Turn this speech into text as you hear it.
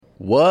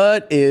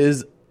What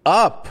is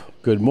up?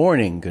 Good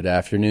morning, good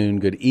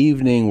afternoon, good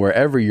evening,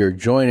 wherever you're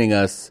joining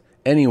us,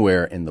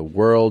 anywhere in the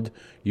world.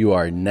 You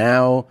are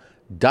now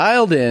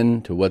dialed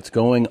in to what's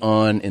going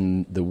on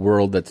in the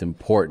world that's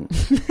important.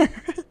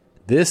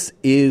 This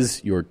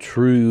is your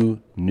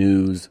true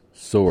news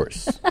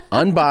source.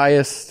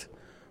 Unbiased,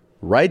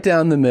 right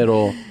down the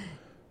middle,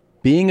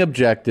 being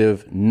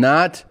objective,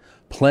 not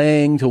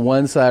playing to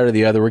one side or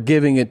the other. We're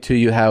giving it to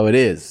you how it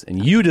is.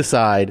 And you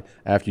decide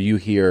after you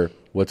hear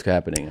what's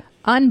happening.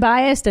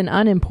 Unbiased and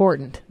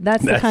unimportant.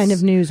 That's the kind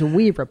of news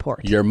we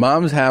report. Your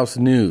mom's house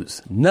news.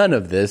 None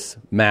of this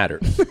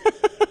matters.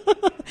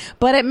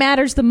 But it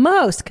matters the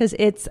most because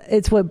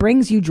it's what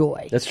brings you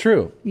joy. That's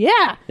true.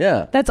 Yeah.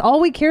 Yeah. That's all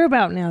we care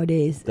about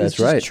nowadays. That's it's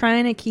just right.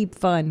 Trying to keep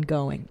fun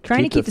going.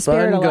 Trying to keep the fun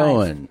spirit alive.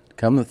 going.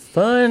 Come the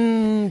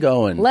fun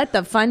going. Let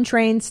the fun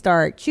train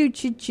start. Choo,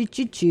 choo, choo,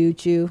 choo, choo,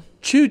 choo.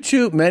 Choo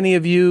choo. Many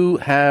of you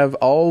have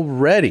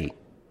already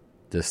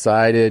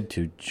decided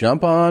to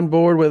jump on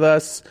board with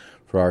us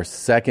for our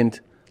second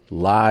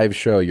live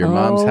show, Your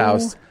Mom's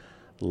House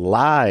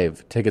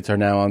Live. Tickets are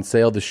now on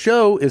sale. The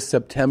show is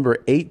September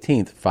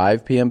 18th,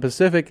 5 p.m.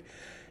 Pacific,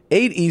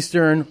 8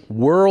 Eastern,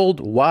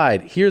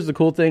 worldwide. Here's the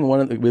cool thing.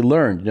 We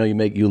learned.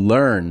 You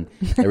learn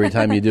every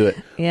time you do it.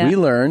 Yeah. We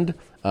learned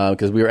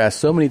because we were asked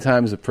so many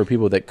times for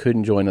people that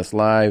couldn't join us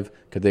live,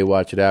 could they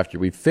watch it after?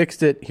 We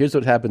fixed it. Here's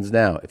what happens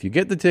now. If you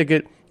get the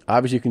ticket,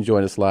 obviously you can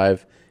join us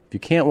live. If you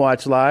can't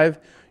watch live,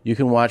 you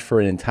can watch for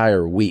an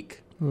entire week.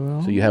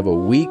 So you have a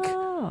week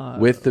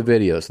with the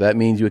video. So that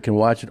means you can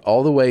watch it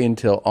all the way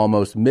until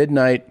almost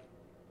midnight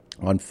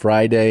on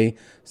Friday,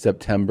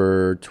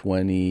 September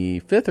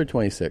 25th or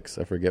 26th.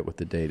 I forget what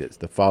the date is.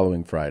 The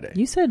following Friday.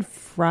 You said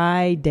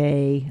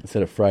Friday.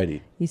 Instead of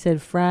Friday. You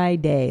said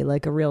Friday,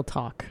 like a real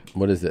talk.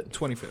 What is it?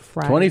 25th.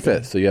 Friday.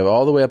 25th. So you have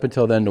all the way up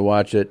until then to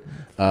watch it.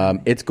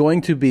 It's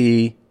going to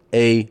be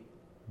a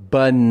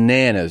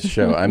bananas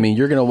show. I mean,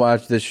 you're going to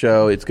watch this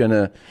show. It's going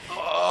to...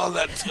 Oh,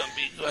 that's going to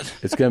be good.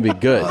 It's going to be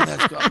good. Oh,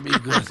 that's going to be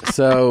good.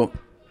 So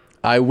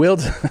I will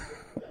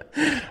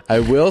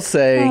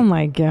say... Oh,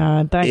 my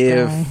God. That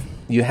if guy.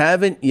 you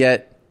haven't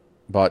yet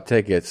bought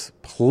tickets,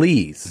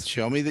 please,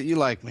 Show me that you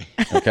like me.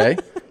 okay,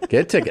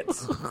 get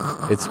tickets.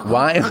 It's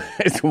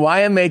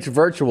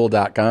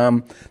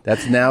ymhvirtual.com.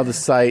 That's now the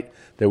site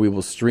that we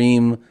will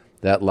stream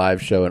that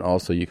live show, and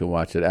also you can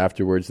watch it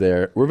afterwards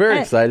there. We're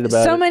very excited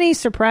about it. So many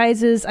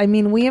surprises. I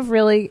mean, we have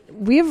really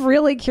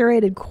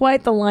curated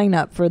quite the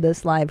lineup for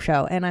this live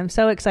show, and I'm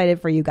so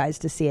excited for you guys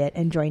to see it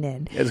and join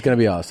in. It's going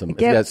to be awesome. It's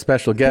got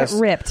special guests.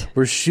 Get ripped.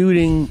 We're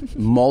shooting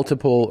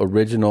multiple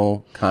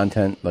original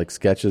content, like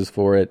sketches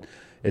for it.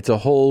 It's a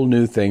whole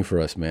new thing for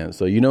us, man.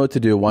 So you know what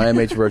to do,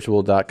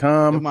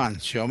 ymhvirtual.com. Come on,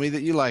 show me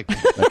that you like me.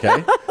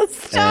 Okay.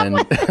 and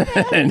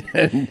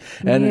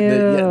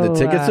the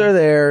tickets are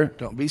there.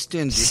 Don't be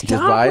stingy. Just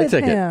buy a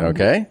ticket,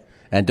 okay?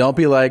 And don't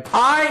be like,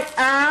 I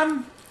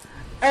am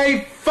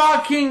a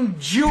fucking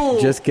jewel.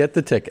 just get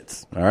the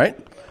tickets, all right?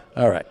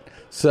 All right.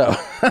 So,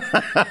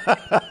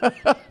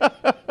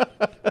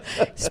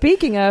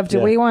 Speaking of, do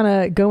we want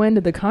to go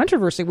into the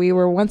controversy? We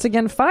were once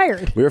again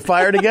fired. we were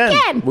fired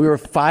again. We were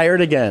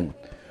fired again.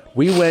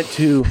 We went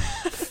to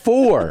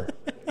four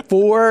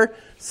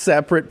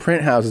separate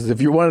print houses.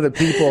 If you're one of the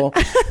people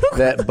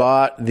that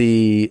bought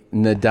the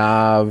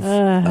Nadav,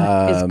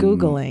 Is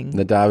Googling.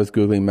 Nadav is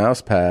Googling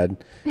mouse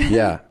pad.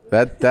 Yeah,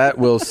 that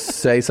will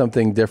say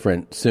something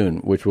different soon,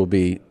 which will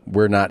be,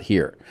 we're not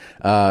here.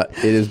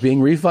 It is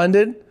being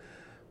refunded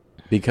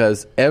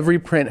because every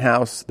print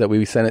house that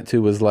we sent it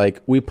to was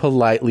like, we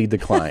politely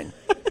decline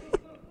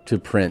to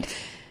print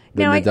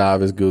the Now,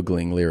 Nadav is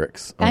Googling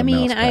lyrics on a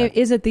mouse pad.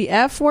 is it the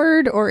F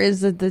word or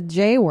is it the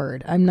J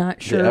word? I'm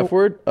not sure. The F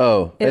word?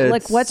 Oh.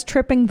 Like, what's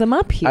tripping them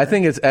up here? I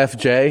think it's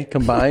FJ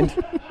combined.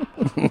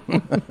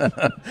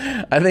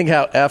 I think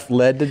how F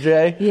led to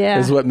J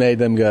is what made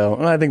them go,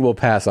 I think we'll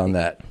pass on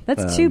that.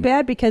 That's too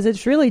bad because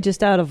it's really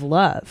just out of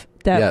love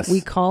that we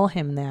Yes. call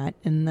him that.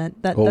 And that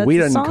Well, that we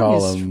the didn't song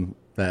call is him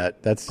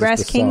that. That's Grass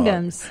just the song.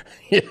 Kingdoms.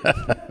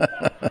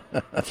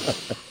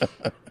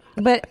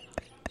 But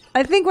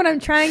I think what I'm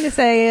trying to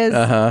say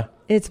is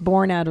it's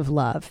born out of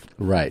love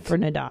Right. for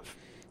Nadav.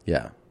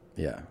 Yeah.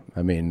 Yeah.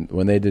 I mean,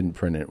 when they didn't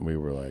print it, we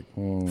were like,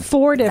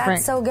 Four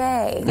different. That's so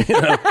gay.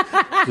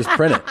 just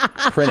print it.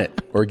 Print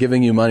it. We're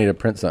giving you money to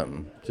print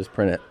something. Just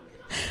print it.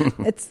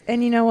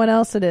 And you know what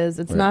else it is?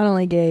 It's not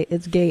only gay,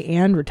 it's gay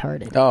and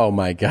retarded. Oh,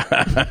 my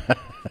God.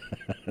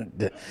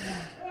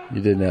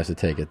 You didn't have to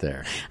take it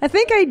there. I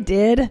think I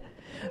did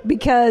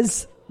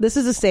because this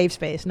is a safe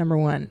space, number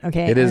one.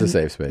 Okay. It is a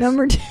safe space.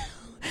 Number two,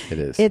 It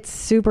is. it's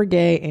super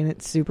gay and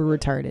it's super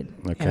retarded.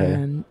 Okay.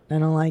 And I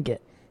don't like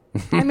it.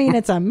 I mean,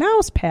 it's a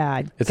mouse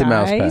pad. It's guys. a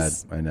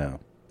mouse pad. I know.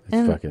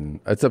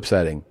 It's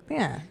upsetting.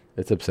 Yeah.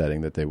 It's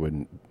upsetting that they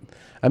wouldn't.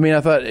 I mean,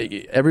 I thought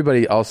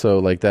everybody also,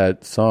 like,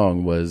 that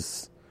song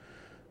was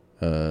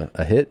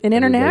a hit. An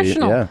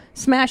international yeah.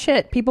 smash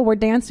hit. People were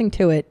dancing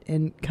to it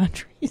in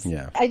countries.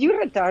 Yeah. Are you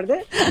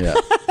retarded? Yeah.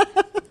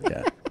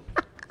 Yeah.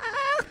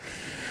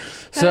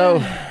 So,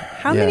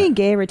 How many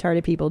gay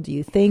retarded people do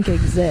you think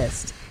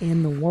exist?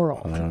 in the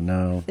world. I don't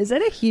know. Is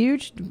that a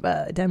huge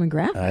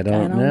demographic? I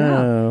don't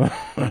know.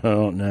 I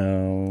don't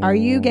know. Are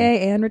you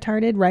gay and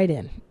retarded? Write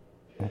in.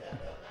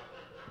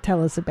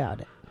 Tell us about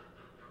it.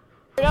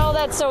 Oh,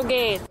 that's so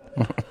gay.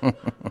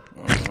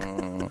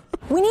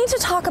 We need to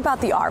talk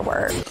about the R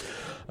word.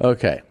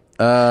 Okay.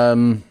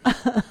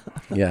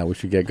 Yeah, we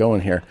should get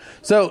going here.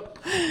 So,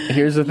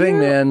 here's the thing,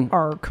 man.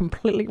 Are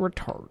completely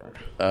retarded.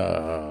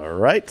 All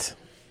right.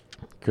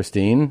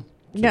 Christine,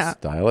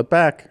 just dial it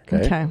back.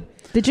 Okay.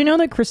 Did you know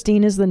that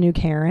Christine is the new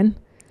Karen?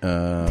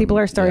 People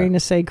are starting to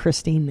say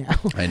Christine now.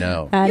 I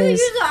know. That You is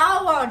use the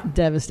R word.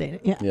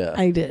 devastating. Yeah,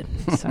 I did.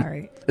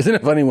 Sorry. Isn't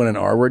it funny when an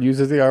R word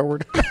uses the R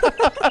word?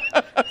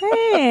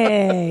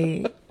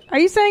 Hey. Are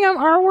you saying I'm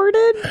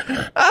R-worded?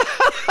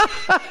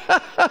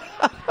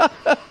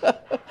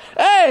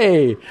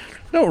 Hey!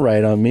 Don't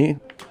write on me.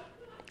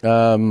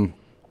 I'm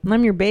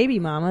your baby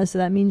mama, so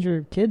that means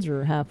your kids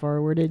are half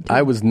R-worded too.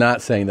 I was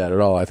not saying that at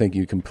all. I think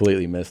you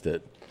completely missed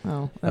it.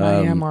 Oh, and I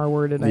am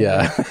R-worded.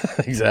 Yeah,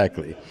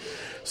 exactly.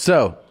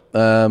 So,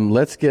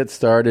 let's get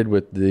started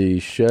with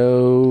the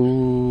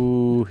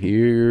show.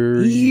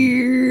 Here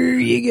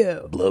you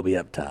go. Blow me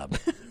up top.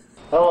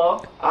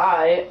 Hello,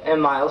 I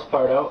am Miles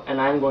Pardo,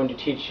 and I'm going to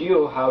teach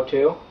you how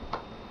to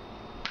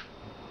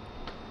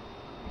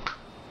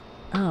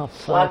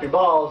slap your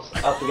balls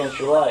up against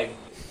your leg.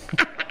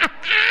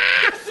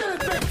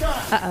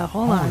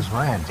 Hold on. Who's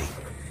Randy?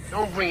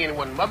 Don't bring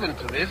anyone mother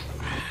into this.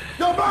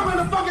 Yo, mom in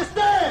the fucking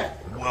stand!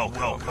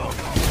 Welcome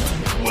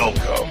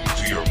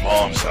to your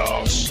mom's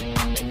house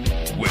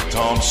with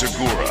Tom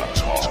Segura.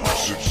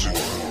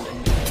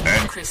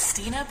 And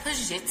Christina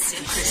Pajitsin.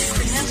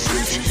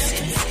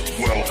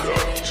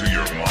 welcome to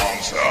your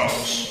mom's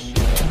house.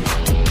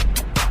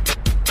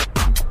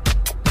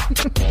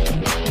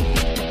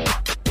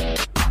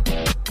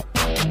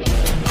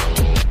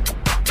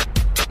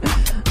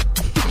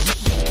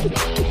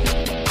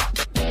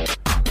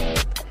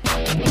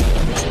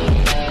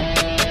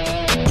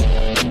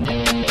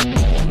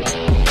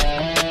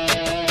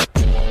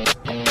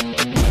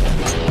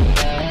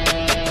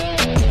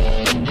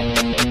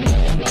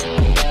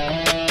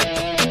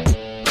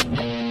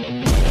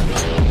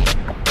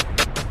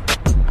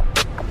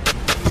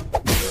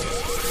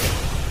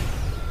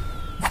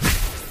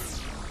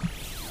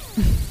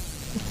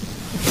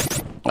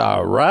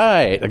 All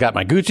right. I got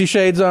my Gucci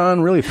shades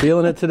on. Really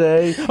feeling it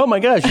today. Oh, my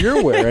gosh.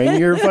 You're wearing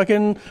your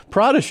fucking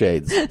Prada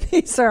shades.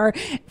 These are,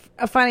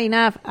 funny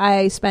enough,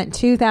 I spent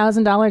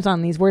 $2,000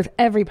 on these, worth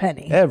every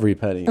penny. Every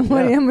penny. How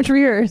much were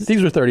yours?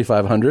 These were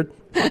 $3,500.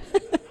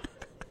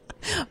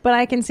 But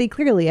I can see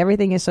clearly.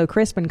 Everything is so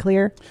crisp and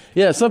clear.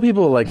 Yeah, some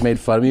people like made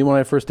fun of me when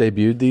I first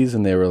debuted these,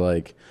 and they were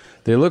like,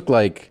 they look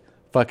like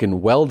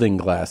fucking welding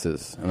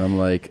glasses. And I'm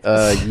like,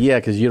 yeah,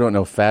 because you don't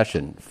know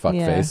fashion, fuckface.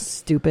 Yeah,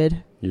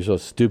 stupid. You're so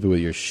stupid with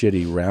your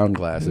shitty round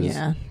glasses.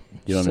 Yeah.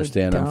 You don't So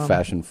understand dumb. I'm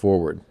fashion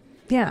forward.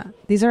 Yeah,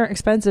 these are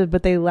expensive,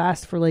 but they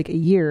last for like a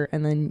year,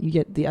 and then you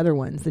get the other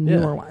ones, the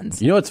newer ones.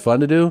 You know what's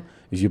fun to do?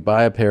 Is you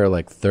buy a pair of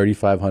like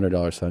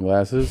 $3,500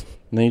 sunglasses,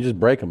 and then you just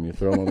break them. You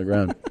throw them on the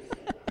ground.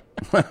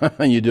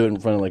 And you do it in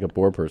front of like a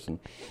poor person.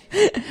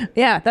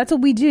 Yeah, that's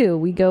what we do.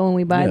 We go and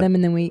we buy them,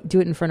 and then we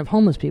do it in front of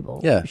homeless people.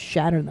 Yeah. We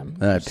shatter them.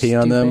 And I pee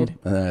on them, Stupid.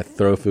 and then I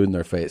throw food in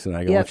their face, and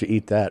I go, Yep. why don't you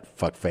eat that,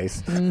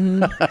 fuckface?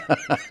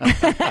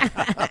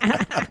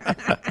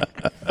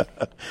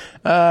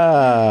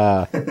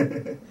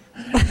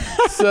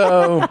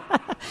 So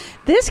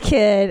This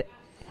kid,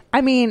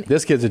 I mean,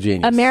 this kid's a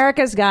genius.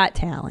 America's Got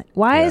Talent.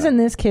 Why isn't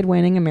this kid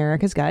winning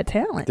America's Got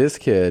Talent? This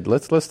kid,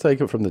 let's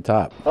take it from the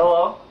top.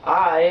 Hello,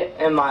 I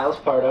am Miles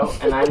Pardo,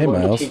 and I'm Hey,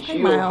 going Miles. to teach Hey,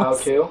 you how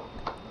Miles. to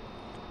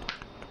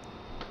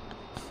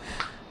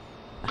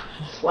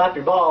slap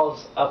your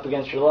balls up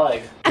against your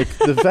leg.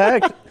 The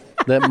fact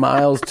that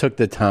Miles took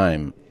the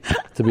time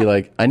to be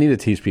like, I need to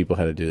teach people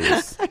how to do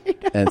this,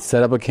 and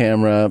set up a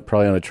camera,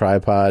 probably on a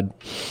tripod.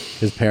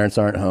 His parents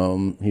aren't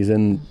home. He's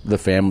in the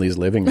family's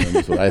living room,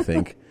 is what I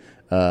think.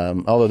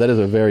 Although that is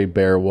a very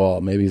bare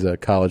wall. Maybe he's a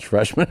college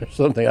freshman or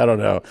something. I don't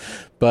know.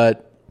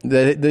 But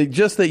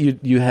just that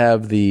you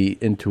have the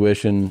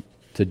intuition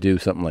to do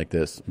something like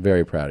this,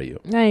 very proud of you.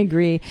 I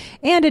agree.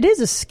 And it is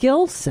a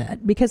skill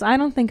set, because I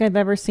don't think I've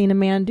ever seen a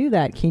man do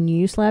that. Can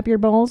you slap your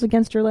balls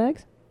against your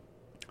legs?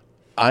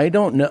 I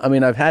don't know. I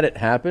mean, I've had it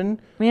happen,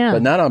 Yeah.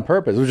 but not on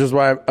purpose, which is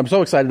why I'm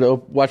so excited to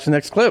watch the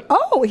next clip.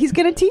 Oh, he's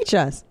going to teach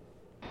us.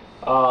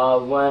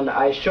 When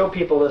I show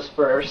people this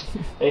first,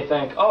 they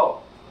think, oh,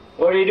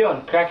 what are you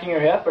doing? Cracking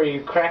your hip? Are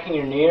you cracking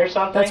your knee or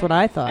something? That's what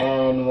I thought.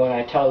 And when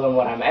I tell them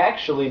what I'm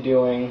actually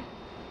doing,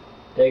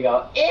 they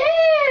go, ew,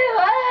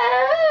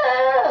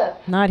 ah.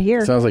 Not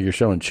here. Sounds like you're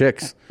showing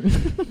chicks,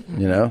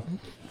 you know,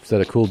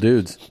 instead of cool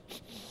dudes.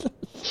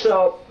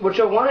 So what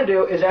you'll want to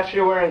do is, after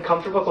you're wearing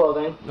comfortable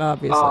clothing,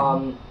 Obviously.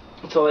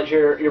 so that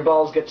your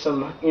balls get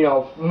some,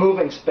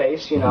 moving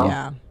space,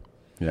 Yeah.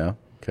 Yeah.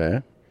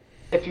 Okay.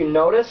 If you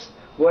notice,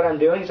 what I'm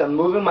doing is I'm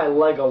moving my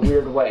leg a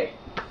weird way.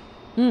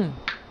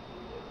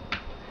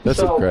 That's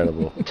So,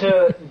 incredible.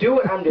 To do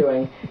what I'm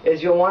doing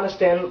is you'll want to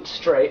stand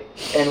straight,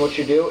 and what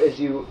you do is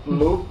you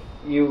move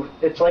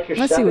it's like you're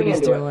Let's see what stepping he's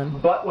into doing.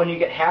 it. But when you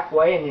get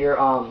halfway and your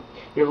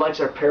legs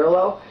are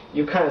parallel,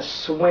 you kind of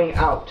swing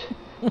out,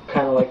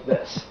 kind of like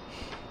this.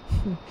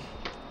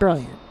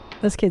 Brilliant.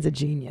 This kid's a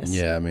genius.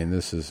 Yeah, I mean, I'm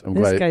This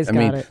glad. guy's I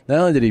mean, got it. not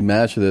only did he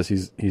master this,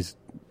 he's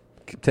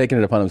taken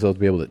it upon himself to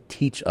be able to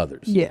teach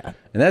others. Yeah.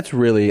 And that's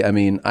really, I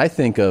mean, I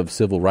think of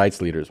civil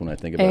rights leaders when I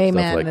think about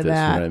Amen stuff like to this.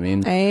 that. You know what I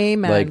mean?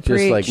 Amen. Like, just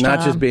Preach, like, not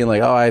Tom. just being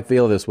like, oh, I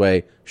feel this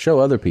way. Show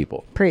other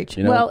people. Preach.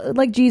 You know? Well,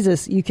 like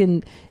Jesus, you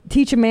can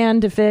teach a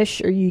man to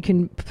fish, or you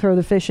can throw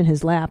the fish in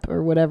his lap,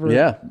 or whatever.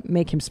 Yeah.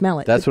 Make him smell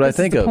it. That's what I This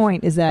is think the of.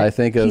 point is that I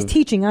think he's of-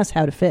 teaching us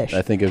how to fish.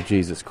 I think of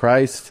Jesus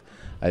Christ.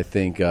 I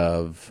think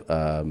of,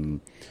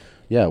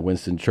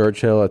 Winston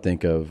Churchill. I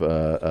think of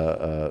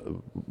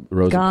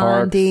Rosa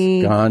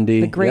Gandhi, Parks.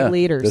 Gandhi. the great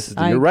leaders.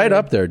 I You're right agree.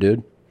 up there,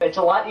 dude. It's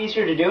a lot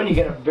easier to do, and you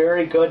get a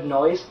very good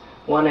noise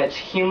when it's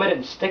humid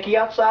and sticky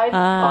outside.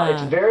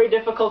 It's very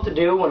difficult to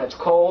do when it's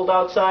cold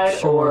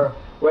outside or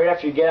right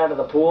after you get out of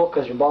the pool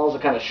because your balls are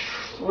kind of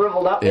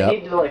shriveled up. Yep. They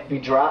need to be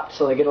dropped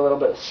so they get a little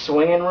bit of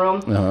swinging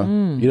room.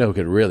 You know who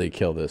could really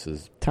kill this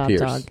is Top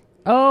Pierce. dog.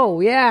 Oh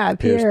yeah,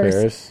 Pierce Pierce.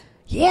 Paris.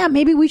 Yeah,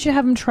 maybe we should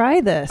have him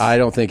try this. I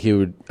don't think he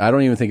would. I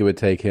don't even think it would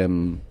take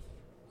him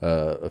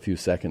a few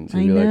seconds. He'd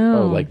I be like,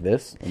 know. "Oh, like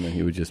this," and then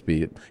he would just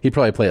be. He'd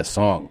probably play a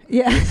song.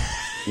 Yeah.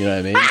 You know what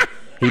I mean?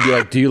 He'd be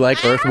like, "Do you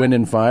like Earth, Wind,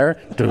 and Fire?"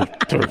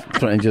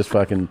 And just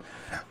fucking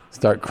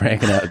start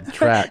cranking out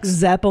tracks.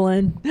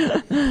 Zeppelin.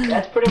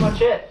 That's pretty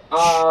much it.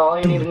 All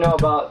you need to know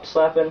about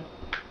slapping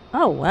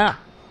Oh wow,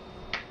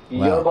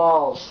 your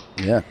balls.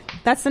 Yeah.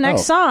 that's the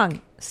next Oh.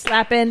 song.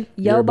 Slapping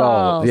yo Your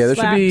balls. balls. Yeah, there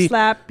should slap, be-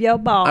 slap yo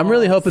balls. I'm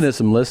really hoping that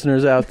some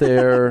listeners out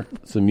there,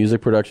 some music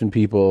production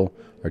people,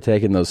 are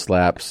taking those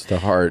slaps to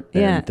heart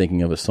and Yeah.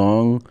 thinking of a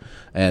song.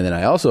 And then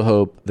I also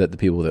hope that the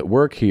people that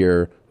work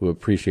here who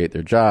appreciate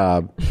their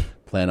job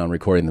plan on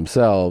recording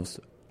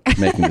themselves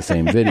making the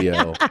same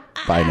video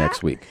by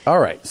next week. All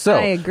right. So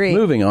I agree.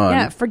 moving on.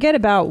 Yeah, forget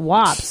about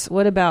wops.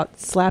 What about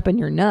slapping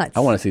your nuts? I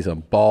want to see some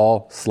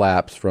ball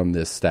slaps from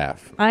this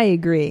staff. I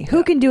agree.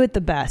 Who can do it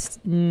the best?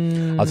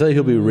 I'll tell you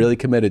who'll be really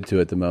committed to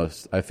it the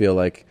most. I feel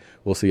like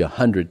we'll see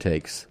 100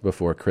 takes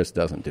before Chris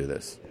doesn't do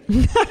this.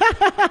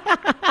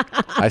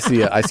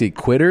 I see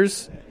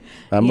quitters.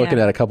 I'm Yeah. looking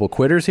at a couple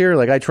quitters here.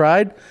 Like I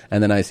tried,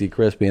 and then I see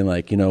Chris being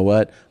like, you know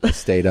what? I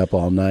stayed up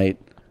all night,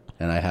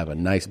 and I have a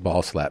nice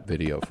ball slap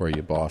video for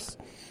you, boss.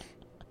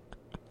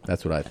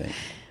 That's what I think.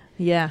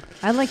 Yeah,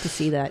 I'd like to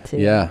see that too.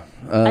 Yeah.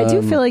 I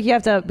do feel like you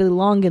have to be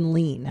long and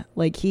lean,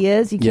 like he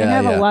is. You can't Yeah,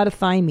 have yeah. a lot of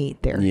thigh meat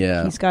there.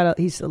 Yeah.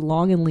 he's a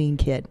long and lean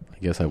kid. I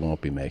guess I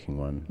won't be making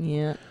one.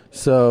 Yeah.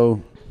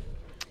 So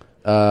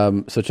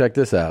check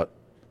this out.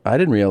 I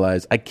didn't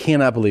realize. I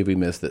cannot believe we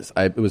missed this.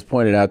 It was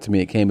pointed out to me.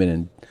 It came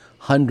in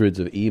hundreds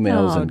of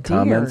emails Oh, and dear.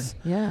 comments.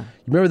 Yeah. You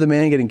remember the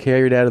man getting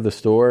carried out of the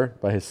store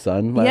by his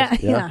son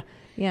last?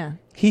 Yeah.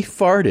 He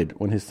farted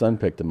when his son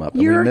picked him up. and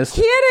we You're missed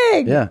it.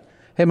 kidding. Yeah.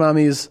 Hey,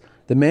 mommies.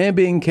 The man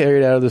being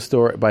carried out of the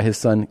store by his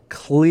son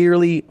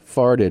clearly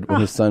farted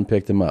when his son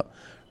picked him up.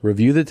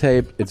 Review the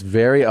tape. It's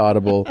very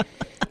audible.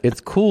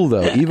 It's cool,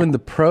 though. Even the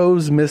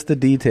pros miss the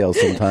details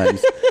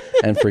sometimes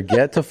and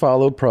forget to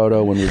follow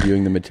Proto when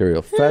reviewing the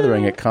material.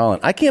 Feathering at Colin.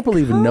 I can't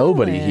believe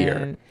nobody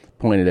here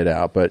pointed it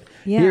out, but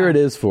Yeah. here it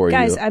is for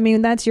Guys, you. I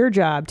mean, that's your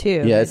job,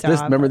 too. Yeah, it's this-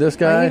 Dom. remember this Are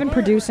guy? you even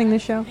producing the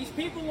show? These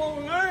people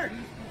won't learn.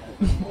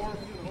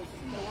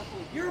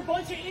 You're a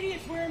bunch of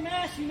idiots wearing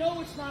masks. You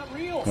know it's not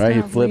real. All right,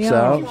 he flips real.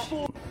 out.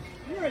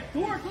 You're a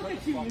dork. Look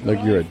at you.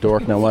 Look, you're a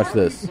dork. Now watch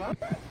this.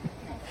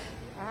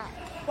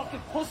 Fucking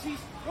pussies.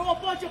 You're a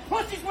bunch of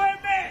pussies wearing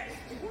masks.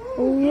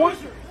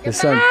 His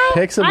son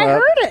picks him I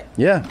up. heard it.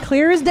 Yeah.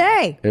 Clear as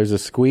day. There's a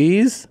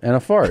squeeze and a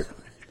fart.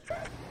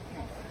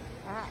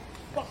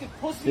 Fucking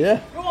pussies. Yeah.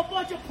 You're a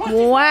bunch of pussies.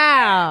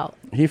 Wow.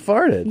 He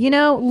farted. You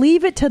know,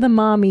 leave it to the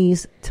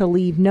mommies to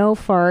leave no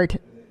fart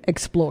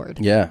explored.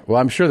 Yeah. Well,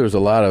 I'm sure there's a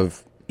lot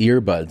of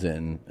earbuds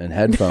in and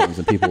headphones,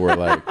 and people were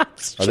like,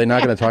 are they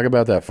not going to talk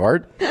about that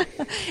fart?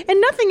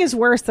 And nothing is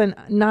worse than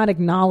not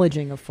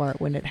acknowledging a fart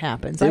when it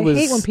happens. I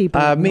hate when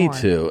people me ignore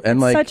it. too. And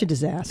like Such a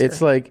disaster.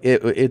 It's like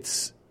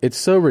it's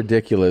so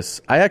ridiculous.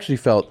 I actually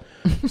felt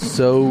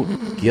so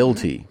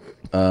guilty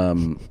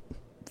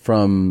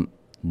from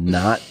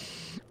not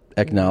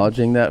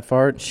acknowledging that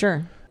fart.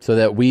 Sure. So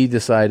that we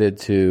decided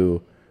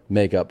to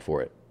make up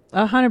for it.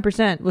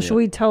 100%. Well, should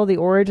we tell the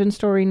origin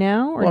story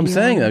now? Or Well, I'm do you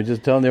saying wanna- I'm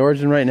just telling the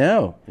origin right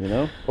now, you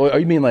know? Or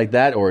you mean like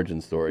that origin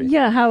story?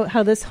 Yeah,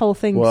 how this whole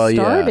thing Well,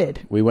 started.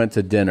 yeah. We went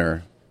to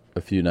dinner a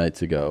few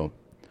nights ago,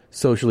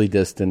 socially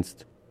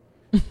distanced.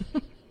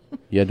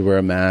 You had to wear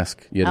a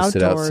mask. You had to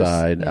sit Outdoors,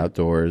 outside, yeah.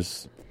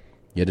 outdoors.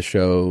 You had to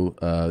show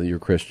you're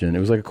Christian. It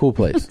was like a cool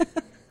place.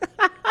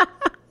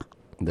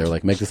 They're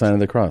like, make the sign of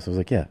the cross. I was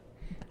like, yeah.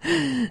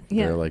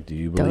 Yeah. They're like, do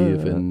you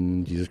believe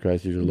in Jesus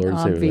Christ as your Lord and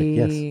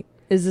Savior? I was like, yes.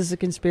 Is this a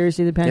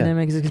conspiracy? The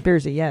pandemic is a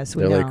conspiracy. Yes,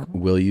 we They're know. like,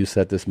 will you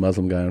set this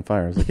Muslim guy on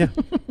fire? I was like,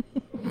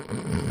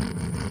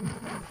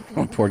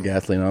 yeah. Pour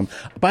gasoline on him.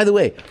 By the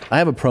way, I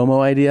have a promo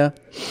idea.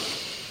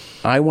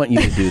 I want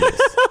you to do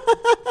this.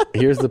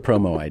 Here's the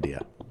promo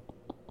idea.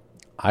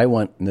 I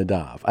want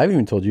Nadav. I haven't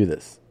even told you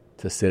this.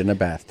 to sit in a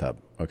bathtub.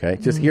 Okay,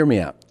 just hear me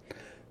out.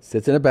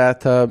 Sits in a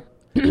bathtub.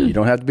 You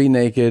don't have to be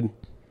naked.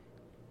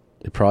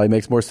 It probably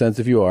makes more sense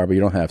if you are, but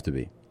you don't have to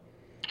be.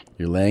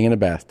 You're laying in a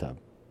bathtub.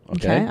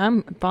 Okay,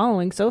 I'm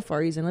following so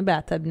far. He's in the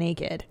bathtub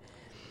naked.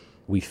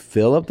 We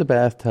fill up the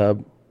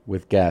bathtub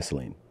with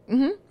gasoline.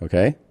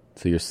 Okay,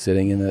 so you're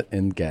sitting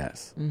in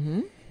gas.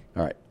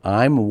 All right,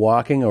 I'm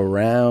walking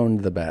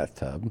around the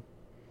bathtub,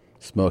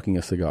 smoking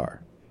a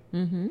cigar,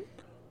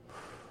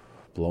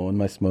 blowing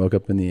my smoke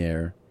up in the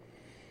air.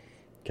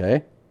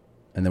 Okay,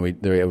 and then we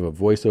have a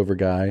voiceover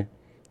guy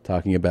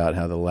talking about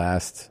how the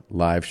last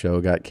live show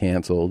got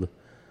canceled.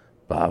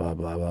 Blah blah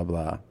blah blah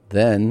blah.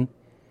 Then,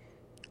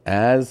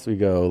 as we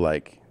go,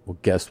 like, well,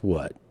 guess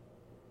what?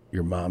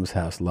 Your Mom's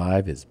House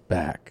Live is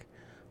back.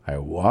 I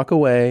walk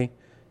away.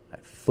 I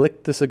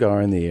flick the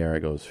cigar in the air.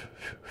 It goes.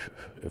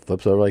 It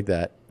flips over like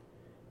that.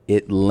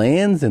 It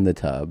lands in the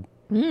tub.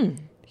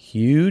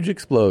 Huge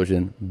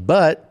explosion,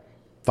 but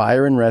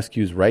fire and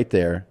rescue's right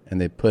there, and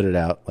they put it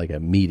out like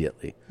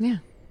immediately. Yeah.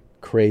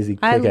 Crazy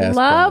I kick-ass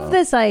love promo.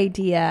 this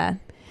idea.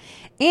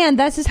 And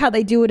that's just how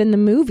they do it in the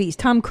movies.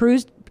 Tom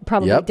Cruise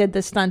probably did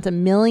this stunt a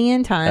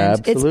million times.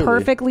 Absolutely. It's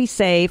perfectly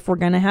safe. We're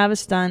going to have a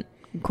stunt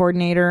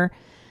coordinator.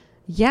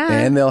 Yeah.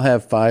 And they'll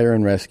have fire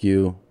and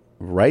rescue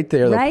right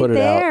there. They'll Right put it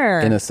there.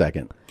 out in a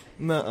second.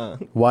 Nuh-uh.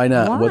 Why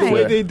not? Why? What's The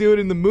way the- they do it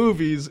in the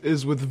movies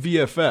is with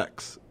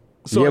VFX.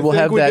 So yeah, I we'll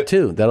think have that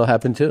too. That'll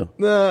happen too.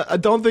 I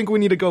don't think we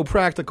need to go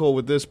practical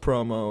with this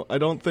promo. I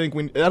don't think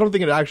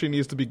it actually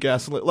needs to be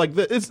gasoline. Like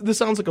this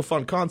sounds like a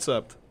fun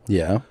concept.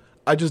 Yeah.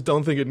 I just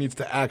don't think it needs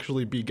to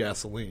actually be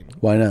gasoline.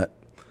 Why not?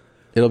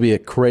 It'll be a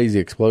crazy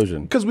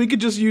explosion. Because we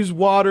could just use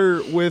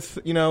water with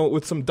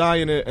some dye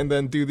in it and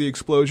then do the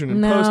explosion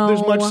in post.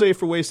 There's much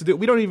safer ways to do it.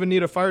 We don't even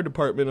need a fire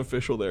department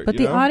official there. But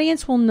the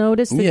audience will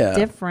notice the Yeah.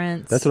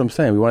 difference. That's what I'm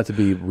saying. We want it to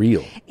be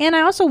real. And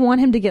I also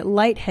want him to get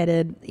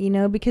lightheaded,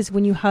 because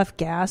when you huff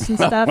gas and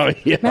stuff, Oh,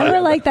 yeah.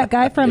 remember like that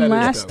guy from That is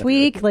last dope.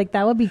 week? Like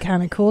that would be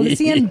kind of cool to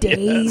see him Yes.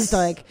 dazed,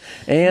 like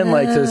And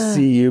like to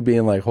see you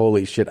being like,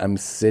 holy shit, I'm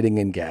sitting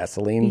in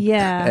gasoline.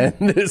 Yeah.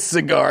 And this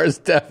cigar is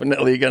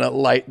definitely going to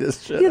light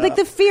this shit like up.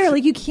 the fear,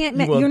 like you can't.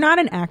 Well- You're not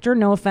an actor,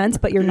 no offense,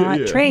 but you're not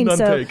Yeah, trained, none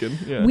so taken,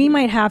 yeah. we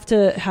might have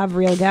to have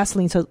real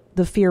gasoline so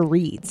the fear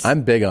reads.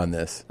 I'm big on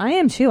this. I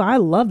am too. I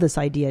love this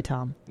idea,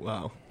 Tom.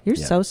 Wow. You're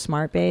Yeah. so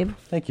smart, babe.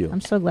 Thank you. I'm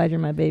so glad you're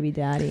my baby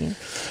daddy.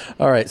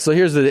 All right. So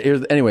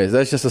anyways,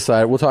 that's just a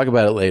side. We'll talk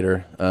about it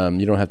later.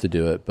 You don't have to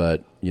do it,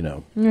 but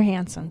You're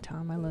handsome,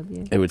 Tom. I love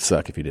you. it would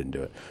suck if you didn't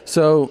do it.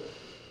 So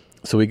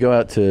we go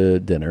out to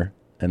dinner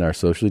in our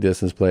socially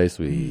distanced place.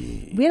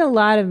 We We had a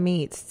lot of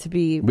meats to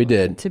be. We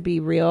did. To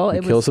be real.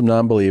 It kill was some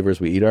non-believers.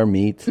 We eat our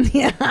meat.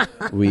 yeah.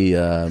 We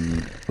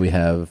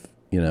have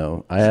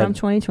From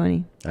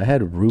 2020. I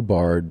had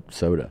rhubarb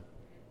soda.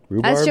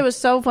 Rhubarb That shit was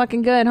so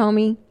fucking good,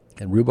 homie.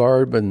 and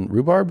rhubarb. That's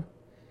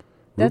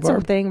Rhubarb?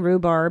 something.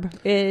 Rhubarb.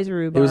 It is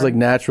rhubarb. It was like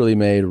naturally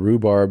made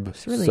rhubarb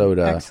really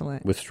soda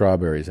excellent. with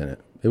strawberries in it.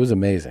 It was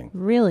amazing.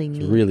 really It's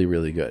neat. really,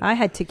 really good. I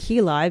had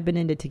tequila. I've been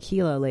into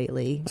tequila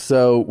lately.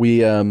 So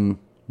we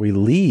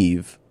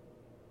leave,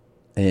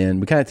 and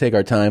we kind of take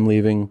our time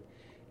leaving.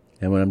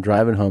 And when I'm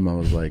driving home, I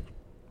was like,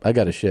 I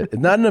got to shit.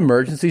 It's not an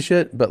emergency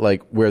shit, but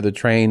like where the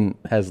train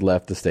has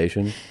left the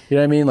station. You know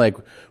what I mean? Like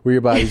where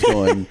your body's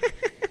going.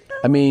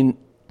 I mean,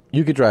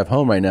 you could drive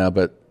home right now,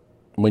 but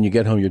when you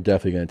get home, you're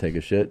definitely going to take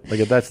a shit. Like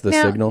if that's the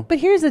Now, signal. But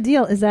here's the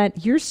deal: is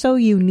that you're so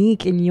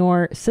unique in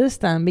your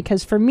system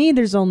because for me,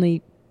 there's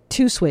only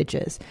two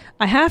switches.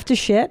 I have to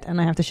shit, and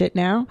I have to shit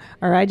now,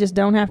 or I just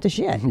don't have to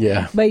shit.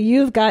 Yeah. But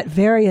you've got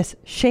various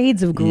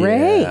shades of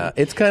gray. Yeah,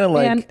 it's kind of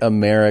like And-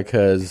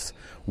 America's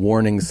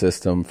warning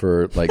system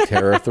for like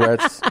terror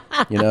threats.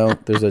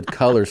 There's a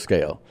color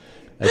scale.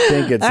 I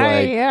think it's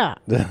like yeah.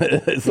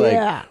 it's like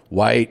Yeah.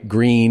 white,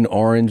 green,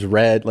 orange,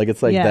 red. Like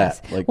it's like Yes.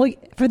 that. Like Well,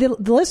 for the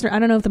listener, I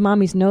don't know if the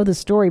mommies know the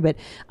story, but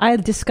I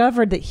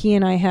discovered that he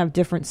and I have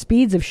different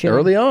speeds of shit.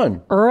 early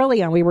on.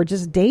 Early on, we were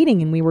just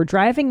dating and we were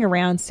driving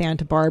around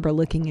Santa Barbara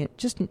looking at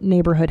just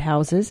neighborhood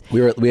houses.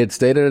 We had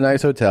stayed at a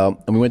nice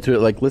hotel and we went to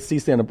like, let's see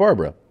Santa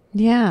Barbara.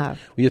 Yeah.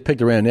 We just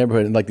picked around a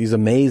neighborhood and like these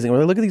amazing. We're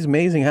like, look at these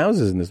amazing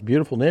houses in this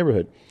beautiful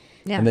neighborhood.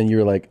 Yeah. And then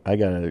you're like, I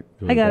gotta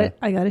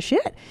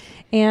shit.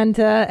 And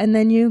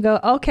then you go,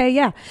 okay,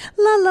 yeah,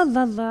 la la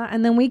la la,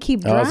 and then we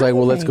keep driving. I was like,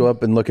 well, let's go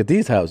up and look at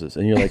these houses.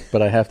 And you're like,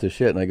 but I have to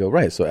shit. And I go,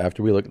 right. So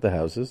after we look at the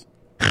houses,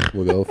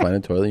 we'll go find a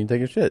toilet and you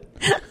take a shit.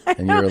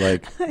 And you're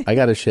like, I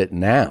got to shit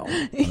now.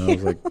 And I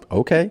was like,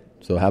 okay.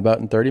 So how about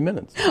in 30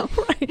 minutes?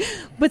 Right.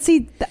 But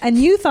see, and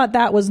you thought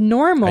that was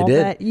normal, I did.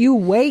 that you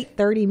wait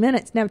 30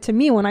 minutes. Now, to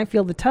me, when I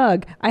feel the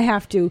tug, I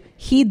have to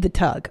heed the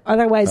tug.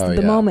 Otherwise, Oh,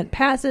 the yeah. moment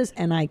passes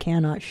and I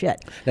cannot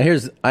shit. Now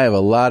I have a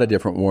lot of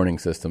different warning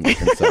systems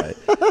inside.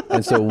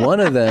 And so one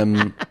of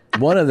them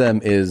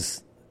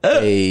is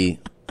a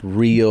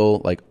real,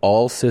 like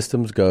all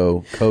systems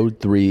go, code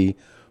 3,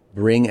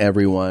 bring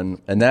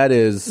everyone. And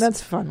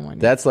that's a fun one.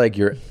 That's like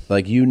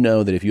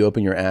that if you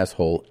open your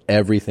asshole,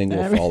 everything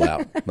will fall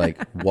out. Like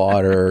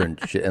water and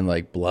shit and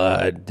like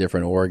blood,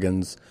 different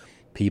organs.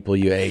 people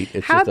you ate.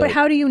 It's But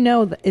how do you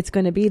know that it's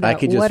going to be that? I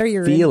can just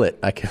feel it.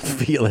 I can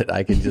feel it.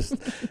 I can just,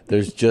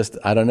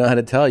 I don't know how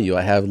to tell you.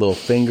 I have little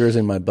fingers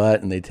in my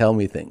butt and they tell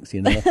me things,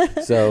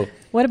 So.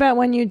 What about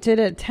when you did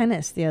a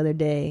tennis the other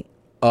day?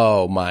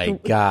 Oh my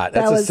God.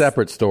 That's a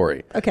separate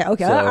story. Okay.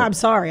 So, I'm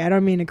sorry. I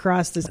don't mean to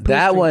cross this.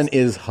 That one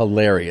is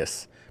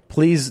hilarious.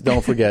 Please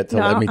don't forget to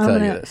let me tell you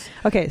this.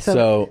 Okay.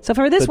 So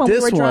for this one, we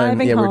were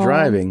driving home. We're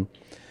driving.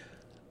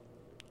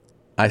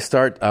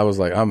 I was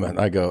like,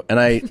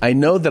 and I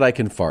know that I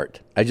can fart.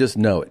 I just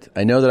know it.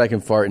 I know that I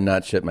can fart and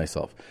not shit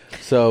myself.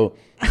 So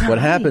what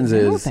happens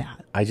is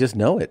I just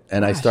know it.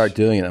 And I start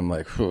doing it. I'm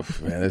like,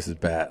 man, this is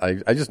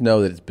bad. I just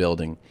know that it's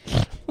building.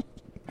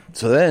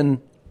 So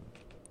then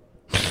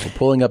we're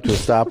pulling up to a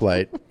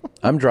stoplight.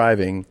 I'm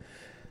driving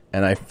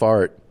and I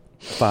fart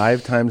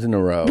 5 times in a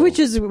row. Which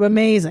is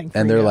amazing.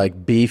 And they're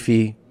like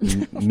beefy,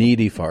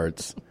 meaty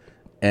farts.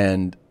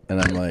 And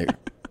I'm like,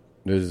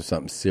 there's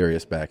something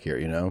serious back here,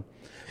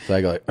 So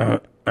I go like,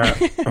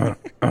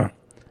 and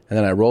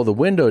then I roll the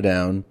window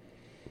down,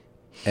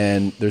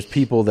 and there's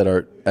people that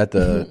are at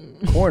the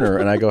corner,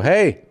 and I go,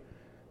 hey,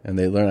 and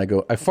they learn. I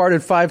go, I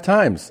farted 5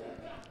 times,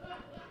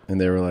 and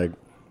they were like,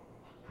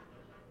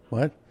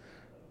 what?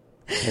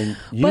 And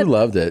you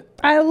loved it.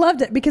 I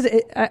loved it because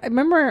I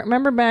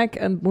remember back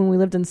when we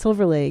lived in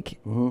Silver Lake,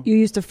 you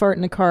used to fart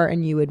in the car,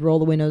 and you would roll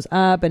the windows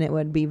up, and it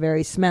would be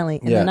very smelly,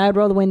 and then I would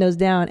roll the windows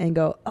down and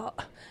go, oh.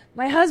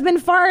 My husband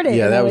farted.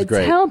 Yeah, that was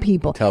great. Tell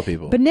people.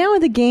 But now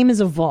the game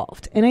has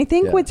evolved. And I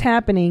think what's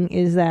happening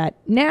is that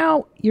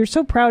now you're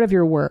so proud of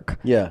your work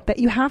that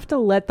you have to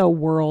let the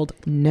world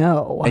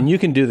know. And you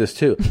can do this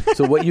too.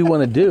 So what you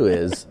want to do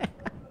is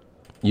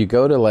you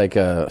go to like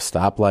a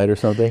stoplight or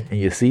something and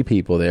you see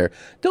people there.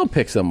 Don't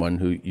pick someone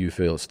who you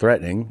feel is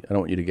threatening. I don't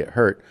want you to get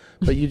hurt.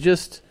 But you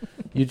just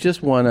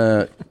want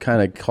to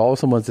kind of call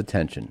someone's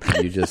attention.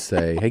 You just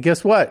say, hey,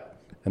 guess what?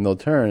 And they'll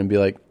turn and be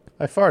like,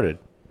 I farted.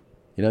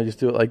 Just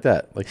do it like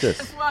that, like this.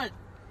 Guess what?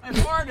 I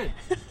farted.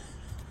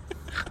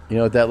 You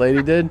know what that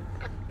lady did?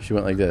 She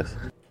went like this.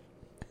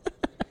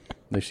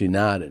 Like she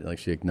nodded, like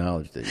she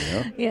acknowledged it,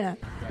 Yeah.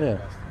 Yeah.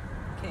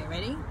 Okay,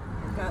 ready? Here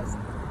it goes.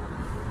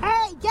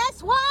 Hey,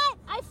 guess what?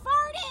 I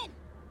farted.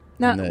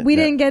 No, we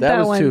didn't get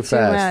that one too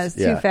fast.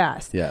 Too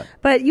fast. Yeah.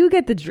 But you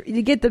get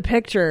the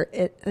picture.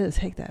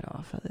 Take that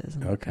off of this.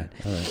 Okay.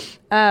 All right.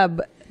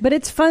 But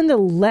it's fun to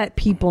let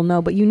people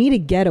know. But you need a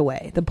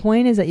getaway. The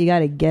point is that you got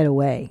to get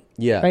away.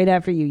 Yeah. Right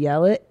after you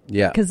yell it.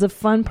 Yeah. Because the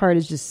fun part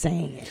is just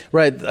saying it.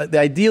 Right.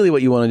 Ideally,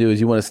 what you want to do is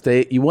you want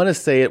to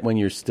say it when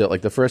you're still.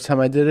 Like the first time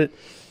I did it,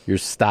 you're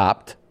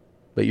stopped,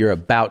 but you're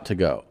about to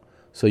go.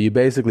 So you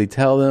basically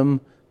tell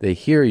them, they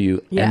hear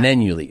you, and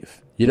then you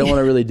leave. You don't want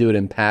to really do it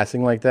in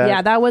passing like that.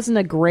 Yeah, that wasn't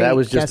a great. That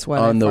was just guess what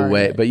on the farted.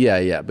 way. But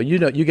yeah. But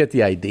you get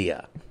the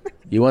idea.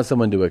 You want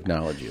someone to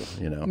acknowledge you.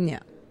 Yeah.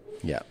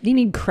 Yeah. You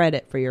need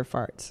credit for your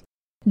farts.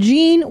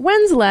 Gene,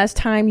 when's the last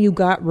time you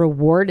got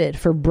rewarded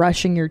for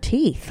brushing your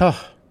teeth? Oh,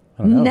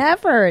 I don't know.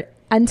 Never.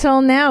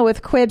 Until now,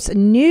 with Quip's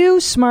new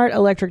smart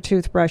electric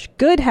toothbrush,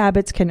 good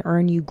habits can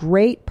earn you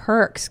great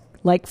perks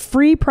like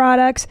free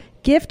products,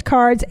 gift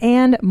cards,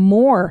 and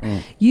more.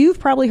 You've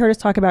probably heard us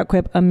talk about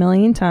Quip a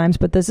million times,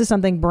 but this is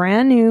something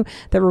brand new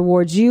that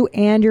rewards you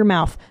and your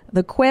mouth.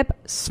 The Quip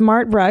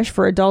Smart Brush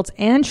for adults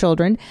and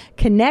children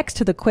connects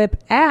to the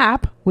Quip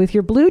app with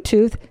your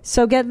Bluetooth.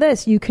 So get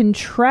this, you can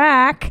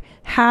track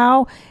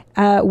how,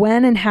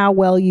 when and how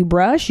well you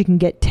brush. You can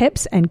get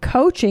tips and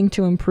coaching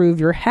to improve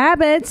your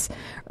habits,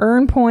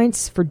 earn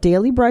points for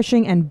daily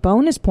brushing, and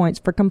bonus points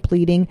for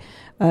completing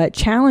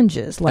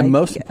challenges like and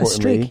most a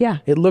importantly, streak. Yeah.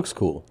 It looks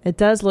cool. It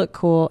does look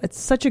cool. It's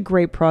such a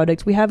great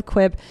product. We have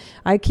Quip.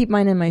 I keep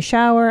mine in my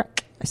shower.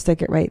 I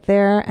stick it right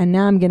there. And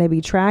now I'm going to be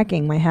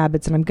tracking my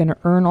habits, and I'm going to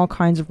earn all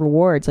kinds of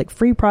rewards like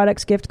free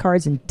products, gift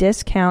cards, and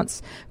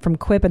discounts from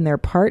Quip and their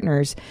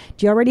partners.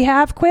 Do you already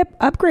have Quip?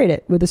 Upgrade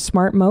it with a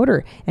smart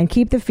motor and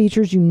keep the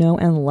features you know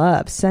and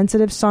love.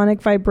 Sensitive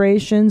sonic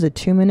vibrations, a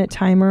 2-minute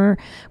timer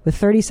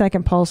with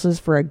 30-second pulses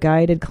for a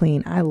guided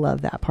clean. I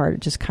love that part.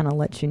 It just kind of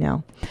lets you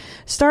know.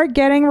 Start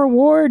getting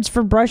rewards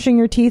for brushing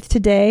your teeth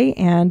today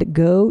and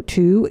go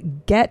to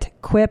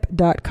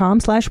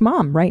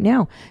getquip.com/mom right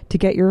now to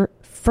get your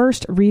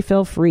first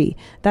refill free.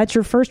 That's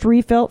your first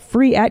refill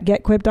free at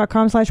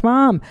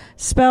getquip.com/mom.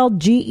 Spelled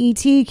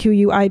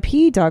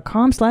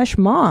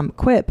GETQUIP.com/mom.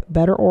 Quip,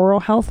 better oral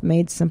health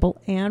made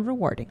simple and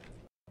rewarding.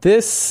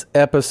 This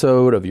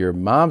episode of Your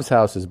Mom's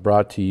House is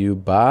brought to you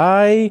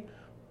by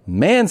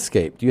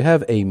Manscaped. Do you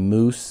have a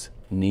moose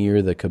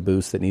near the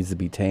caboose that needs to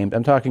be tamed?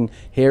 I'm talking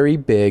hairy,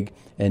 big,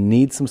 and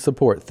needs some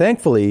support.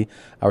 Thankfully,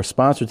 our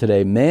sponsor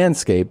today,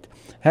 Manscaped,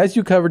 has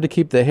you covered to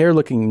keep the hair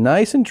looking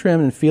nice and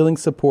trim and feeling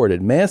supported.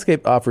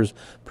 Manscaped offers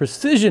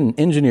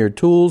precision-engineered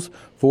tools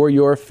for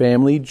your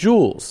family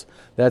jewels.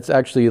 That's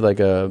actually like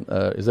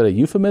is that a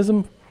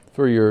euphemism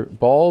for your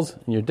balls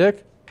and your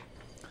dick?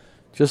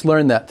 Just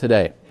learned that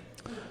today.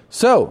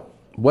 So,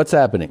 what's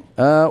happening?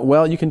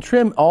 Well, you can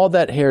trim all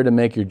that hair to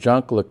make your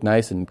junk look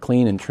nice and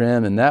clean and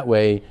trim, and that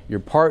way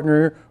your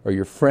partner or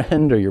your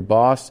friend or your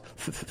boss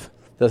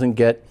doesn't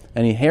get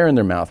any hair in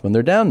their mouth when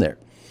they're down there.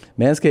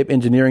 Manscaped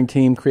engineering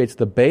team creates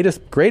the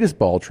greatest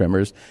ball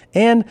trimmers,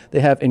 and they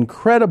have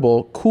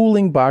incredible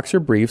cooling boxer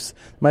briefs.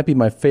 Might be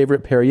my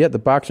favorite pair yet. The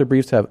boxer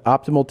briefs have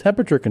optimal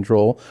temperature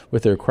control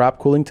with their crop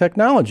cooling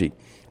technology.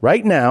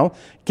 Right now,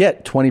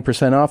 get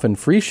 20% off and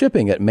free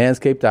shipping at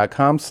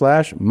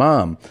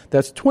manscaped.com/mom.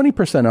 That's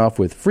 20% off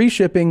with free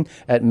shipping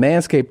at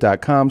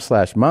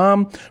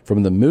manscaped.com/mom.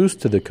 From the moose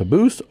to the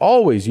caboose,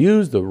 always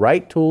use the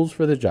right tools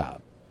for the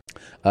job.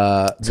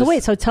 So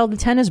tell the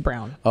tennis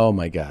brown. Oh,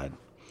 my God.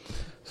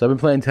 So I've been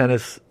playing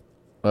tennis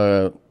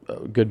a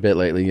good bit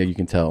lately. You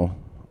can tell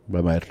by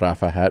my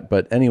Rafa hat.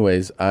 But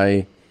anyways,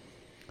 I'm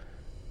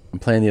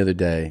playing the other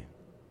day,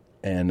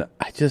 and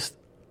I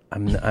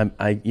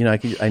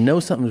know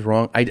something's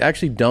wrong. I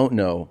actually don't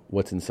know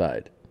what's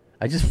inside.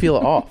 I just feel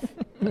off.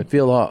 I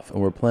feel off,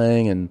 and we're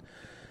playing, and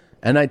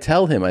I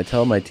tell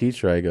my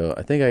teacher, I go,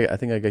 I think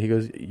I go. He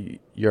goes,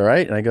 "You're all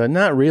right?" And I go,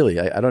 "Not really.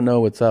 I don't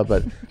know what's up,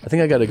 but I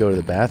think I got to go to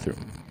the bathroom."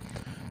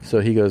 So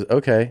he goes,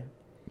 "Okay."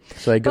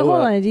 So I go. But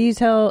hold on. Do you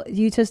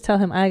just tell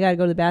him I got to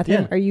go to the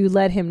bathroom, or you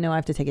let him know I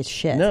have to take his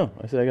shit? No,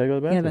 I said I got to go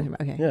to the bathroom.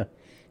 Okay. Yeah.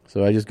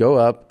 So I just go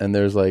up, and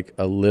there's like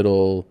a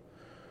little,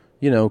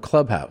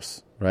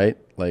 clubhouse, right?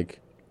 Like,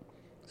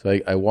 so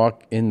I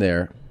walk in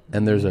there,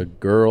 and there's a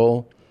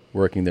girl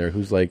working there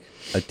who's like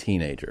a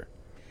teenager,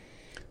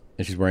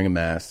 and she's wearing a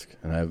mask,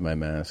 and I have my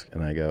mask,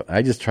 and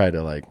I just try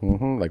to like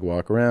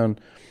walk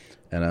around,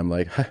 and I'm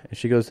like, huh, and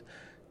she goes,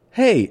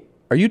 "Hey,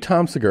 are you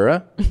Tom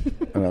Segura?"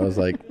 And I was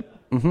like,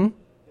 "Mm-hmm."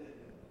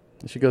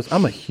 And she goes,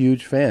 "I'm a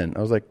huge fan."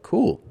 I was like,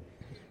 "Cool.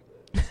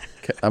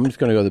 I'm just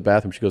going to go to the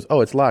bathroom." She goes,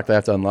 "Oh, it's locked. I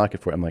have to unlock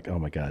it for you." I'm like, "Oh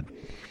my God."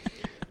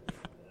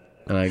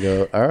 And I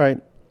go, "All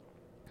right."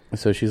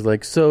 So she's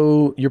like,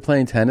 "So you're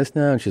playing tennis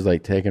now?" And she's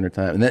like taking her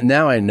time. And then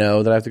now I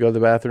know that I have to go to the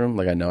bathroom.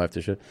 Like I know I have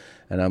to shit.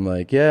 And I'm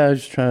like, "Yeah, I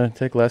was just trying to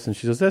take lessons."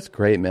 She goes, "That's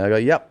great, man." I go,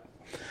 "Yep."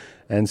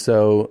 And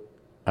so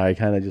I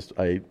kind of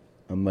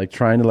I'm like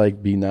trying to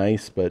like be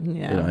nice, but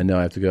I know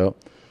I have to go.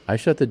 I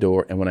shut the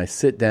door, and when I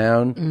sit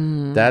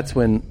down, that's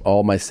when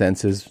all my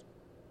senses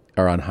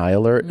are on high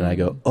alert, and I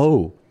go,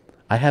 "Oh,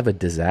 I have a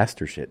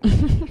disaster shit."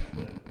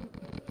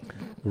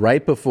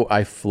 Right before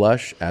I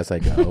flush as I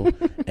go,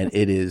 and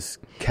it is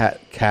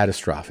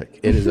catastrophic.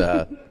 It is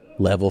a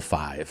level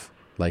 5.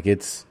 Like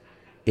it's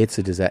a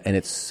disaster, and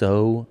it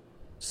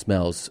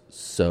smells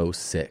so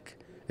sick.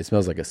 It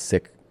smells like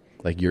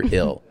like you're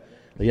ill.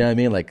 You know what I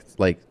mean? Like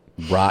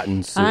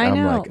rotten soup. I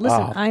know. I'm like,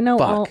 Listen, oh, I know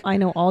fuck. I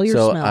know all your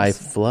so smells. I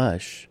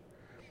flush,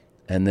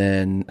 and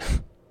then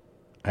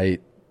I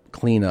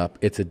clean up.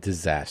 It's a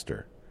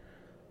disaster.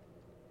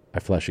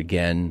 I flush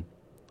again.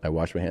 I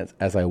wash my hands.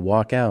 As I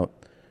walk out,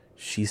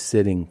 she's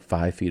sitting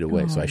 5 feet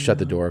away. So I shut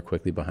the door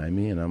quickly behind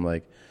me, and I'm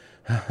like,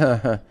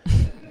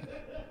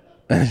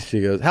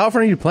 she goes, "How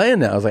often are you playing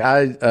now?" I was like,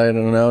 I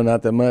don't know,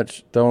 not that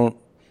much.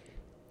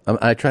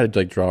 I try to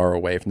like draw her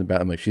away from the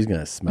bathroom. I'm like, she's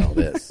going to smell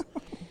this.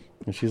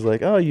 And she's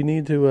like, "Oh, you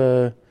need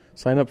to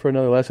sign up for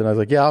another lesson." I was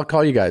like, "Yeah, I'll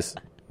call you guys.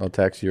 I'll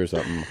text you or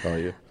something. I'll call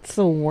you." It's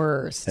the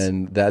worst.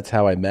 And that's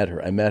how I met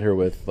her. I met her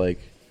with like,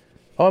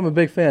 "Oh, I'm a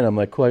big fan." I'm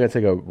like, "Cool, I got to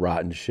take a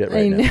rotten shit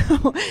right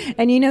now."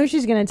 And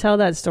she's going to tell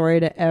that story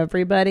to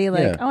everybody.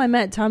 Like, "Oh, I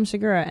met Tom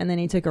Segura," and then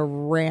he took a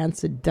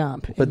rancid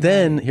dump. But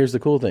then here's the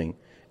cool thing: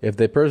 if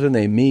the person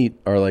they meet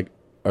are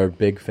a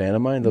big fan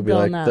of mine, they'll be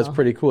like, know. "That's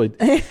pretty cool."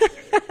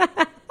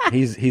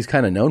 He's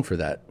kind of known for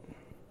that.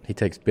 He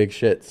takes big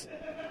shits.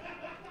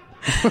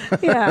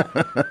 Yeah,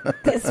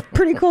 that's a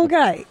pretty cool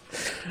guy.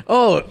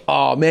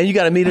 Oh man, you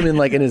got to meet him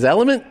in his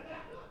element.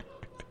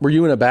 Were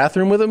you in a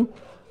bathroom with him?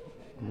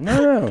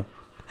 No.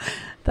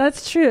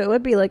 That's true. It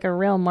would be like a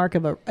real mark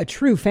of a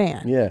true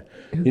fan. Yeah.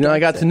 I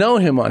got to know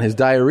him on his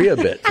diarrhea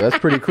bit, so that's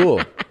pretty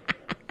cool.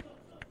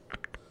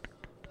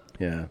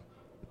 Yeah.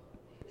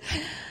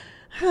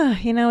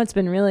 What's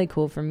been really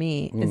cool for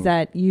me is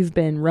that you've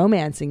been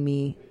romancing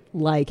me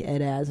like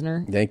Ed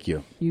Asner. Thank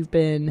you. You've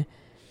been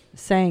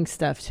saying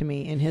stuff to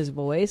me in his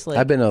voice. Like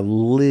I've been a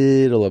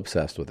little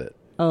obsessed with it.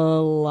 A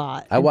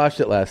lot. I watched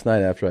it last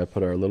night after I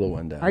put our little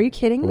one down. Are you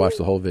kidding me? I watched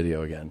the whole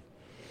video again.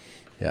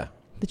 Yeah.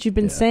 But you've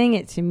been saying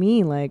it to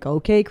me like,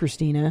 "Okay,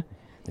 Christina.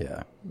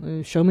 Yeah.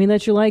 Show me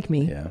that you like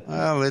me." Yeah.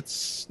 Well,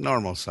 it's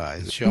normal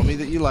size. Show me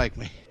that you like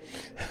me.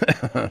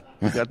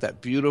 You got that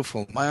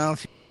beautiful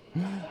mouth.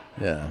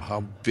 Yeah.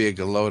 How big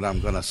a load I'm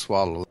going to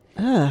swallow.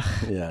 Ugh.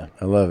 Yeah,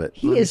 I love it.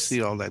 Let me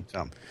see all that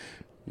dump.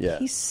 Yeah.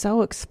 He's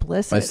so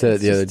explicit. I said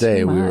It's it the other just too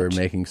day, we were much.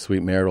 making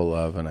sweet marital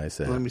love, and I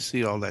said, Let me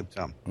see all that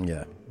dump.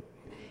 Yeah.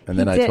 And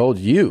then I told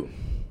you,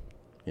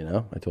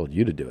 I told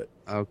you to do it.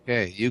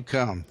 Okay, you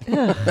come.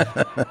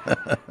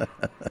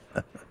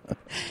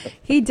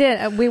 He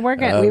did. We were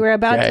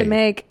about to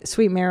make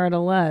sweet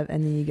marital love,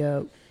 and then you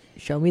go,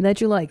 "Show me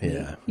that you like me."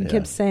 Yeah, you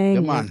kept saying,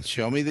 Come on,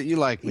 show me that you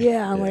like me.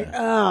 Yeah, I'm like,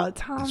 "Oh,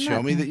 Tom,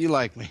 Show me that you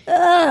like me.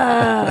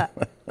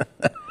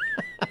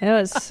 It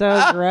was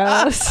so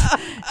gross.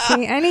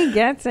 See, and he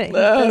gets it. He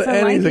doesn't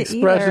Annie's like it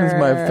expression's either.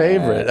 my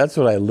favorite. That's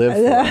what I live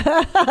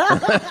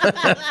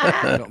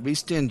for. Don't be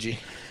stingy.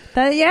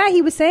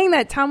 He was saying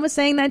that. Tom was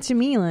saying that to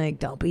me, like,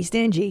 "Don't be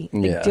stingy."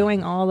 Like, Yeah.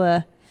 doing all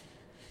the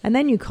And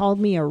then you called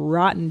me a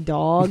rotten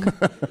dog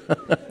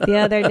the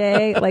other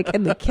day, like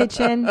in the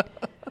kitchen.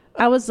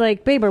 I was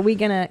like, babe, are we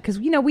gonna? Because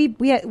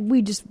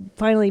we just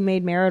finally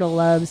made marital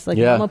loves like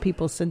normal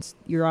people since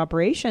your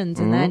operations,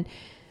 and then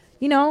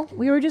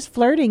we were just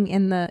flirting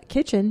in the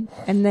kitchen,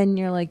 and then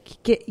you're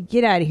like,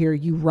 get out of here,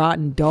 you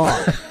rotten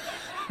dog.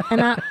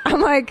 And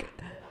I'm like,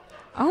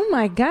 oh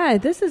my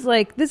God, this is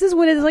what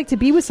it's like to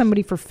be with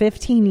somebody for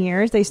 15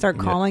 years. They start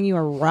calling you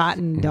a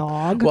rotten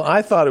dog. Well,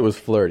 I thought it was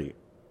flirty.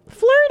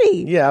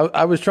 Flirty. Yeah,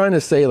 I was trying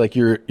to say like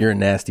you're a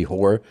nasty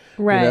whore,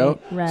 right?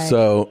 Right.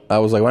 So I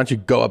was like, why don't you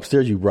go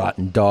upstairs, you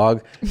rotten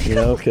dog?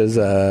 Because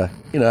I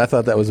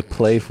thought that was a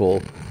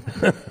playful.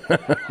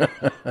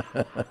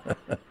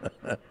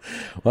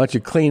 Why don't you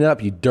clean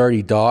up, you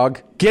dirty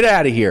dog? Get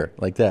out of here,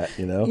 like that,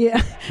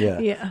 Yeah.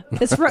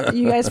 It's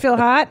you guys feel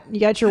hot? You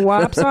got your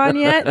wops on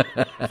yet?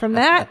 From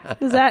that,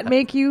 does that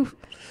make you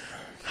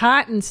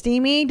hot and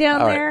steamy down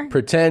there? Right.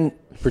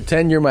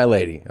 Pretend you're my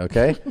lady,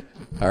 okay?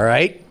 All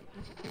right.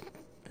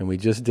 And we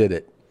just did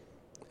it.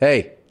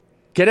 Hey,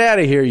 get out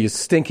of here, you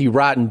stinky,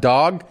 rotten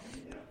dog.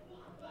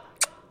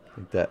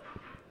 Like that.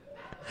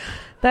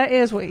 That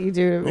is what you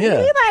do to me. Yeah.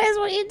 That is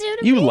what you do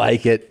to me. You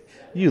like it.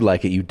 You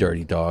like it, you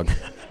dirty dog.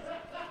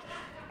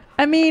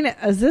 I mean,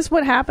 is this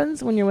what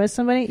happens when you're with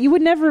somebody? You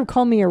would never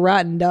call me a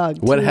rotten dog.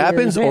 What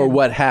happens or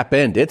what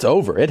happened? It's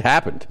over. It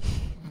happened.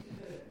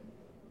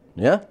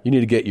 Yeah? You need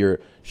to get your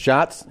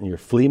shots and your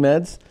flea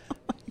meds. Oh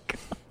my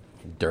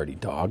God. Dirty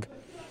dog.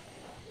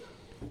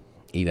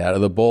 Eat out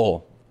of the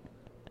bowl.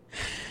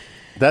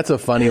 That's a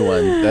funny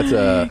one. That's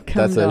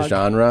a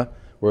genre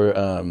where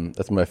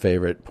that's my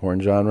favorite porn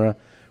genre,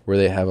 where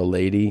they have a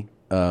lady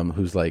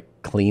who's like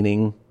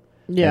cleaning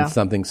and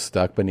something's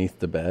stuck beneath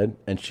the bed,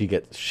 and she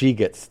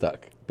gets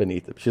stuck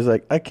beneath it. She's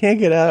like, I can't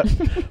get out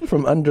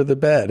from under the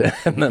bed,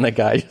 and then a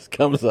guy just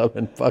comes up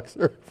and fucks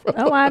her.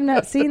 Oh, I've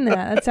not seen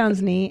that. That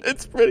sounds neat.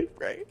 It's pretty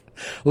great.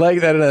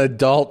 Like that an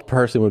adult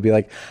person would be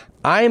like,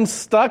 I am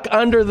stuck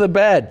under the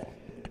bed.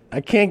 I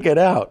can't get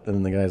out.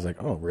 And the guy's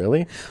like, oh,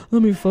 really?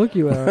 Let me fuck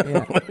you out.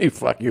 Yeah. Let me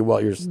fuck you while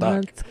you're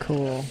stuck. That's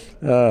cool.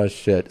 Oh,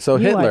 shit. So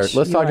Hitler,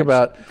 let's talk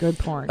about good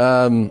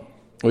porn.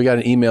 We got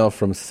an email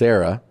from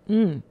Sarah.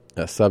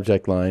 A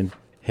subject line,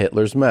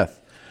 Hitler's meth.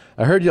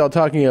 I heard y'all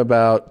talking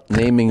about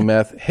naming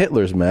meth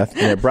Hitler's meth,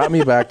 and it brought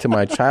me back to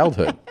my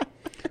childhood.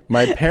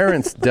 My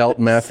parents dealt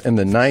meth in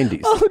the 90s.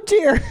 Oh,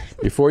 dear.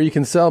 Before you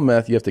can sell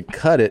meth, you have to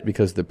cut it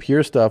because the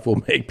pure stuff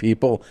will make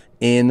people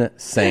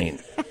insane.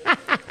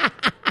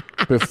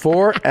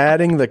 Before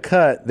adding the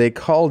cut, they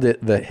called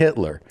it the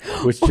Hitler,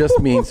 which just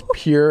means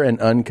pure and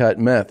uncut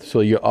meth. So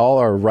you all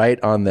are right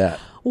on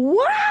that.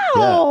 Wow.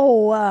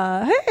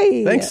 Yeah.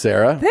 Hey. Thanks,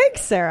 Sarah.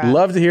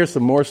 Love to hear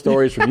some more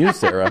stories from you,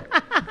 Sarah.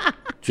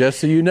 Just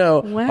so you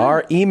know,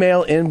 our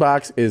email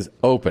inbox is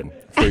open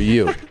for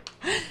you.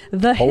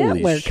 The Holy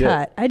Hitler shit.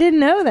 cut. I didn't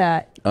know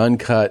that.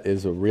 Uncut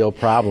is a real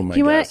problem, I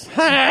guess.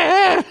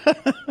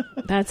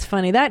 That's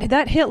funny.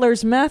 That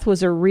Hitler's meth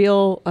was a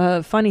real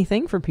funny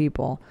thing for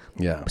people.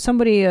 Yeah.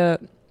 Somebody, our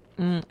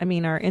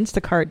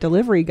Instacart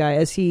delivery guy,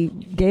 as he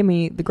gave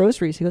me the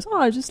groceries, he goes, oh,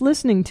 I was just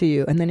listening to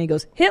you. And then he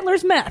goes,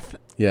 Hitler's meth.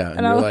 Yeah.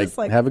 And you're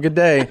like, have a good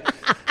day.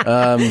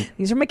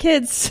 These are my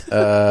kids.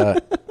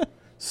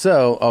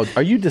 So,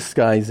 are you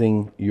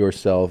disguising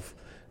yourself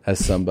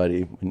as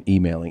somebody when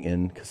emailing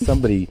in? Because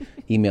somebody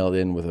emailed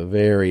in with a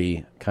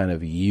very kind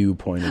of you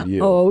point of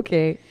view. Oh,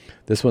 okay.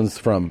 This one's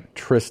from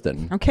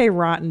Tristan. Okay,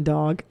 rotten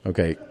dog.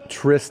 Okay,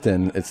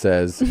 Tristan, it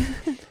says,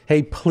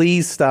 hey,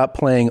 please stop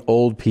playing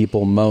old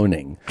people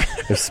moaning,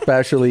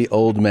 especially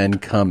old men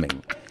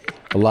coming.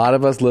 A lot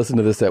of us listen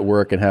to this at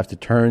work and have to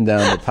turn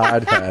down the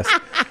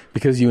podcast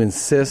because you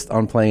insist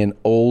on playing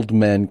old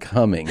men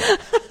coming.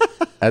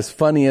 As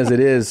funny as it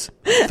is,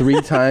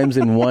 3 times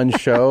in one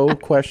show, ?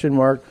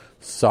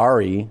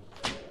 Sorry,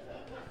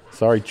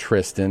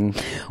 Tristan,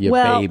 you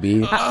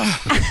baby.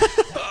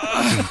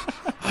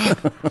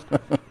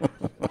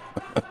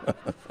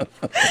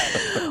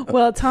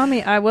 Well,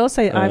 Tommy, I will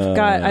say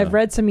I've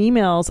read some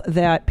emails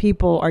that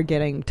people are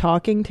getting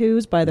talking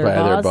tos by their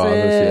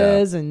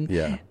bosses, and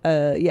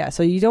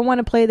so you don't want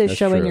to play this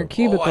show in your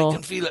cubicle. Oh, I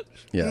can feel it.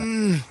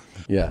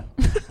 Yeah.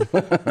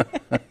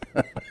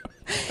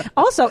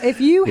 Also, if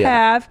you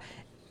have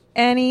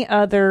any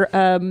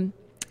other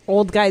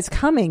old guys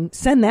coming,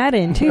 send that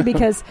in too,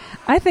 because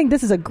I think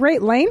this is a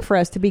great lane for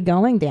us to be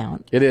going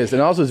down. It is,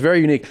 and also it's very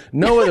unique.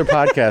 No other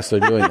podcasts are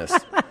doing this.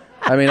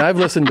 I mean, I've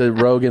listened to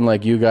Rogan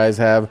like you guys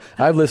have.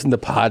 I've listened to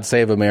Pod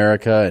Save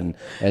America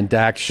and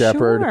Dax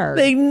Shepard. Sure.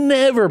 They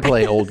never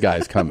play old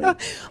guys coming.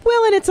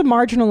 Well, and it's a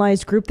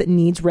marginalized group that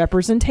needs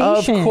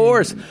representation. Of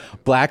course.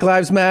 Black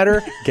lives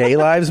matter. Gay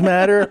lives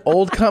matter.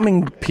 Old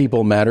coming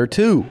people matter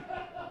too.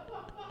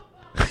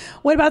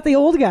 What about the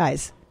old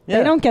guys? Yeah.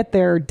 They don't get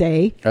their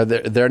day.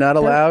 They're not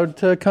allowed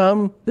to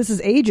come? This is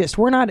ageist.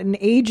 We're not an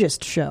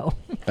ageist show.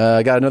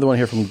 I got another one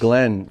here from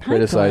Glenn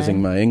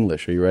criticizing my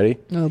English. Are you ready?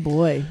 Oh,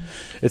 boy.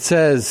 It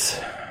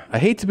says, I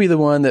hate to be the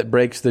one that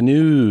breaks the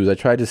news.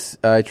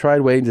 I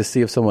tried waiting to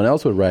see if someone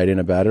else would write in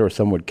about it or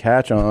someone would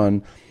catch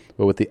on.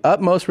 But with the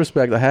utmost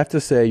respect, I have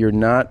to say you're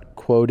not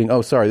quoting.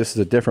 Oh, sorry, this is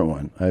a different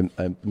one.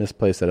 I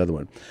misplaced that other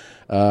one.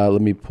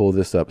 Let me pull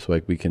this up so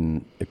we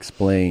can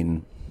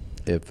explain.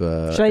 If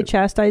should I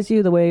chastise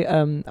you the way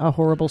a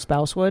horrible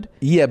spouse would?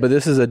 Yeah, but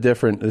this is a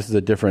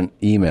different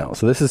email.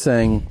 So this is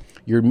saying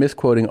you're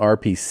misquoting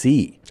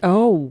RPC.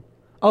 Oh,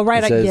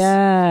 right.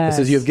 It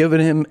says you have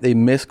given him a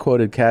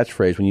misquoted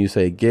catchphrase when you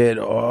say "get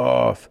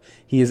off."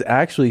 He is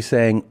actually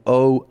saying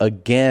 "oh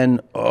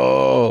again,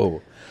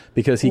 oh,"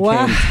 because he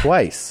came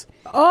twice.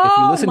 Oh, if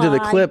you listen to the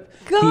clip,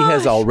 he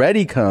has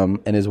already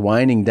come and is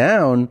winding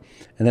down,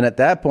 and then at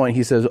that point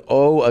he says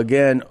 "oh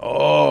again,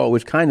 oh,"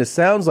 which kind of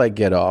sounds like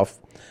 "get off."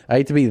 I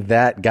hate to be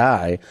that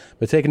guy,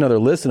 but take another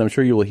listen. I'm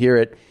sure you will hear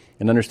it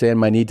and understand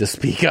my need to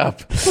speak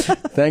up.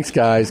 Thanks,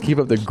 guys. Keep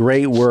up the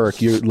great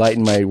work. You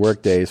lighten my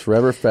work days.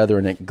 Forever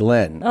feathering it,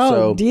 Glenn.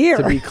 Oh, dear.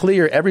 To be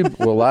clear,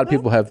 a lot of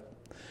people have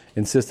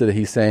insisted that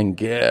he's saying,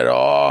 get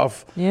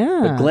off. Yeah.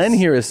 But Glenn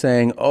here is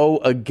saying, oh,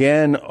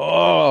 again,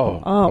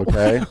 oh.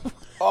 Okay.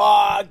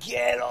 Oh,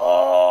 get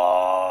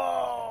off.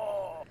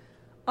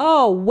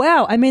 Oh,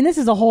 wow. I mean, this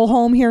is a whole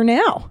home here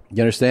now.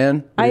 You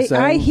understand what he's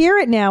I saying? hear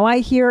it now.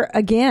 I hear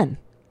again.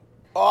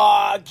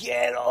 Oh,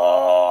 get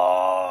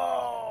off.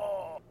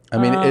 I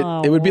mean,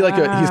 it would be like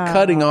he's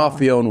cutting off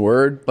the own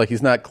word. Like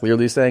he's not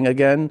clearly saying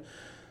again,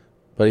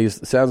 but he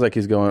sounds like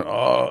he's going,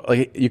 oh.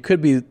 Like you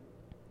could be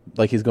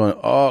like he's going,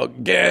 oh,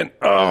 again,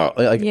 oh.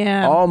 Like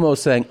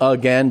almost saying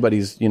again, but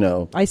he's,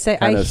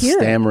 kind of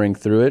stammering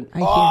through it.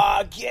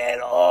 Oh, get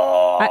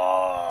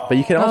off. But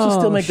you can also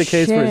still make the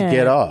case for his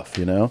get off,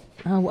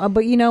 Oh,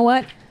 but you know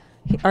what?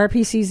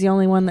 RPC's the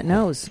only one that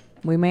knows.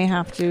 We may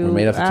have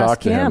to talk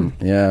to him.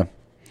 Yeah.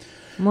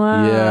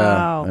 Wow.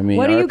 Yeah. I mean,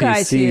 what do you RPC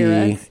guys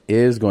hear?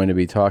 is going to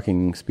be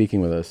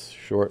speaking with us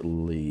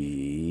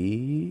shortly.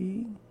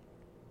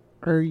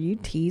 Are you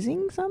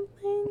teasing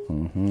something?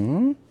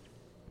 Mm-hmm.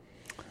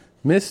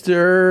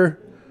 Mr.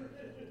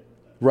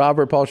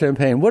 Robert Paul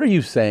Champagne, what are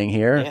you saying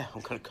here? Yeah,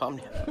 I'm going to come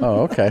now.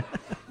 Oh, okay.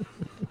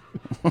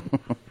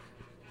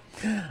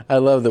 I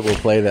love that we'll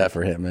play that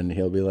for him, and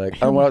he'll be like,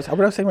 "Oh, what I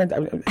was saying,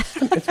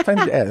 it's fine.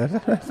 I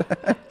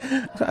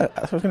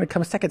was going to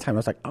come a second time. I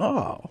was like,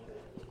 oh."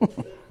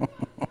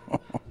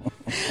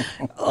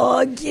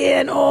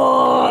 Again,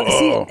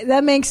 see,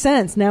 that makes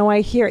sense. Now I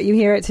hear it. You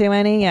hear it too,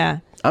 Annie? Yeah.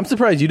 I'm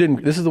surprised you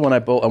didn't. This is the one I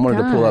wanted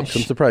to pull up.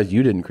 I'm surprised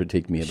you didn't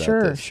critique me about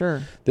this.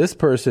 Sure. This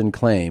person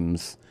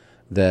claims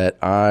that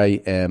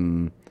I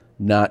am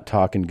not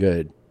talking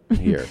good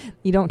here.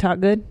 You don't talk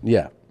good?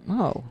 Yeah.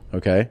 Oh.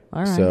 Okay.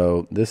 All right.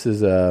 So this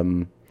is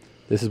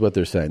what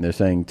they're saying. They're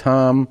saying,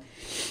 Tom,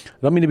 I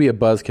don't mean to be a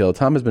buzzkill.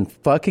 Tom has been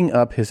fucking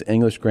up his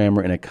English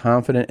grammar in a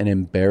confident and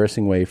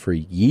embarrassing way for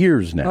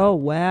years now. Oh,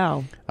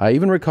 wow. I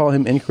even recall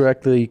him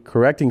incorrectly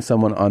correcting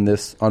someone on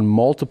this on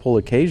multiple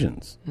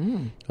occasions.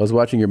 I was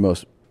watching your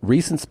most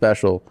recent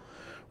special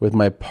with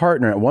my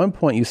partner. At one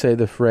point, you say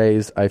the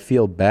phrase, I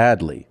feel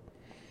badly.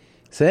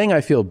 Saying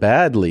I feel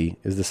badly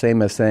is the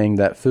same as saying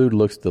that food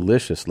looks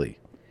deliciously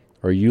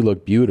or you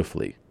look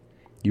beautifully.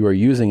 You are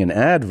using an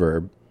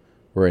adverb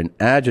where an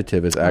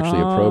adjective is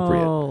actually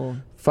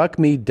appropriate. Fuck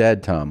me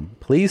dead, Tom.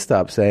 Please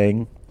stop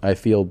saying I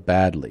feel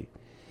badly.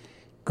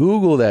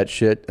 Google that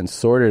shit and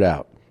sort it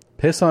out.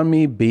 Piss on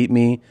me, beat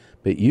me,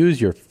 but use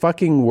your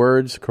fucking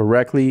words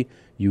correctly,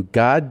 you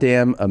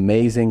goddamn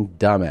amazing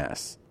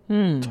dumbass.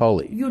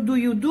 Tully. You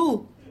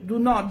do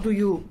not do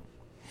you.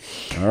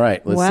 All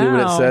right, let's see what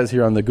it says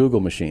here on the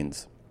Google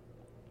machines.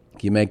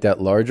 Can you make that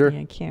larger?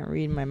 I can't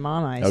read my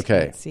mom eyes.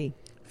 Okay. Let's see.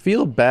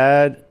 Feel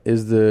bad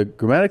is the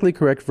grammatically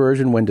correct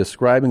version when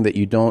describing that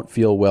you don't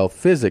feel well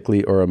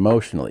physically or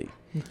emotionally.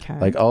 Okay.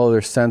 Like all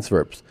other sense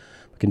verbs.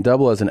 It can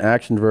double as an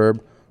action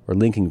verb or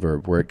linking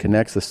verb where it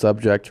connects the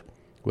subject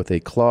with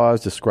a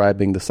clause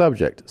describing the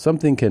subject.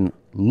 Something can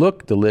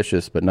look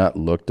delicious but not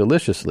look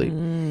deliciously.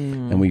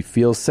 And we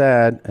feel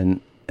sad and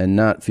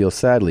not feel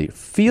sadly.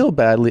 Feel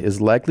badly is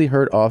likely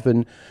heard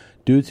often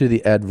due to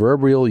the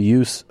adverbial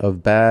use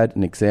of bad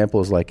in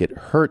examples like it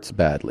hurts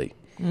badly.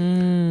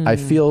 I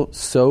feel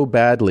so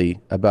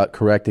badly about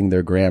correcting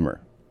their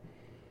grammar.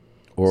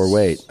 Or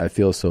wait, I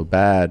feel so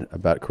bad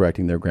about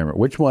correcting their grammar.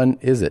 Which one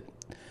is it?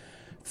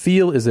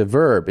 Feel is a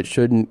verb. It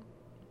shouldn't.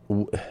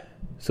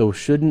 So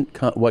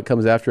shouldn't what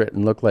comes after it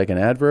and look like an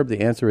adverb? The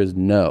answer is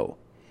no.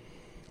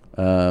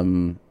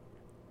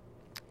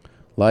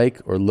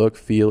 Like or look,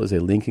 feel is a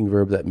linking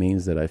verb. That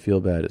means that I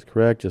feel bad is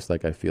correct, just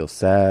like I feel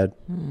sad.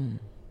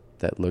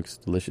 That looks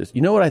delicious.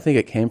 You know what I think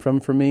it came from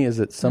for me is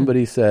that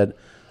somebody said,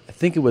 I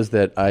think it was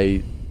that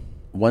I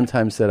one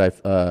time said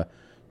I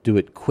do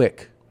it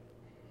quick.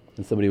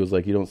 And somebody was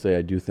like, you don't say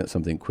I do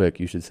something quick.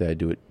 You should say I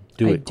do it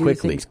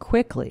quickly. Things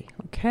quickly.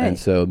 Okay. And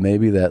so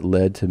maybe that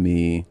led to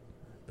me.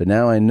 But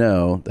now I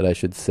know that I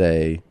should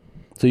say,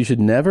 so you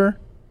never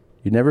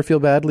feel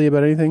badly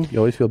about anything? You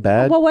always feel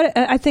bad? Well, what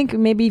I think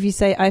maybe if you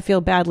say I feel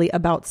badly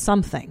about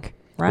something,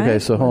 right? Okay,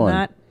 so hold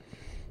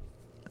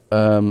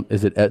on.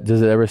 Does it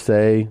ever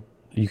say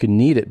you can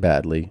need it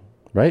badly,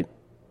 right?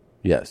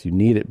 Yes, you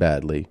need it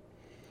badly.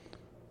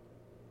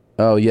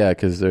 Oh, yeah,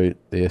 because they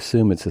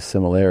assume it's a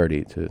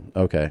similarity to,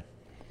 okay.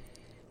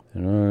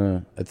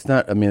 It's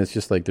not. I mean, it's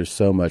just like there's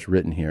so much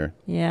written here.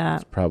 Yeah.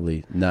 It's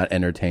probably not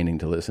entertaining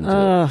to listen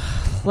to.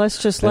 Let's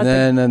just let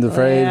and the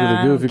phrase with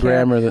the goofy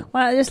grammar.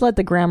 Well, just let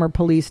the grammar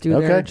police do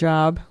their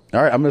job.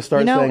 All right, I'm going to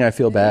start saying I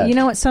feel bad. You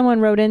know what? Someone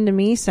wrote into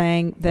me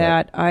saying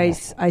that I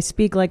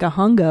speak like a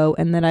hungo,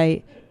 and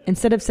that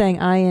instead of saying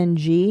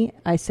ing,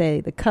 I say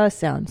the cuh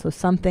sound. So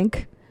something,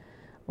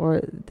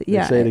 or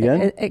say it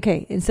again.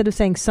 Okay, instead of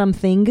saying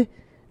something,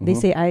 they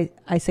say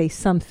I say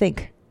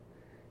something.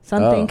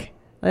 Something.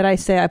 That I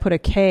say I put a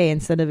K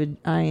instead of an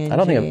ing. I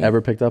don't think I've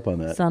ever picked up on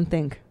that.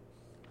 Something.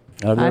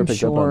 I've never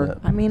picked up on that.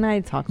 I mean,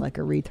 I talk like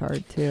a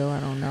retard too. I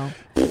don't know.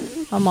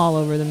 I'm all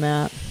over the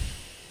map.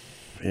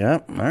 Yeah.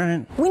 All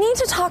right. We need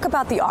to talk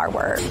about the R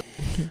word.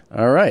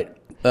 All right.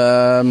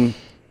 Man,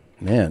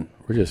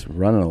 we're just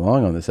running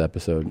along on this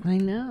episode. I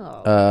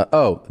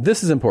know.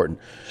 This is important.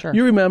 Sure.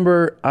 You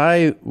remember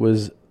I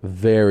was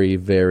very,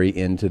 very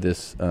into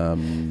this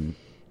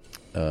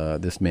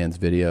this man's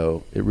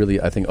video. It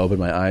really, I think, opened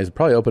my eyes.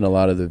 Probably opened a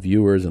lot of the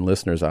viewers and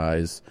listeners'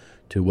 eyes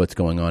to what's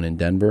going on in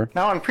Denver.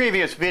 Now, in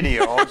previous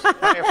videos,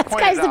 I have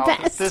pointed out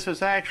that this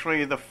is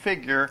actually the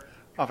figure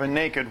of a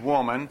naked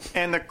woman,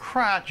 and the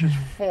crotch is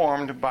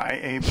formed by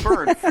a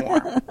bird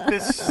form.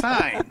 This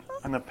sign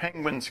on the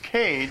penguin's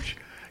cage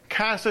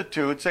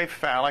constitutes a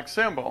phallic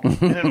symbol,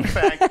 and in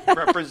fact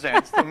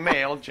represents the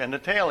male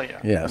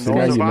genitalia. Yes, and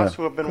those of us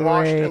who have been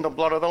washed in the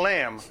blood of the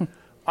Lamb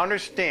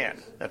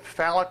understand that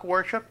phallic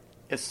worship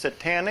is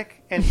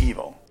satanic and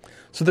evil.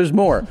 So there's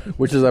more,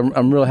 which is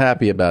I'm real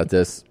happy about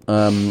this.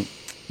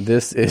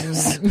 This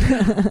is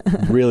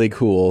really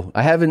cool.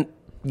 I haven't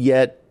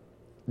yet.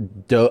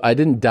 I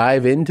didn't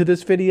dive into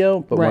this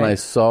video, but when I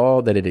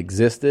saw that it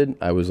existed,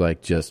 I was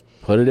like, just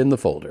put it in the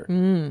folder.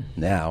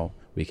 Now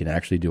we can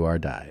actually do our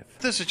dive.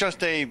 This is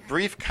just a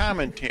brief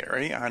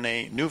commentary on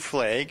a new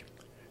flag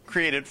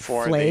created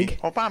for the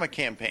Obama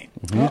campaign.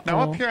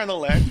 Now up here on the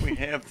left, we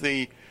have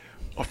the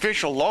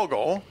official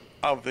logo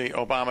of the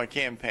Obama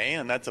campaign,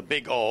 and that's a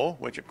big O,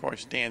 which of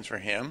course stands for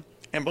him.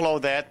 And below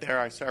that, there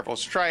are several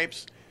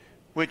stripes,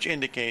 which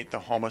indicate the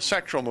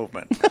homosexual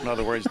movement. In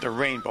other words, the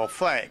rainbow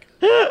flag.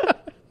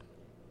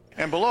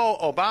 And below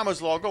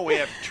Obama's logo, we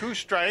have 2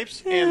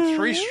 stripes and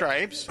 3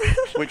 stripes,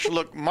 which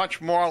look much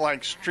more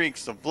like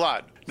streaks of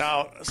blood.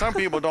 Now, some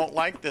people don't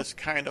like this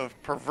kind of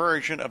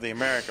perversion of the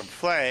American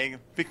flag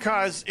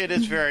because it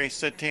is very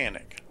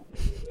satanic.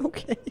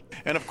 Okay.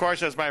 And of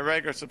course, as my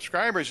regular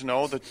subscribers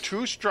know, the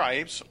 2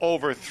 stripes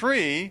over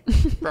 3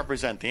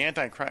 represent the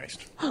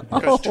Antichrist.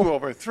 Because 2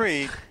 over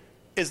 3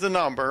 is the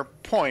number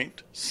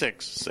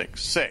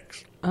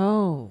 0.666.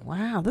 Oh,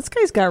 wow. This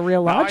guy's got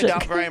real logic. Now, I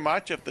doubt very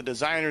much if the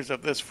designers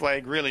of this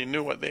flag really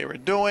knew what they were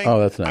doing. Oh,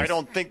 that's nice. I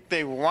don't think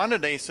they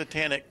wanted a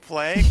satanic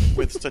flag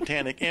with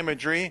satanic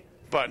imagery,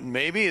 but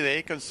maybe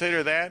they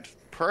consider that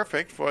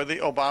perfect for the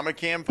Obama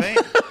campaign.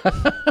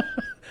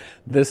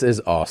 This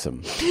is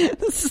awesome.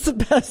 This is the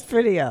best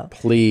video.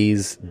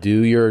 Please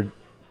do your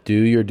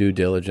due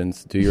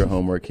diligence, do your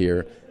homework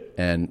here,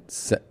 and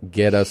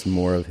get us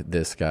more of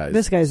this guy's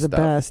This guy's stuff. the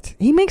best.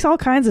 He makes all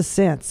kinds of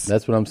sense.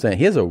 That's what I'm saying.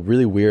 He has a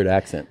really weird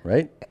accent,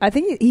 right? I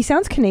think he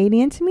sounds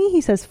Canadian to me.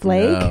 He says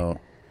flag. No.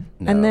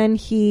 And then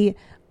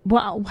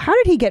how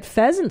did he get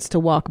pheasants to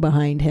walk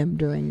behind him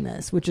during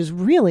this? Which is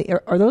really,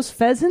 are those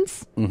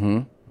pheasants?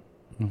 Mm-hmm.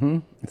 Mm-hmm.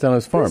 It's on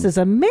his farm. This is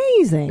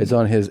amazing. It's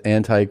on his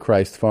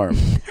Antichrist farm.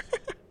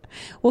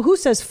 Well, who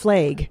says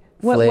flag?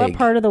 What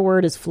part of the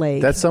word is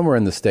flag? That's somewhere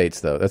in the States,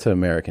 though. That's an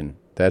American.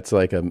 That's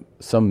like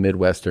some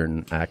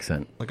Midwestern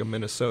accent. Like a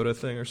Minnesota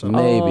thing or something.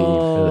 Maybe.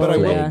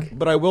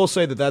 But I will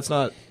say that that's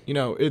not,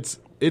 it's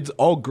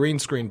all green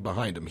screen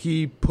behind him.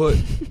 He put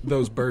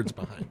those birds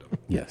behind him.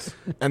 Yes.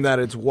 And that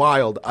it's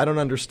wild. I don't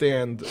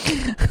understand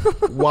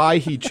why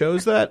he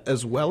chose that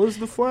as well as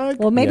the flag.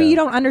 Well, maybe you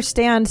don't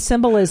understand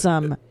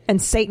symbolism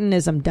and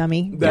Satanism,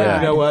 dummy. You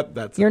know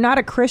what? You're not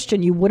a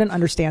Christian. You wouldn't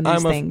understand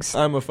these things.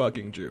 I'm a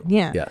fucking Jew.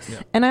 Yeah. Yes.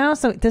 Yeah. And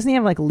doesn't he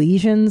have like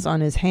lesions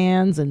on his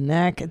hands and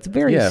neck? It's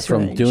very strange.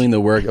 From doing the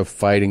work of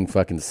fighting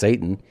fucking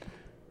Satan.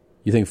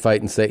 You think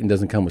fighting Satan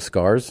doesn't come with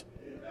scars?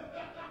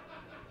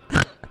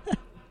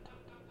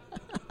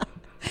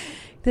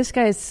 This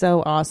guy is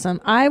so awesome.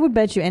 I would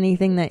bet you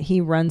anything that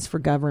he runs for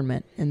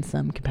government in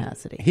some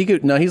capacity.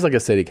 He's like a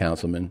city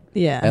councilman.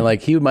 Yeah. And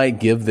like he might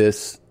give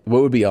this,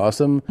 what would be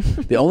awesome?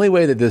 The only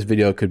way that this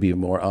video could be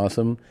more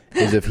awesome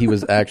is if he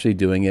was actually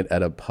doing it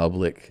at a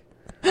public,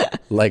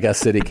 like a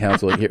city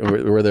council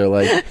where they're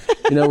like,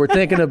 we're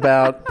thinking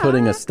about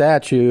putting a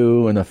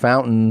statue and a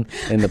fountain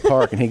in the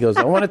park. And he goes,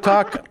 I want to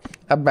talk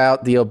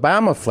about the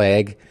Obama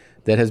flag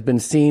that has been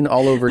seen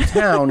all over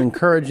town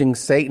encouraging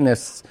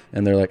Satanists.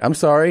 And they're like, I'm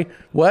sorry,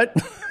 what?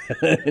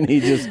 And he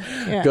just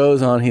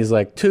goes on. He's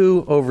like,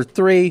 2 over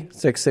 3,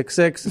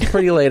 666. It's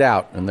pretty laid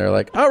out. And they're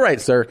like, all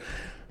right, sir.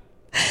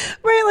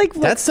 Right, like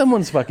that's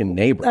someone's fucking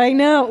neighbor. I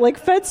know. Like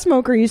Fed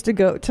Smoker used to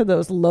go to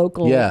those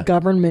local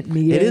government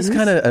meetings. It is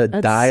kind of a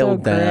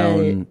dialed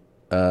down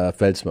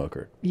Fed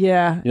Smoker.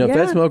 Yeah. You know,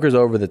 Fed Smoker's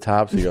over the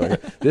top, so you're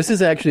like, this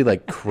is actually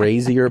like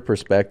crazier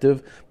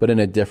perspective, but in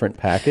a different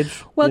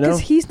package. Well,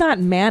 because he's not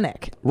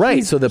manic.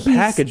 Right, so the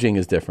packaging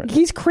is different.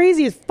 He's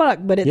crazy as fuck,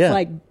 but it's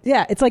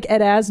it's like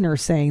Ed Asner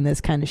saying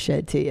this kind of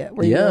shit to you,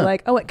 where you're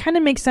like, oh, it kind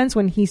of makes sense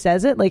when he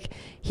says it. Like,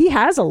 he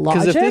has a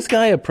logic. Because if this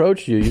guy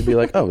approached you, you'd be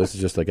like, oh, this is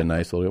just like a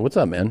nice little, what's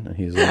up, man? And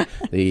he's like,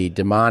 the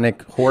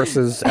demonic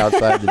horses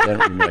outside the den.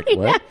 You're like,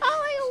 what?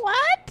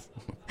 What?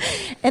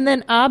 And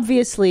then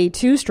obviously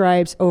 2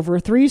 stripes over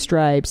 3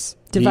 stripes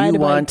divided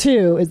by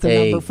 2 is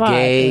the number 5. A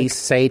gay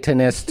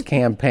Satanist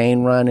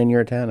campaign run in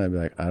your town? I'd be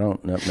like, I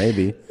don't know,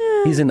 maybe.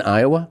 He's in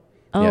Iowa?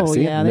 Oh,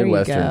 see? there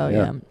you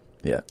go.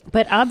 Yeah.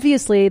 But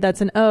obviously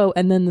that's an O,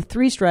 and then the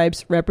 3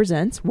 stripes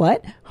represents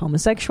what?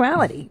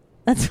 Homosexuality.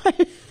 That's why.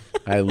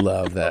 I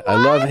love that. I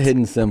love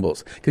hidden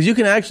symbols. Because you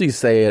can actually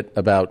say it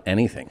about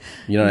anything.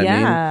 You know what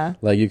I mean?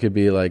 Like, you could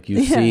be like,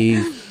 you see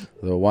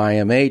the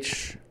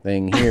YMH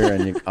thing here,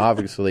 and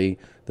obviously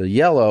the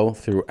yellow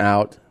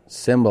throughout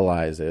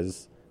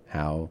symbolizes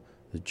how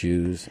the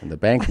Jews and the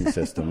banking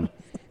system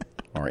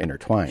are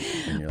intertwined.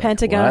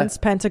 Pentagons,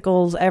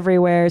 pentacles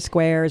everywhere,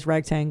 squares,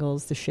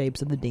 rectangles, the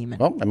shapes of the demon.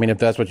 Well, I mean, if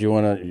that's what you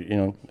want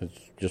to, it's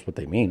just what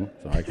they mean.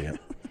 So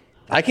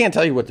I can't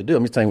tell you what to do.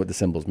 I'm just telling you what the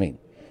symbols mean.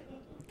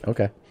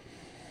 Okay.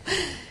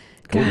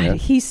 Cool, God, man.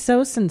 He's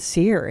so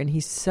sincere and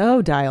he's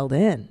so dialed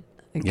in.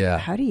 Like,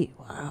 how do you?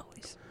 Wow.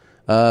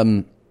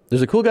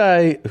 There's a cool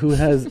guy who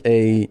has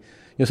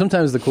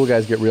sometimes the cool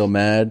guys get real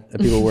mad at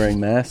people wearing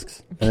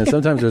masks, and then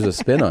sometimes there's a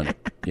spin on it.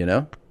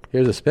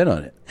 Here's a spin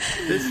on it.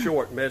 This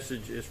short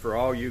message is for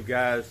all you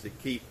guys that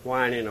keep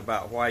whining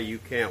about why you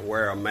can't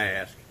wear a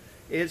mask.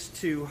 It's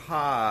too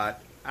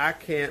hot. I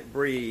can't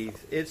breathe.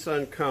 It's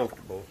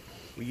uncomfortable.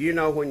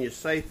 Well, when you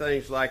say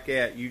things like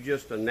that, you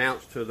just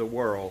announce to the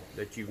world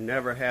that you've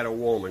never had a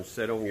woman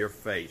sit on your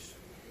face.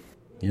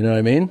 You know what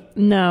I mean?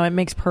 No, it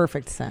makes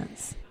perfect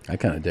sense. I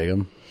kind of dig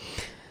him.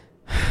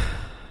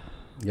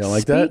 You don't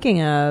like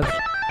Speaking of...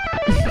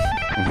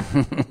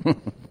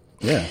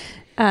 Yeah.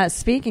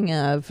 Speaking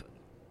of,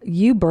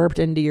 you burped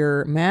into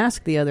your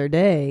mask the other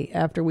day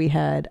after we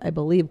had, I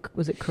believe,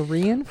 was it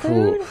Korean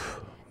food?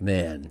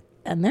 Man.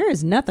 And there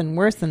is nothing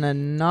worse than a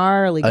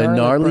gnarly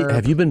burp.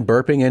 Have you been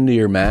burping into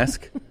your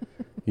mask?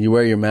 You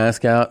wear your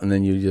mask out and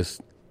then you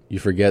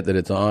forget that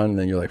it's on, and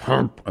then you're like,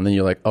 and then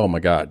you're like, oh my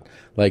God.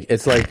 Like,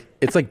 it's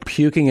like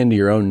puking into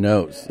your own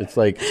nose. It's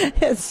like,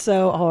 it's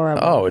so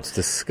horrible. Oh, it's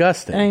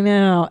disgusting. I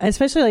know.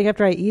 Especially like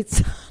after I eat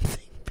something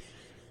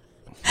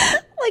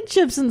like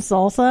chips and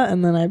salsa,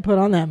 and then I put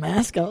on that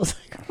mask. I was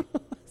like, I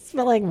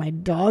smell like my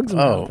dog's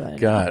mouth. Oh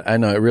God. I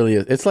know, it really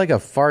is. It's like a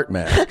fart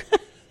mask.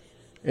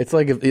 It's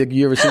like if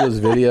you ever see those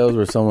videos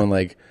where someone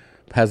like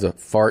has a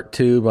fart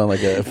tube on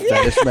like a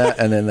fetish mat,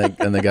 and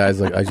then the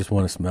guy's like, I just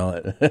want to smell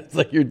it. It's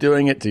like you're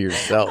doing it to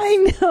yourself.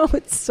 I know,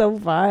 it's so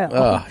vile.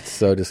 Oh, it's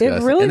so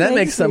disgusting. It really and that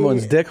makes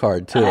someone's dick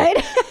hard too.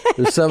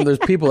 There's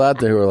people out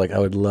there who are like, I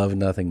would love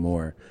nothing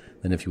more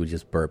than if you would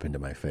just burp into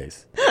my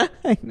face.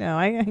 I know.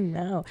 I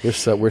know.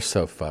 We're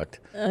so fucked.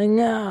 I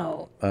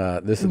know.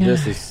 This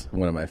is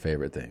one of my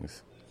favorite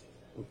things.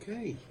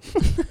 Okay.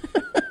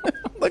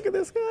 Look at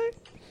this guy.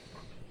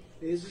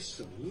 Here's a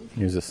song.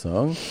 Here's a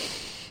song.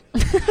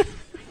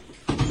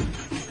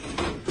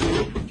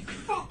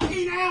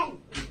 Fucking hell!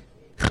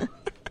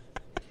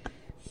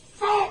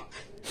 Fuck!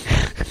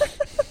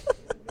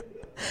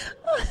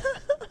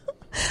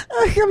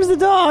 Here comes the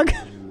dog.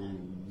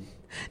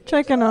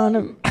 Checking on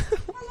him. I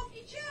love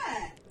your chair.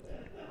 I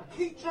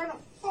keep trying to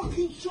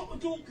fucking shut the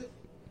door.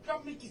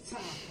 Grab me guitar,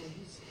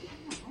 please.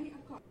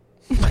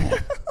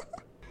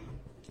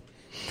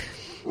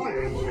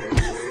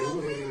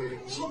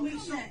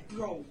 Something's not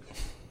broke.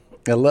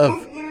 I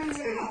love.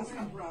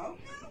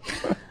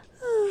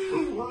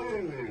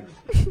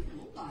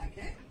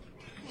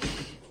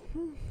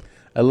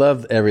 I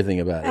love everything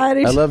about it.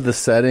 I love the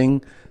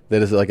setting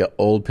that is like an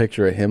old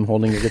picture of him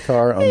holding a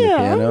guitar on the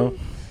piano.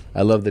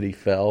 I love that he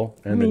fell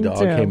and the dog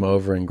came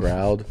over and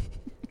growled.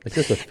 It's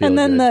just a feel and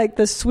then good.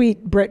 the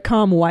sweet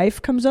Britcom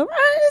wife comes over.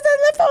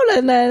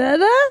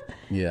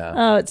 Yeah.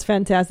 Oh, it's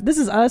fantastic. This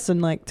is us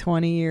in like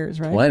 20 years,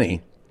 right?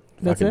 20.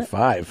 That's Fucking it?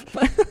 5.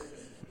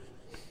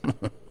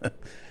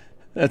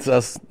 That's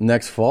us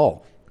next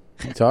fall.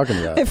 What are you talking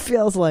about? It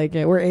feels like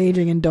it. We're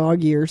aging in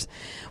dog years.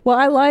 Well,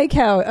 I like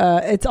how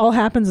it all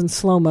happens in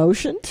slow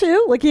motion,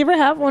 too. Like, you ever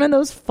have one of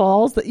those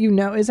falls that you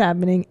know is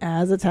happening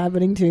as it's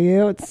happening to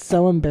you? It's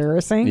so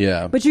embarrassing.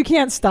 Yeah. But you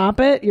can't stop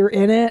it. You're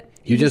in it.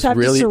 You just have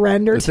really to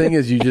surrender. The thing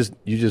is, you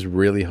just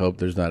really hope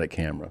there's not a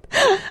camera.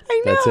 I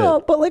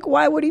know, but like,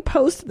 why would he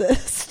post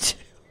this?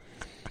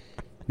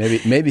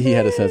 Maybe he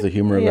had a sense of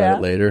humor about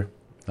it later.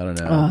 I don't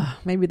know.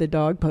 Maybe the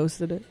dog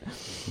posted it.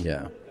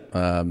 Yeah.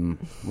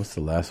 What's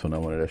the last one I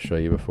wanted to show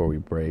you before we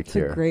break It's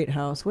here? a great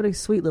house. What a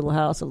sweet little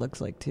house it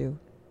looks like, too.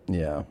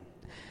 Yeah.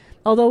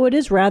 Although it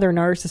is rather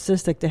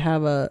narcissistic to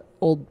have a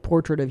old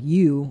portrait of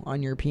you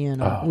on your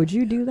piano. Would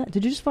you do that?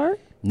 Did you just fart?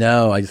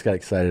 No, I just got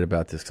excited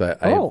about this.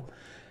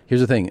 Here's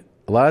the thing.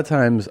 A lot of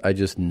times I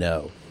just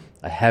know.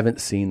 I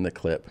haven't seen the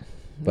clip.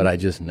 but I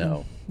just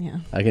know. Yeah.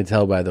 I can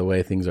tell by the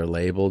way things are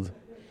labeled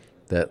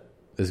that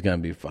this is going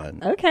to be fun.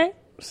 Okay.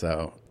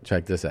 So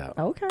check this out.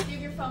 Okay. If you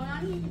have your phone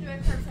on, you can do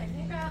it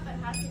curbside pickup, but it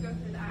has to go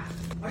through the app.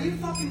 Are you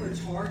fucking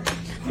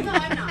retarded? No,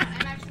 I'm not.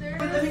 I'm actually there.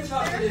 Let me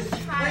talk to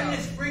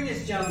this. Bring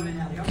this gentleman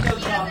out here. I'm so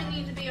He sorry. doesn't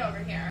need to be over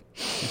here.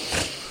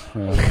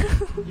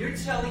 You're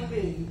telling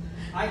me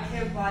I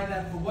can't buy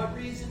that for what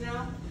reason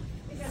now?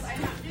 Because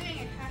I'm not doing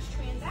a cash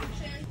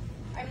transaction.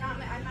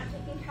 I'm not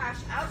taking cash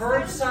outside.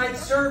 Curbside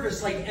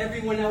service like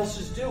everyone else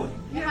is doing.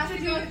 You have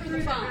to go through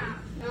the phone.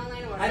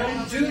 Online order. I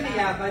don't do the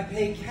app. I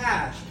pay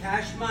cash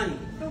money.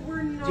 But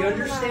we're not. Do you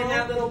understand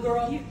that, little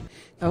girl?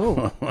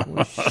 Oh,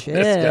 shit.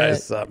 This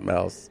guy's something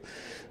else.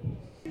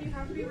 You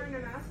have to be wearing a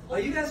mask. Are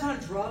you guys on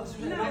drugs?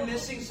 Am I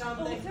missing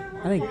something?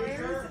 I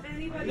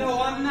think.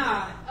 No, I'm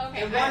not.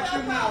 Okay, And watch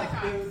your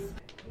mouth, dude.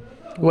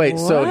 Wait,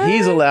 so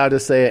he's allowed to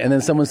say it, and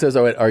then someone says,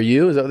 "Oh, wait, are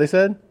you?" Is that what they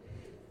said?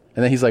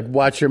 And then he's like,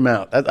 "Watch your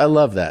mouth." I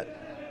love that.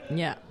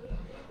 Yeah.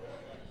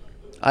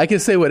 I can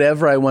say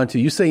whatever I want to.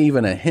 You say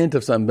even a hint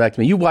of something back to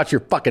me. You watch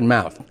your fucking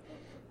mouth.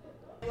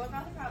 What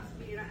about the cops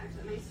if you do not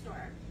exit my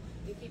store?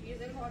 You keep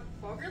using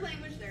vulgar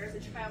language. There is a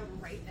child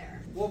right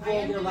there. What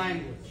vulgar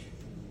language?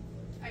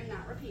 I'm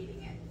not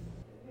repeating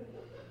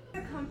it.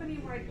 A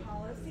company-wide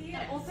policy.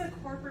 Also,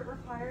 corporate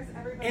requires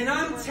everybody. And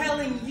I'm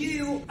telling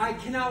you, I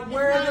cannot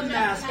wear the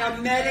mask.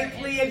 I'm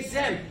medically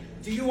exempt.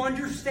 Do you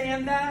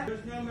understand that?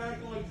 There's no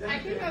medical exemption. I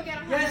can go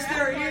get a Yes,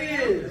 there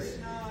is.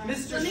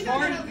 Mr.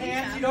 Smarty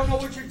Pants, you don't know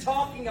what you're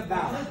talking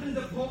about. My husband's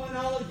a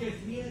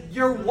pulmonologist.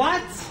 You're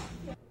what?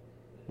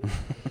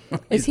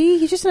 Is he?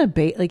 He's just in a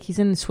bait. Like he's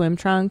in swim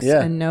trunks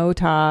and no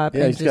top.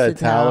 Yeah, and he's just got a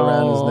towel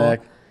around his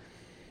neck.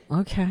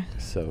 Okay.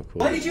 So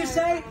cool. What did you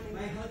say?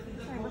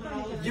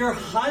 Your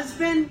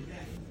husband?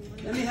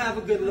 Let me have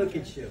a good look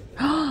at you.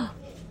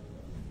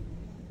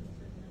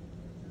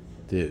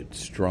 Dude,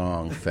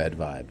 strong Fed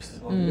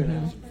vibes. What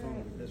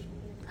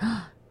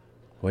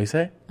do you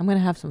say? I'm going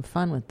to have some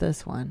fun with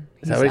this one.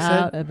 Is He's that what he said?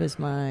 out of his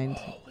mind.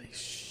 Holy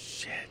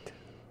shit.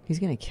 He's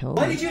going to kill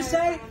What him. did you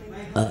say?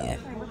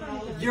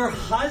 Your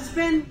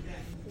husband?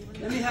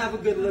 Let me have a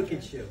good look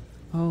at you.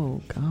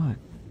 Oh, God.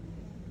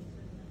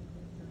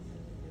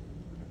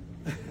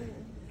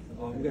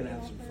 Oh, I'm going to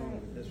have some fun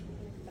with this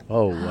one.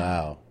 Oh,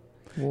 wow.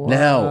 Whoa.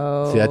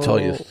 Now, see, I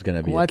told you this was going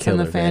to be What's a killer.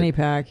 in the fanny vid.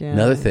 pack? Yeah.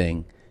 Another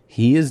thing,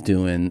 he is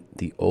doing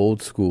the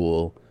old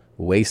school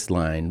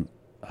waistline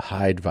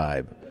hide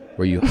vibe,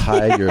 where you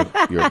hide your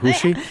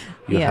hoochie,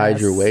 you hide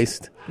your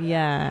waist,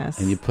 Yes.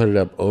 and you put it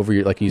up over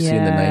your, like you see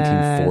in the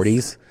Yes.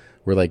 1940s,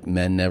 where like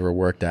men never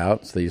worked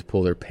out, so they just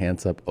pull their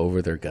pants up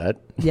over their gut.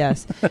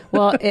 Yes.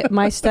 Well,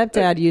 my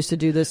stepdad used to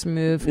do this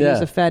move. He was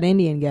Yeah. a fat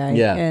Indian guy.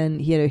 Yeah.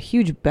 And he had a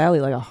huge belly,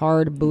 like a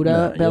hard Buddha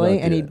No, you belly,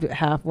 don't and do he'd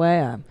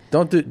halfway.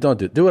 Don't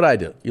do what I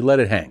do. You let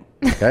it hang,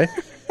 okay?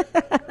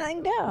 I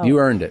know. You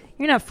earned it.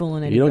 You're not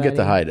fooling anybody. You don't get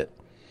to hide it.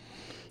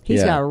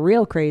 He's Yeah. got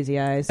real crazy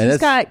eyes. And He's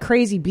that's- got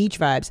crazy beach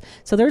vibes.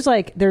 So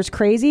there's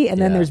crazy,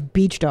 and then Yeah. there's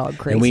beach dog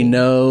crazy. And we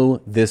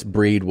know this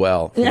breed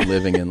well from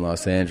living in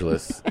Los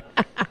Angeles.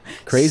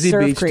 Crazy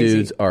Surf beach crazy.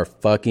 dudes are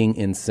fucking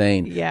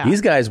insane. Yeah.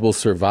 These guys will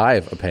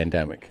survive a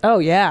pandemic. Oh,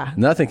 yeah.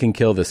 Nothing can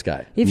kill this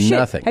guy. Shit,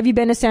 Nothing. have you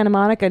been to Santa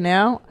Monica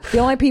now? The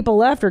only people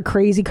left are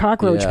crazy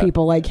cockroach Yeah.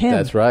 people like him.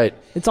 That's right.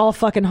 It's all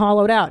fucking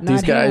hollowed out.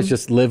 These not guys him.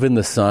 just live in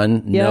the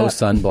sun, no Yeah.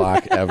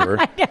 sunblock ever.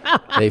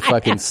 They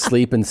fucking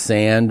sleep in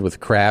sand with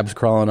crabs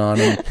crawling on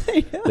them.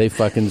 They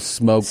fucking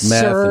smoke meth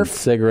and Surf.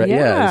 cigarette.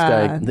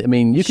 Yeah. This guy. I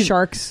mean, you could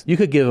Sharks. You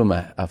could give him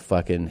a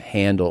fucking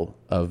handle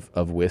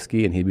of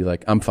whiskey, and he'd be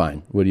like, "I'm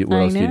fine. What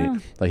else do you know.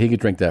 need?" Like he could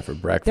drink that for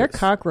breakfast. They're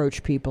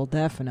cockroach people,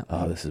 definitely.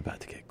 Oh, this is about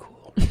to get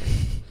cool.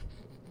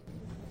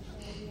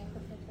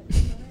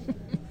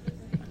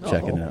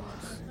 Check it out.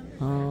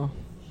 Oh.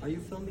 Are you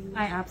filming?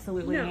 I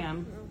absolutely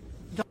am.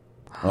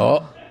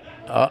 Oh,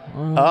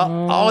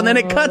 and then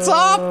it cuts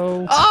off.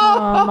 Oh,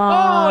 Come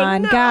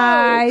on,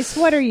 guys.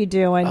 What are you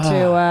doing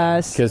to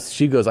us? Because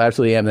she goes, "I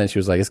absolutely am." And then she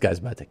was like, "This guy's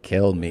about to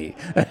kill me."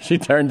 She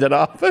turned it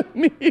off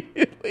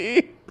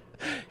immediately.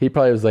 He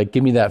probably was like,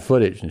 "Give me that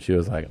footage," and she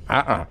was like,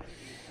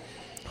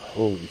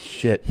 Holy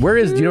shit! Do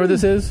you know where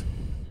this is?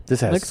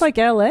 This has Looks like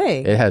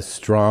L.A. It has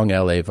strong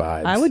LA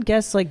vibes. I would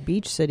guess like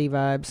beach city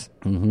vibes.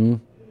 Mm-hmm.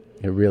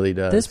 It really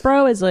does. This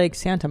bro is like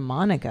Santa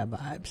Monica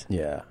vibes.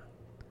 Yeah.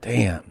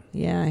 Damn.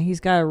 Yeah, he's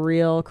got a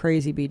real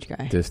crazy beach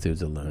guy. This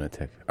dude's a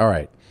lunatic. All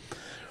right.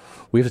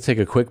 We have to take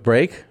a quick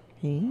break.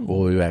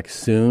 We'll be back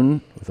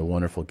soon with a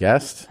wonderful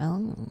guest.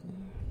 Oh.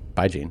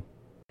 Bye, Gene.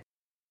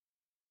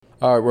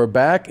 All right, we're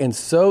back, and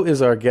so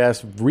is our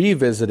guest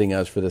revisiting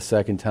us for the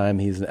second time.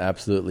 He's an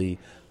absolutely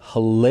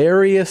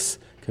hilarious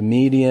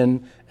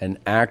comedian and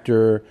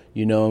actor.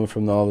 You know him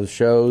from all the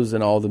shows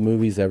and all the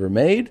movies ever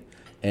made.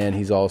 And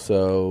he's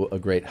also a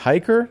great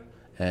hiker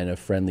and a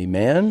friendly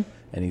man.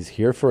 And he's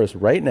here for us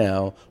right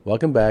now.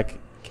 Welcome back,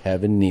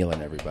 Kevin Nealon,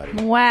 everybody.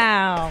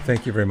 Wow.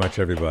 Thank you very much,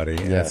 everybody.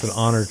 And Yes. It's an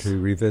honor to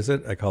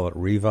revisit. I call it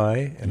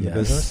Revi in the Yes.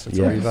 business. It's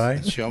Yes. a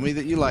Revi. Show me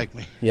that you like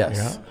me.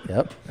 Yes. Yeah.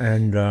 Yep.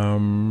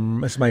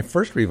 And it's my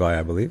first Revi,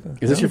 I believe.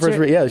 Is this your first?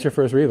 Yeah, it's your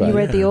first Revive. You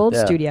were at the old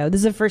Yeah. studio. This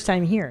is the first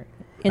time here.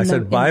 in I the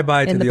said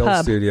bye-bye to in the old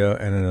pub. studio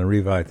and then a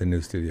Revi at the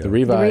new studio. The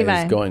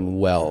Revi is going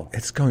well.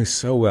 It's going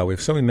so well. We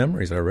have so many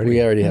memories already.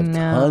 We already have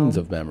tons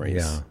of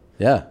memories.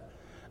 Yeah.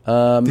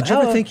 Did you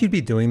ever how- think you'd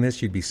be doing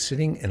this? You'd be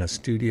sitting in a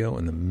studio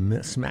in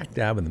the smack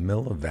dab in the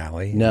middle of the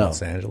valley in No.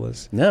 Los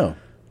Angeles? No.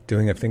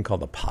 Doing a thing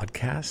called a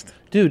podcast?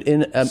 Dude,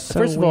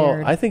 first of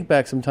all, I think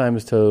back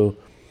sometimes to,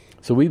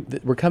 so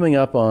we're coming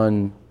up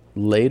on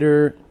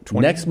later,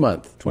 20? next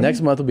month. 20?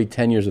 Next month will be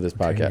 10 years of this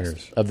 10 podcast,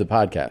 years. of the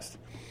podcast.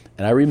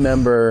 And I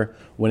remember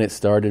when it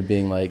started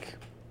being like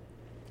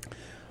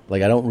I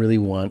don't really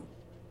want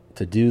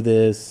to do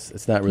this.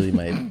 It's not really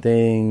my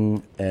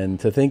thing. And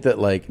to think that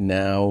like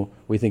now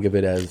we think of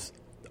it as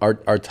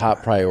our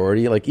top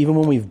priority. Like even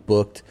when we've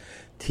booked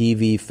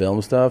TV,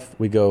 film stuff,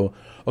 we go,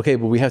 okay,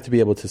 but we have to be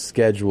able to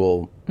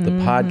schedule the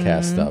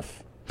podcast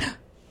stuff.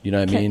 You know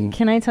what I mean?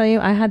 Can I tell you,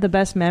 I had the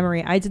best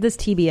memory. I did this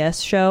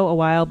TBS show a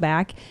while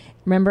back.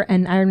 Remember,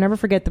 and I'll never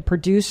forget the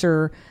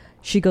producer.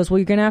 She goes, well,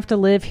 you're going to have to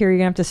live here. You're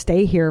going to have to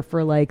stay here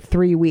for like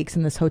 3 weeks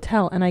in this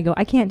hotel. And I go,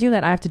 I can't do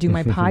that. I have to do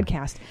my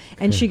podcast.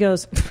 And she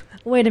goes,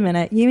 wait a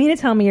minute. You mean to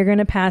tell me you're going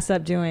to pass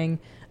up doing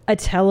a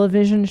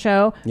television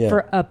show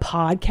for a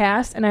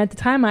podcast? And at the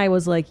time I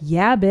was like,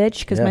 yeah,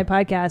 bitch, because my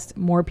podcast,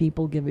 more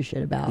people give a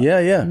shit about.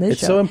 Yeah. than this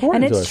It's show. so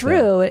important And to it's us,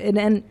 true.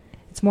 And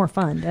it's more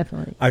fun,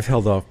 definitely. I've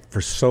held off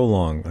for so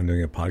long on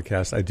doing a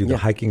podcast. I do the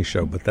hiking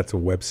show, but that's a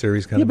web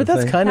series kind of but a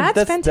that's thing. kind of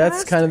That's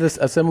that's kind of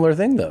a similar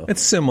thing though.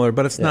 It's similar,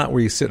 but it's not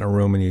where you sit in a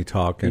room and you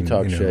talk and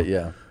talk you know, shit,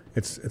 yeah.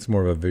 It's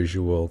more of a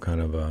visual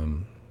kind of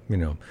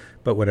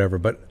but whatever.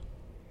 But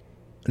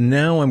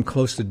now I'm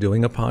close to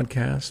doing a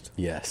podcast.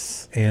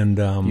 Yes. And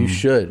you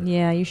should.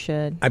 Yeah, you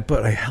should.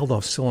 But I held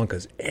off so long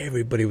because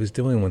everybody was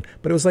doing one.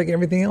 But it was like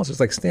everything else. It's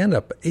like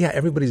stand-up. Yeah,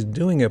 everybody's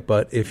doing it,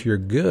 but if you're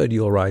good,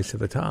 you'll rise to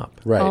the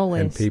top. Right.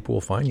 Always. And people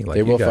will find you like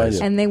They will you guys. find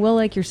you. And they will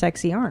like your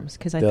sexy arms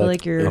because I feel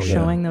like you're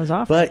showing those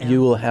off. But right you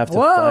now. will have to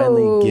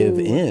finally give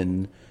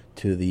in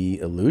to the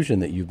illusion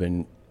that you've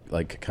been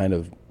like kind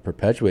of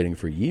perpetuating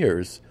for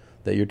years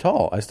that you're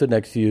tall. I stood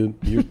next to you.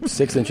 You're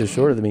 6 inches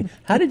shorter than me.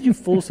 How did you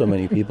fool so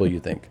many people, you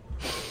think?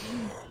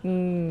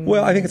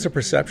 Well, I think it's a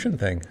perception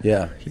thing.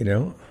 Yeah. You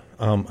know?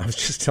 I was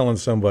just telling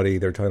somebody,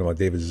 they were talking about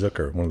David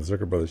Zucker, one of the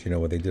Zucker brothers, you know,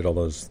 where they did all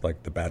those,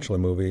 like, The Bachelor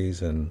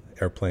movies and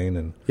Airplane.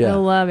 And I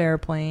love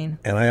Airplane.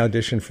 And I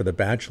auditioned for The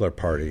Bachelor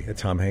Party, a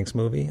Tom Hanks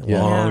movie, a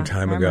Yeah. long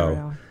time I remember ago.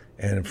 now.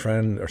 And a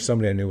friend or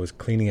somebody I knew was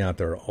cleaning out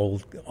their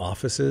old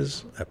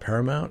offices at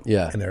Paramount.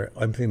 Yeah. And they're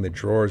emptying the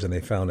drawers, and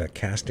they found a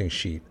casting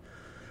sheet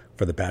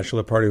for The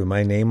Bachelor Party with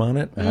my name on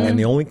it. And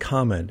the only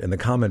comment in the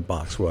comment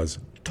box was,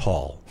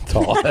 tall.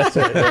 That's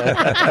it.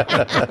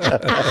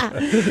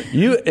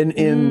 You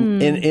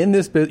in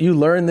this business, you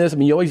learn this. I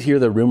mean, you always hear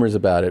the rumors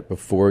about it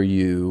before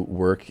you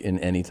work in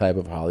any type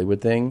of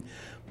Hollywood thing,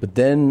 but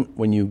then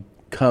when you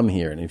come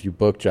here and if you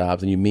book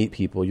jobs and you meet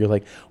people, you're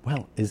like,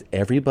 well, is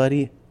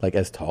everybody like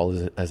as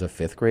tall as a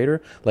fifth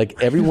grader?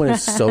 Like everyone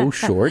is so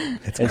short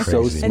and crazy.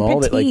 so small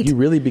And that like petite. you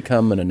really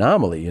become an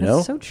anomaly. You know?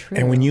 That's so true.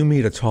 And when you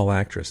meet a tall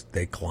actress,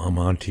 they glom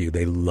onto you.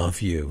 They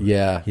love you.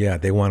 Yeah. Yeah,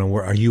 they want to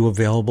work. Are you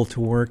available to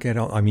work at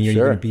all? I mean,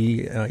 Sure.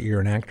 you're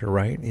an actor,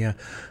 right? Yeah.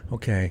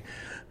 Okay.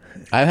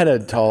 I had a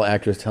tall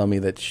actress tell me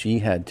that she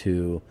had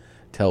to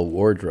tell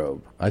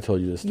wardrobe. I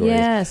told you this story.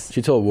 Yes.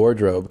 She told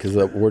wardrobe because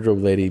the wardrobe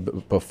lady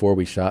before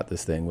we shot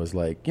this thing was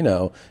like, you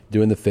know,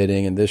 doing the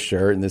fitting and this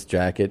shirt and this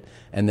jacket,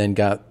 and then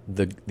got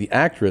the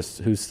actress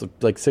who's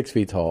like 6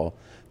 feet tall.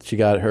 She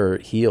got her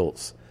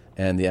heels,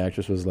 and the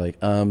actress was like,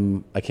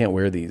 I can't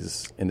wear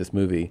these in this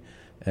movie.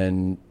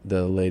 And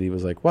the lady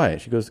was like, why?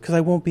 She goes, because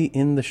I won't be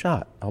in the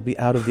shot. I'll be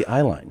out of the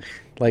eye line.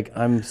 Like,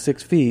 I'm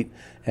 6 feet,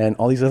 and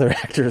all these other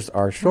actors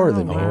are shorter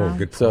than me. wow. Oh,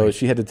 good So point.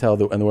 she had to tell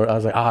I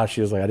was like,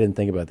 she was like, I didn't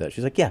think about that.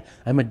 She's like, yeah,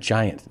 I'm a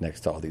giant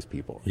next to all these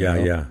people. you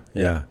know?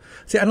 Yeah.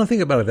 See, I don't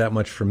think about it that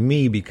much for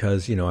me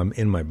because, you know, I'm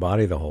in my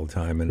body the whole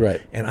time. And,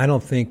 Right. and I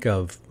don't think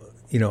of,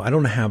 you know, I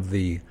don't have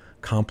the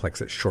complex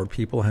that short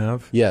people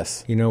have.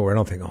 Yes. You know, where I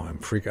don't think, I'm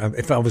freak.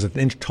 If I was an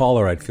inch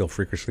taller, I'd feel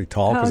freakishly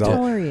tall. How 'cause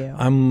tall are you?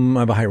 I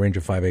have a height range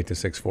of 5'8" to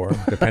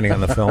 6'4", depending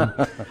on the film.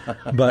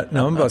 But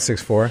no, I'm about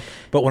 6'4".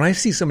 But when I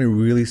see somebody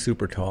really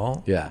super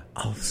tall, Yeah.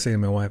 I'll say to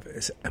my wife,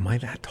 am I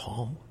that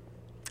tall?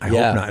 I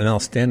Yeah. hope not. And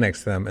I'll stand next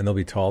to them, and they'll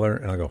be taller,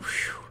 and I'll go,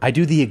 phew. I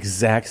do the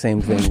exact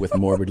same thing with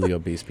morbidly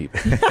obese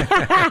people.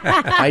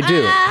 I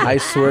do. I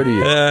swear to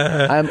you.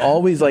 I'm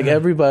always like,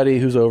 everybody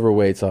who's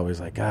overweight's always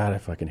like, God, I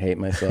fucking hate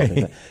myself.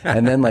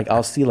 And then like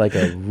I'll see like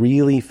a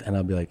really, and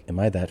I'll be like, am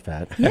I that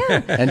fat?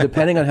 Yeah. And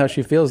depending on how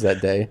she feels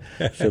that day,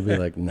 she'll be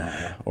like, nah.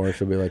 Or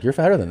she'll be like, you're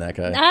fatter than that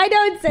guy. I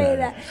don't say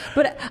that.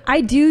 But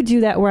I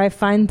do that where I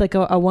find like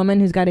a woman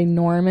who's got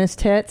enormous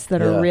tits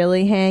that are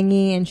really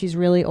hangy and she's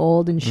really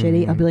old and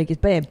shitty. I'll be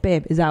like,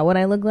 babe, is that what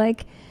I look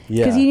like?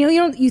 Because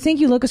Yeah. you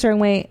think you look a certain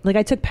way. Like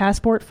I took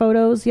passport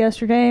photos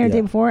yesterday or the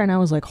day before, and I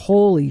was like,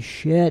 holy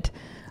shit.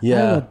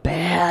 Yeah. I look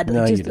bad.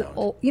 No, Just, you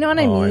don't. you know what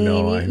I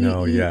mean? I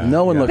know, yeah.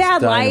 No one Yeah. looks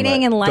Bad dynamite.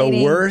 lighting and lighting.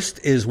 The worst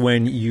is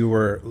when you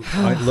were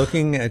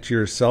looking at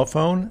your cell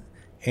phone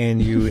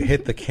and you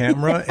hit the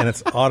camera and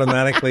it's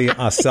automatically a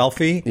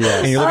selfie.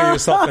 Yes. And you look at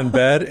yourself in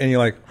bed and you're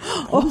like,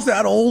 who's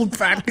that old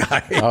fat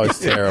guy? Oh, it's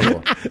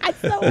terrible.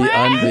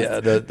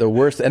 The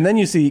worst. And then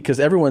you see, because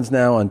everyone's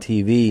now on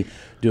TV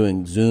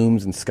doing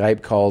Zooms and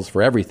Skype calls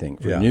for everything,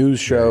 for news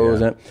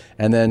shows.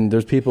 And then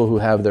there's people who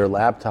have their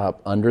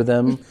laptop under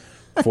them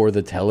for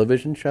the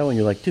television show. And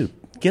you're like, dude,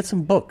 get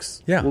some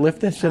books. Yeah.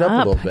 Lift that shit up a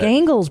little bit.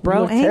 Angles, bro.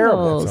 You look terrible.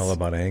 Angles. It's all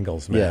about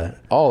angles, man. Yeah,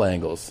 all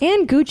angles.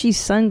 And Gucci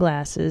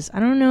sunglasses. I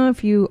don't know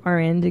if you are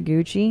into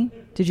Gucci.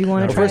 Did you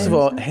want to try First of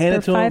all, them? hand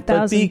it to They're them,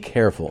 but be $5,000.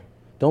 careful.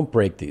 Don't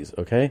break these,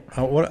 okay?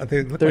 They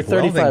look They're like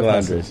welding $3,500.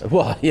 glasses.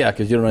 Well, yeah,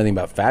 because you don't know anything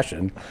about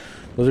fashion.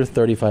 Those are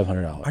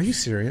 $3,500. Are you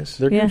serious?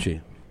 They're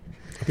Gucci.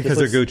 Because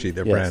they're Gucci,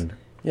 their brand.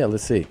 Yeah,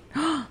 let's see.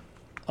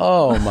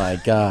 Oh, my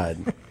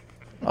God.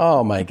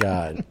 Oh, my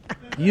God.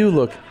 You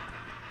look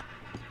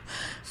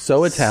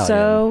so Italian.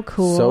 So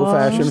cool. So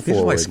fashion These are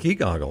forward. like ski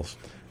goggles.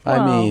 I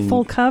Well, mean,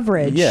 full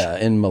coverage. Yeah,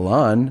 in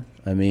Milan.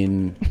 I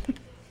mean,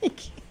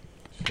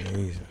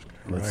 Jesus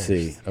let's Christ.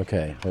 see.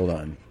 Okay, hold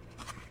on.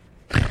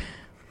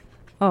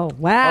 Oh,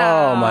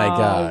 wow. Oh, my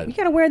God. You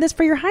got to wear this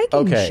for your hiking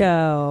Okay.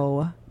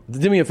 show.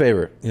 Do me a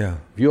favor. Yeah.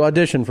 If you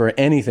audition for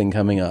anything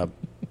coming up,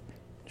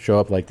 show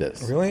up like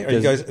this. Really?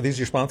 Are these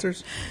your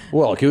sponsors?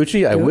 Well,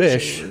 Gucci, I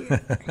wish.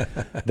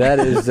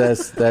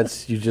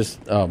 That's you just,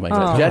 oh my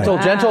God. Gentle.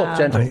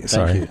 Thank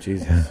Sorry. you,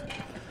 Jesus.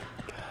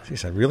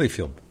 Jeez, I really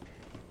feel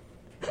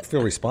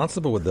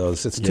responsible with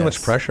those. It's too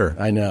much pressure.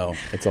 I know.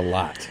 It's a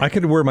lot. I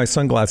could wear my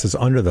sunglasses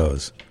under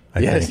those. I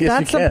think. That's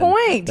you the can.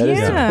 point. That is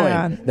the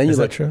Yeah. point. Then you Is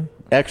that look true?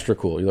 extra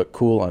cool. You look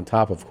cool on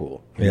top of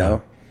cool. You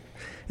know?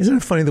 Isn't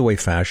it funny the way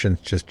fashions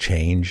just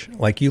change?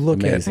 Like you look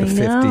Amazing. at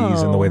the I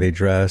 50s and the way know. they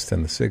dressed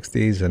and the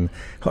 60s. And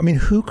I mean,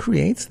 who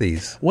creates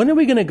these? When are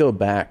we going to go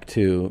back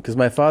to, because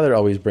my father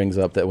always brings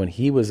up that when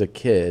he was a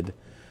kid,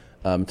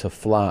 to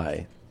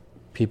fly,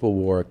 people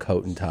wore a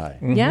coat and tie.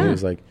 Yeah. He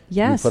was like,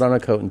 Yes. you put on a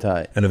coat and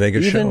tie. And a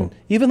Vegas even, show.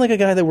 Even like a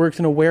guy that works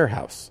in a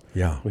warehouse.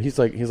 Yeah. Where he's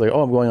like,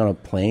 oh, I'm going on a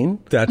plane.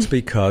 That's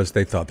because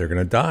they thought they were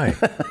going to die.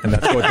 And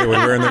that's what they would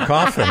wear in their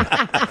coffin.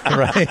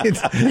 Right?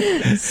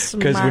 Because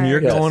when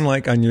you're Yes. going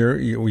like on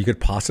you could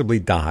possibly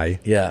die.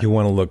 Yeah. You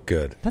want to look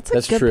good. That's a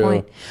That's good true.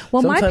 point.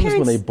 Well, Sometimes my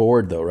parents, when they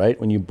board, though, right?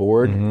 When you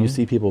board, Mm-hmm. you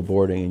see people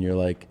boarding, and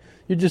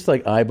you're just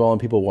like eyeballing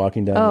people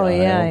walking down Oh, the aisle,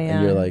 yeah, and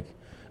yeah. you're like,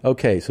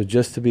 okay, so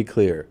just to be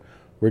clear,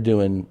 we're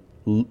doing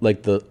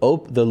like the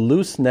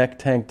loose neck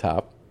tank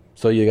top.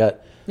 So you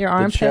got your the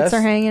armpits chest,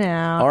 are hanging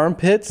out.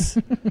 armpits,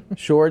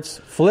 shorts,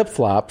 flip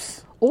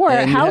flops. Or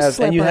house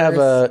And you have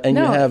slippers.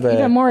 you have a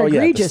even more oh,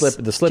 yeah, egregious.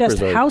 the slippers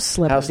just are house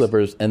slippers. House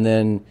slippers, and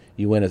then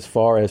you went as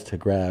far as to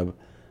grab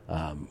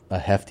a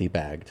hefty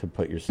bag to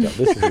put your stuff.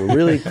 This is a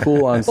really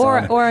cool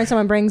ensemble. Or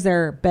someone brings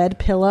their bed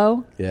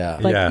pillow. Yeah.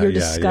 Like Yeah, your yeah,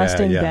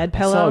 disgusting yeah, yeah. bed I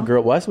pillow. saw a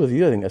girl. Well, I was with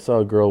you. I think I saw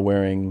a girl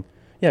wearing,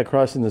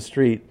 crossing the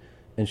street,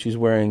 and she's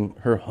wearing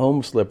her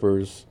home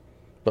slippers,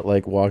 but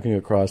like walking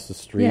across the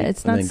street. Yeah,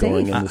 it's and not then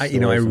going safe. in the I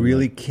stores and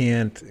really like-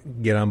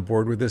 can't get on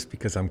board with this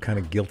because I'm kind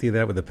of guilty of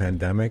that with the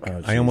pandemic.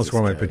 Oh, I almost Jesus,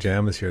 wore my Kevin.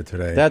 pajamas here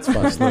today. That's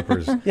fun.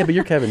 Slippers. Yeah, but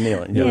you're Kevin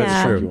Nealon. You know, Yeah,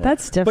 that's true.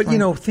 that's different.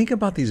 But think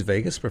about these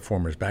Vegas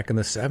performers back in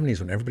the 70s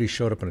when everybody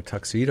showed up in a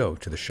tuxedo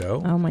to the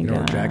show. Oh, my Or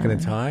God. jacket and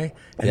tie.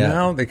 And Yeah.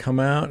 now they come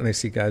out and they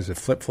see guys with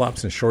flip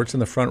flops and shorts in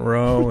the front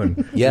row,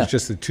 and Yeah. it's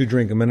just a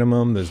 2-drink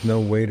minimum. There's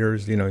no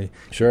waiters.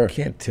 Sure. You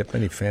can't tip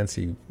any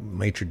fancy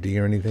maitre d'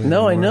 or anything.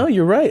 No, I anymore. know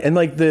you're right. And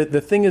like the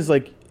thing is,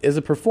 like, as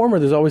a performer,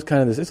 there's always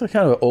kind of this. It's like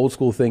kind of an old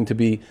school thing to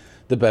be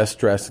the best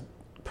dressed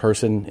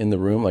person in the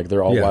room. Like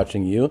they're all Yeah.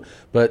 watching you.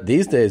 But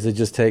these days, it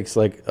just takes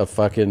like a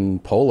fucking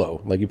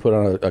polo. Like you put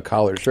on a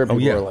collared shirt.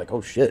 People yeah. are like,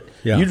 "Oh shit,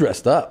 Yeah. you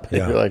dressed up."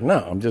 Yeah. You're like, "No,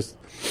 I'm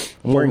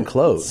wearing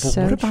clothes." But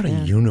So what about true.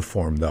 a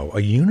uniform, though?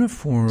 A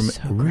uniform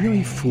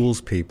really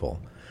fools people.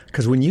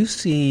 Because when you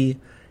see,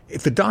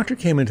 if the doctor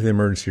came into the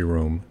emergency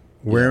room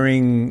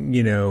wearing,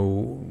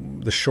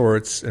 the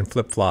shorts and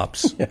flip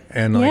flops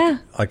and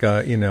like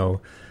a,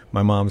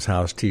 my mom's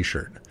house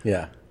T-shirt,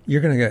 Yeah.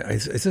 you're gonna get.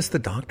 Is this the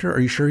doctor? Are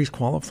you sure he's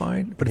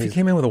qualified? But if he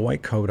came in with a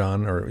white coat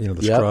on, or the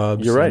Yep,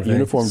 scrubs, you're right. and things-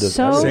 Uniform does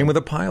So everything. Same with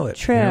a pilot.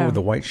 true. With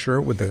the white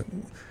shirt with the.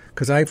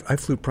 Because I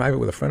flew private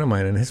with a friend of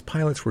mine, and his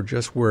pilots were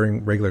just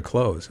wearing regular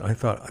clothes. I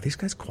thought, are these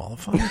guys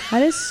qualified?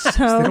 That is so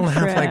They don't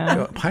true. have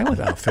like a pilot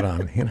outfit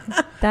on.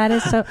 That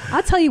is so.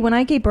 I'll tell you, when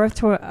I gave birth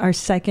to our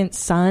second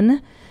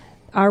son,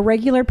 our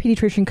regular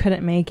pediatrician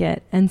couldn't make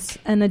it, and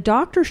a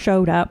doctor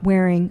showed up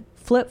wearing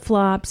flip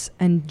flops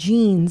and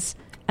jeans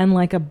and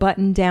like a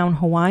button down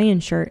Hawaiian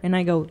shirt, and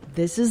I go,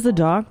 "This is the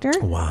doctor."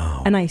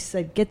 Wow. And I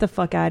said, "Get the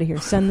fuck out of here!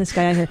 Send this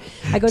guy out here."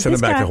 I go, Send "This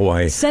him back guy, to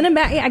Hawaii." Send him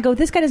back. Yeah, I go,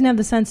 "This guy doesn't have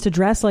the sense to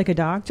dress like a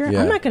doctor.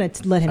 Yeah. I'm not going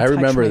to let him I touch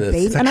remember my this.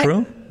 baby." Is that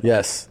true?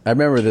 Yes, I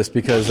remember this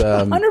because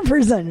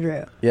 100%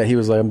 true. yeah, he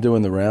was like, "I'm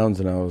doing the rounds,"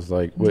 and I was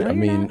like, "What? No, I you're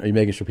mean, not. are you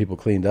making sure people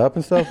cleaned up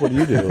and stuff? What do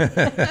you do?"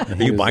 Are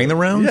you buying the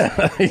rounds?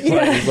 Yeah.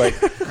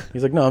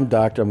 He's like, "No, I'm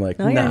doctor." I'm like,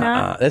 No, you're "Nah."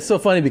 not. That's so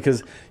funny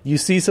because you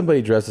see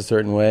somebody dressed a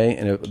certain way,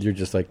 and you're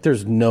just like,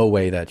 "There's no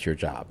way that's your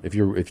job if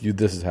you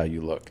this is how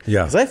you look."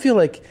 Yeah. Because I feel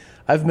like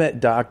I've met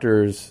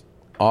doctors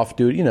off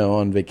duty,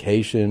 on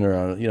vacation or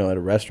on, at a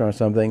restaurant or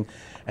something,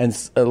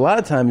 And a lot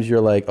of times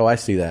you're like, oh, I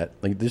see that.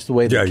 Like just the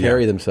way they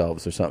carry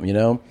themselves or something, you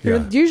know?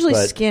 They're usually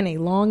skinny,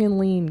 long and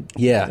lean.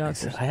 Yeah.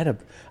 Doctors.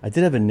 I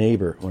did have a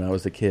neighbor when I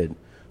was a kid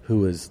who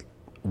was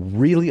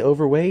really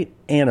overweight,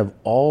 and of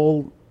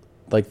all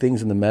like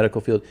things in the medical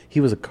field, he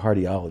was a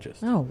cardiologist.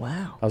 Oh,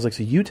 wow. I was like,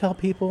 so you tell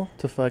people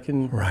to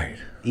fucking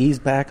ease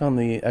back on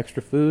the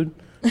extra food,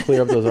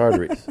 clear up those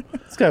arteries.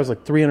 This guy was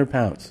like 300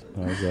 pounds.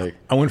 I was like,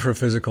 I went for a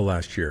physical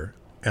last year,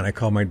 and I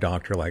called my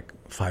doctor like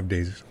 4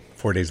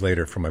 days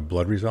later for my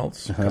blood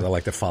results, because I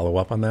like to follow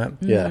up on that.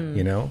 Yeah.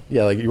 You know?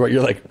 Yeah, like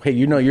you're like, hey,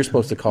 you're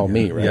supposed to call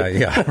me, right?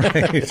 Yeah,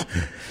 right.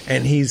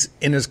 And he's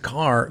in his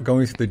car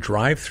going through the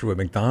drive-thru at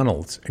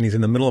McDonald's, and he's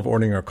in the middle of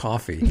ordering our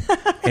coffee,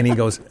 and he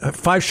goes,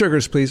 5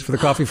 sugars, please, for the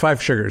coffee,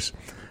 5 sugars.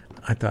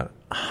 I thought,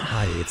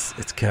 hi,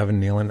 it's Kevin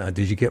Nealon.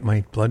 Did you get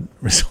my blood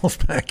results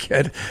back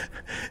yet?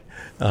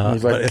 He's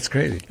like, but it's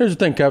crazy. Here's the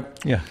thing, Kev.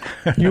 Yeah.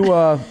 You,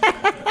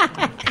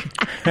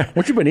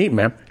 what you been eating,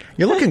 man?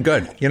 You're looking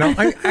good. You know,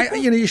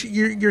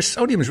 your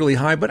sodium is really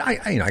high, but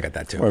I got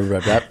that too. Worry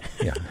about that.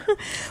 Yeah.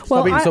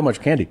 Stop eating so much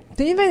candy.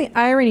 Do you find the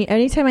irony?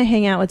 Anytime I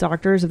hang out with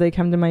doctors, if they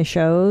come to my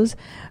shows,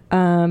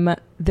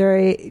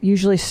 they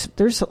usually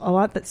there's a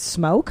lot that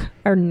smoke.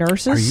 Our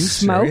nurses Are you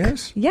smoke.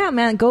 serious? Yeah,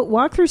 man. Go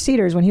walk through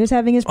Cedars when he was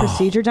having his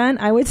procedure done.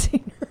 I would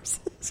see nurses.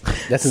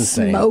 That's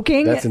insane.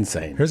 Smoking. That's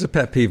insane. Here's a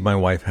pet peeve my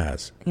wife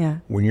has. Yeah.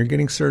 When you're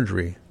getting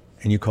surgery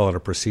and you call it a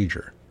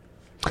procedure,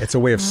 it's a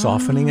way of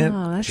softening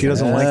it. She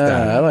doesn't like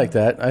that. I like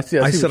that. I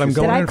said I'm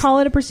going. Did I call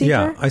it a procedure?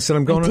 Yeah, I said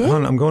I'm going. did?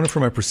 I'm going in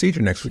for my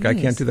procedure next week. I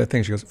can't do that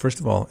thing. She goes, first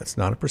of all, it's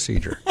not a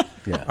procedure.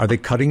 Yeah. Are they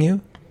cutting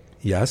you?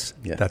 Yes.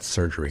 That's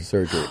surgery.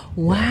 Surgery.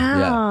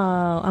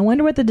 Wow. I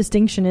wonder what the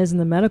distinction is in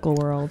the medical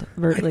world.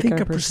 I think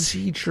a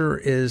procedure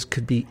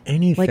could be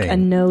anything. Like a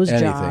nose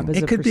job.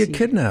 It could be a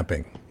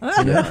kidnapping.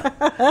 Yeah.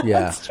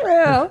 That's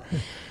true.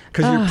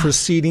 Because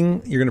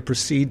you're going to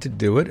proceed to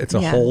do it. It's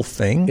a whole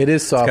thing. It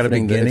is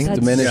softening. It's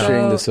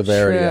diminishing the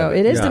severity. True. Of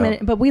it. It is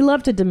but we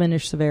love to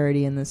diminish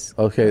severity in this.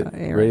 Okay,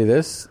 ready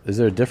this? Is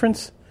there a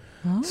difference?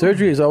 Oh.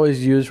 Surgery is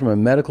always used from a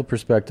medical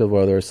perspective,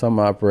 while there are some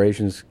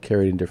operations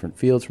carried in different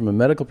fields. From a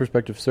medical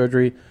perspective,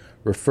 surgery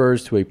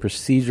refers to a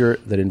procedure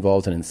that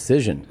involves an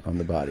incision on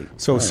the body.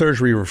 So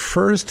surgery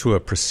refers to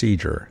a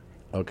procedure.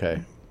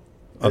 Okay.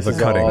 Of the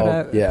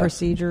cutting.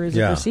 Procedure is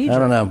a procedure. I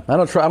don't know. I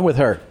don't try. I'm with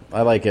her.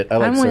 I like it. I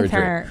like surgery. With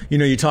her. You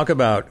know, you talk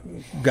about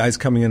guys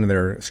coming in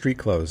their street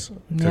clothes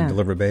to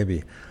deliver a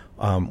baby.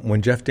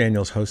 When Jeff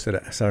Daniels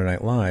hosted Saturday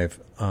Night Live,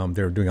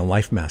 they were doing a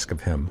life mask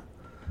of him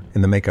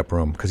in the makeup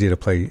room because he had to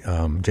play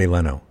Jay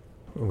Leno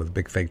with a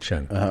big fake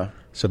chin.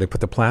 So they put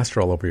the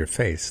plaster all over your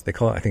face. They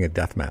call it, I think, a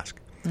death mask.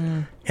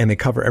 And they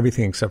cover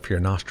everything except for your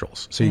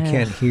nostrils. So you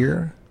can't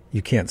hear,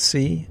 you can't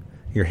see,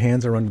 your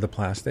hands are under the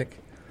plastic.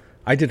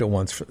 I did it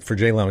once for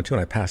Jay Leno, too,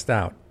 and I passed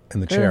out in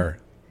the chair.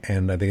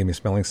 And they gave me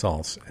smelling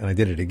salts. And I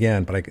did it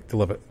again, but I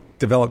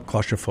developed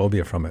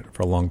claustrophobia from it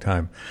for a long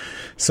time.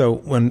 So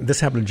when this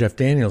happened to Jeff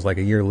Daniels, like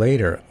a year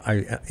later, I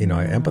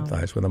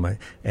empathized with him.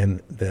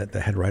 And the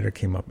head writer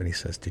came up and he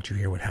says, "Did you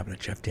hear what happened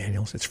to Jeff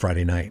Daniels? It's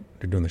Friday night.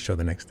 They're doing the show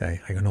the next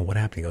day." I go, "No, what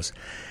happened?" He goes,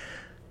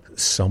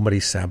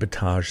 "Somebody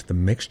sabotaged the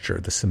mixture,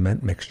 the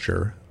cement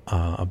mixture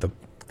of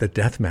the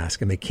death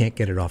mask, and they can't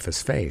get it off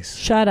his face."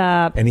 Shut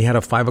up. And he had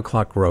a 5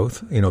 o'clock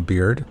growth,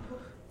 beard,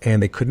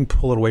 and they couldn't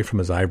pull it away from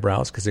his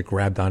eyebrows because it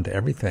grabbed onto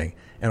everything.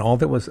 And all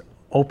that was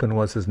open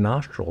was his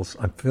nostrils.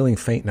 I'm feeling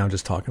faint now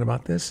just talking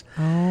about this.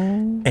 Oh.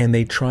 And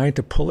they tried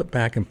to pull it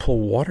back and pull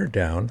water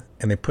down,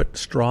 and they put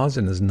straws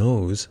in his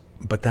nose,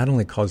 but that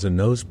only caused a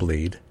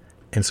nosebleed.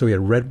 And so he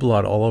had red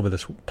blood all over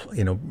this,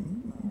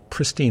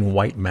 pristine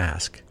white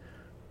mask.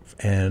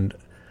 And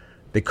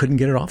they couldn't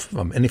get it off of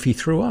him. And if he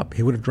threw up,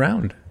 he would have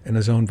drowned in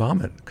his own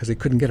vomit because they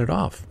couldn't get it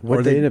off. What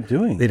did they end up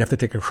doing? They'd have to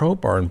take a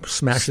crowbar and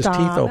smash his teeth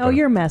open. Oh,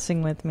 you're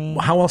messing with me.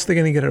 How else are they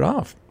going to get it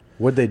off?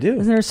 What'd they do?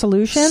 Is there a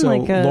solution? So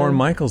Lorne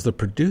Michaels, the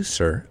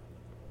producer,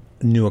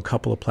 knew a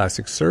couple of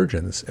plastic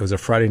surgeons. It was a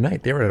Friday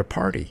night. They were at a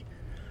party.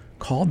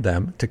 Called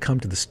them to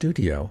come to the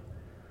studio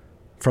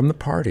from the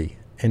party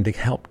and to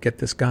help get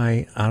this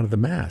guy out of the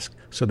mask.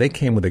 So they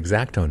came with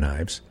X-Acto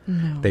knives.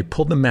 No. They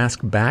pulled the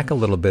mask back a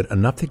little bit,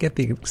 enough to get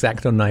the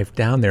X-Acto knife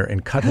down there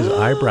and cut his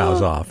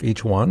eyebrows off,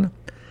 each one.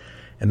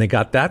 And they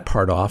got that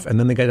part off, and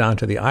then they got down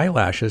to the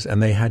eyelashes,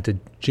 and they had to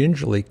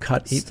gingerly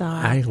cut each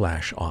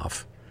eyelash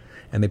off.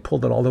 And they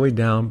pulled it all the way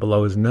down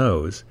below his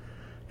nose.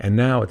 And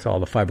now it's all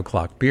the 5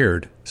 o'clock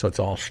beard, so it's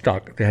all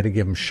stuck. They had to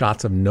give him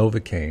shots of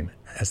Novocaine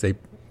as they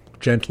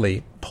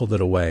gently pulled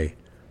it away,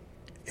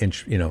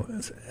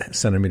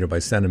 centimeter by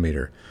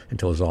centimeter,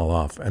 until it was all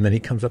off. And then he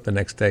comes up the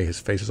next day, his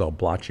face is all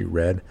blotchy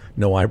red,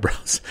 no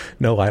eyebrows,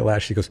 no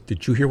eyelash. He goes,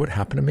 "Did you hear what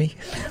happened to me?"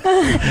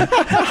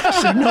 I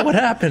said, "No, what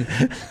happened?"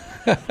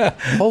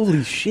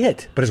 Holy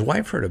shit. But his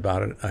wife heard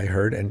about it, I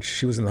heard, and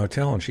she was in the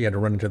hotel, and she had to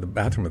run into the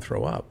bathroom and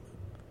throw up.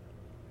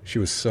 She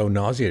was so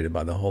nauseated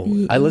by the whole...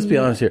 Let's be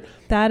honest here.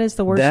 That is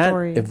the worst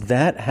story. If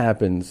that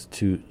happens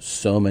to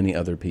so many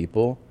other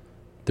people,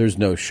 there's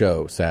no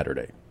show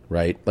Saturday,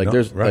 right? Like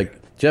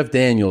Jeff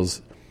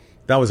Daniels...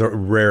 That was a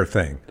rare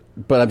thing.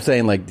 But I'm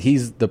saying, like,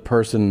 he's the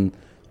person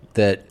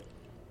that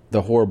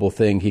the horrible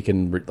thing, he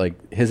can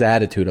like his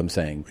attitude. I'm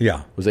saying,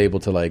 was able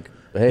to like,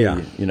 hey,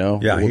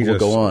 we'll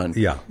go on.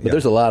 But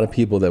there's a lot of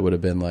people that would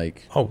have been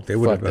like, they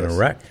would have been a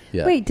wreck.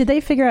 Yeah. Wait, did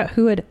they figure out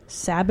who had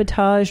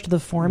sabotaged the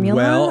formula?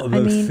 Well,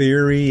 the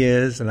theory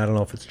is, and I don't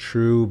know if it's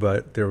true,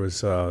 but there was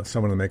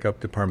someone in the makeup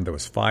department that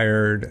was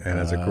fired, and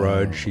as a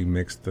grudge, she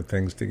mixed the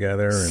things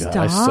together. And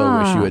I so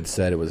wish you had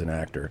said it was an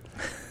actor.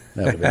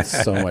 That would have been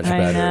so much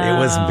better. It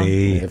was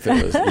me. If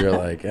it was, you're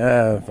like,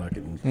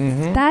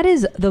 fucking. That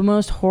is the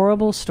most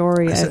horrible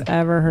story I've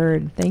ever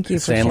heard. Thank you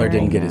for sharing Sandler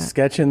didn't get his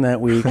sketch in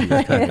that week. He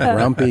was kind of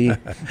grumpy.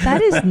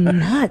 That is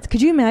nuts.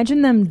 Could you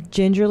imagine them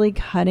gingerly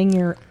cutting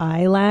your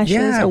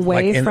eyelashes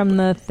away from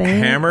the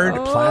thing? Hammered,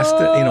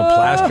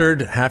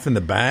 plastered, half in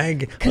the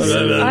bag.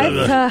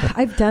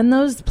 I've done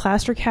those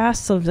plaster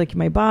casts of like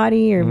my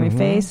body or my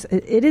face.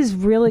 It is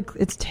really,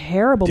 it's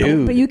terrible.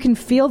 But you can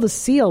feel the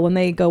seal when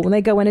they go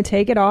in to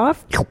take it off.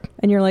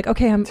 And you're like,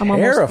 okay, I'm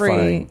almost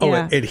free. Oh,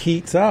 it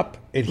heats up.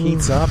 It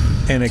heats up,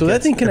 and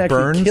that thing can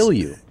actually kill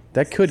you.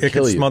 That could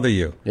kill you. Smother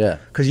you. Yeah,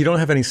 because you don't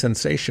have any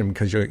sensation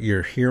because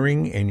your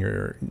hearing and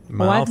your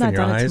mouth and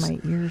your eyes. I've not done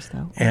it to my ears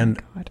though.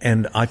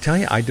 And I tell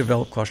you, I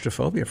developed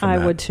claustrophobia from that.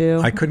 I would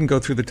too. I couldn't go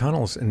through the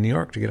tunnels in New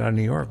York to get out of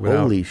New York.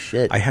 Holy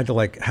shit! I had to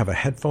like have a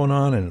headphone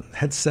on and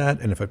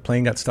headset, and if a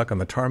plane got stuck on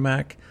the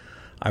tarmac,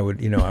 I would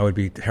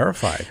be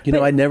terrified.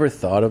 I never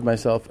thought of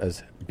myself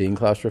as being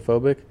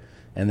claustrophobic.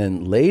 And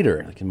then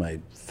later, like in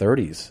my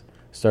 30s,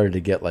 started to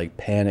get like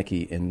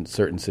panicky in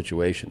certain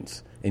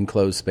situations,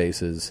 enclosed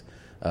spaces,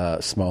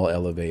 small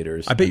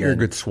elevators. I bet you're a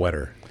good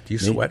sweater. Do you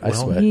sweat well? I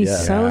sweat,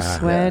 He's so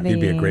sweaty.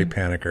 You'd be a great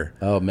panicker.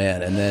 Oh,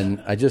 man. And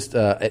then I just,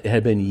 it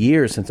had been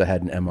years since I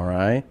had an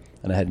MRI,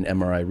 and I had an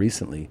MRI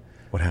recently.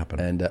 What happened?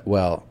 And,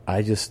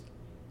 I just,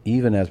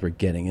 even as we're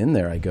getting in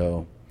there, I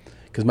go,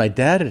 because my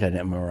dad had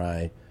an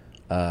MRI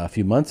a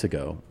few months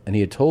ago, and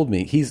he had told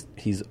me, he's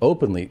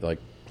openly like,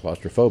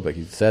 claustrophobic.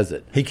 He says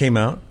it. He came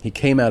out? He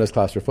came out as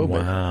claustrophobic.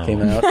 Wow.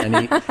 Came out,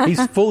 and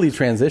he's fully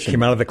transitioned.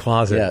 Came out of the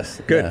closet.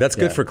 Yes. Good. That's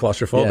good for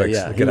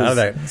claustrophobics. Get out of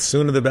that.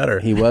 Sooner the better.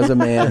 He was a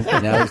man,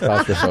 and now he's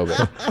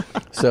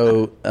claustrophobic.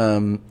 So,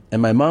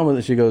 and my mom,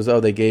 she goes,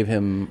 they gave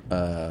him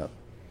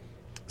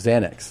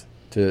Xanax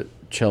to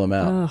chill him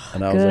out.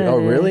 And I was like, oh,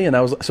 really? And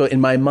I was, so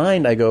in my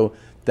mind, I go,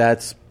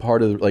 that's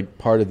part of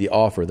the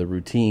offer, the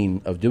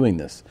routine of doing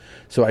this.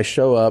 So I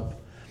show up,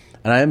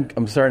 and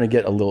I'm starting to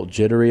get a little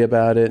jittery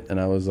about it, and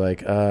I was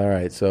like, all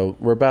right, so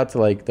we're about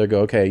to they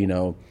go, okay,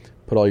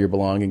 put all your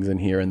belongings in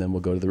here, and then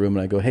we'll go to the room.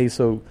 And I go, hey,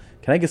 so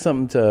can I get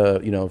something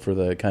to, for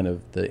the kind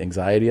of the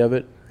anxiety of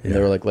it? And they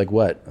were like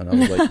what? And I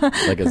was like,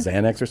 like a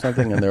Xanax or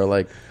something? And they were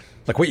like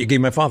what you gave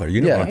my father.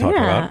 You know what I'm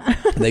talking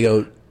about. And they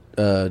go,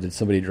 did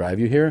somebody drive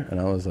you here? And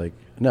I was like,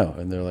 no.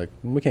 And they're like,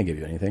 we can't give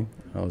you anything.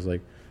 I was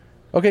like,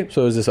 okay,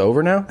 so is this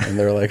over now? And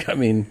they're like, I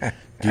mean,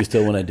 do you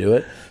still want to do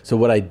it? So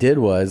what I did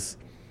was,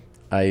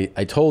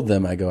 I told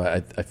them, I go,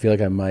 I feel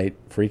like I might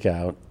freak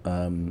out.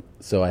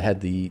 So I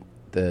had the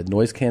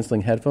noise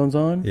canceling headphones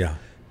on. Yeah.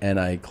 And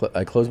I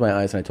closed my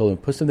eyes, and I told them,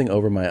 put something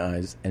over my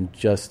eyes, and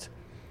just,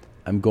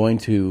 I'm going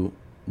to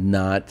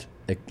not,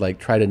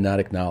 try to not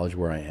acknowledge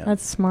where I am.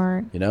 That's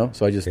smart.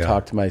 So I just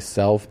talked to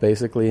myself,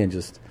 basically, and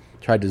just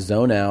tried to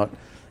zone out,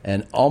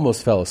 and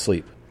almost fell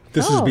asleep.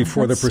 This is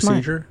before the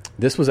procedure? Smart.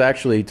 This was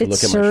actually to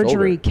look at my shoulder. It's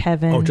surgery,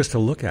 Kevin. Oh, just to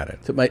look at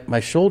it. So my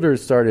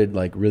shoulders started,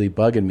 really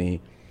bugging me.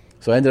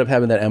 So I ended up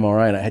having that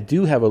MRI, and I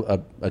do have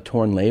a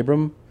torn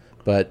labrum,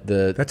 but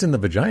that's in the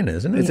vagina,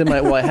 isn't it? It's in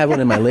I have one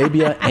in my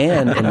labia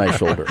and in my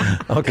shoulder.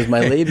 Okay, my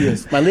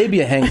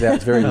labia hangs out;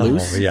 it's very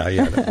loose.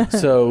 Yeah.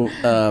 So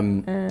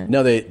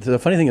no, the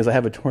funny thing is, I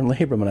have a torn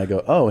labrum, and I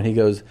go, and he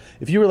goes,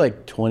 if you were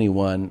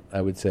 21,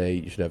 I would say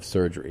you should have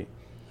surgery.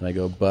 And I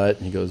go, but?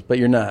 And he goes, but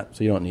you're not,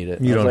 so you don't need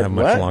it. You don't have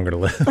much longer to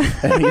live.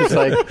 And he's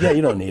like, yeah,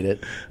 you don't need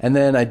it. And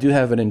then I do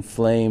have an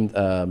inflamed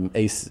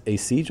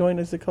AC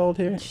joint, is it called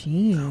here?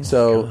 Jeez.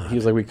 So he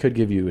was like, we could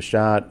give you a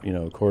shot,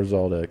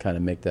 cortisol to kind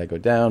of make that go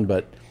down.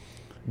 But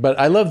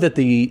I love that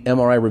the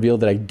MRI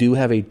revealed that I do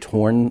have a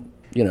torn,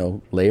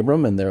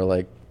 labrum, and they're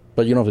like,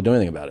 but you don't have to do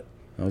anything about it.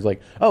 I was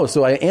like,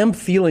 so I am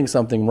feeling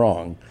something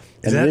wrong,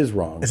 and it is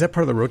wrong. Is that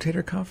part of the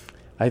rotator cuff?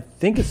 I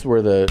think it's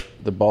where the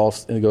ball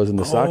goes in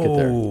the socket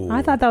there.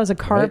 I thought that was a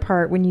car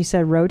part when you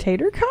said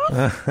rotator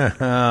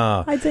cuff.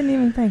 I didn't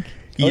even think.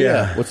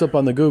 Yeah. What's up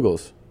on the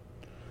Googles?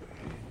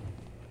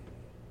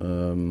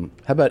 How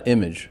about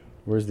image?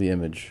 Where's the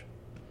image?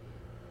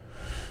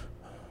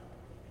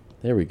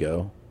 There we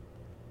go.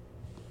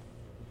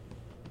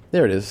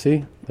 There it is.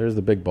 See? There's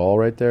the big ball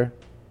right there.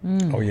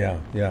 Mm. Oh,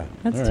 yeah.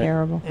 That's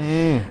terrible.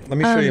 Let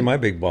me show you my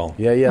big ball.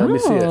 Yeah, let me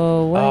see it.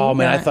 Oh,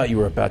 man, I thought you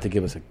were about to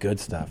give us a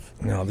good stuff.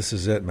 No, this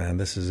is it, man.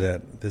 This is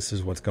it. This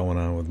is what's going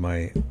on with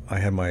I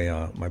had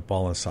my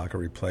ball and socket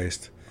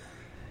replaced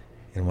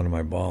in one of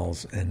my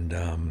balls, and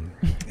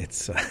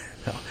it's...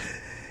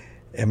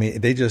 I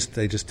mean, they just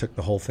took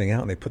the whole thing out,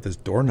 and they put this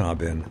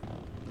doorknob in.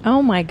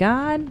 Oh, my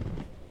God.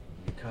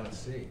 You kind of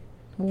see.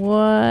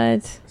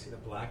 What? See the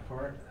black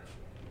part?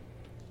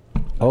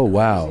 Oh,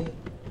 wow.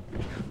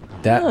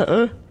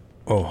 That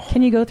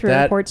Can you go through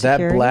airport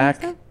security? That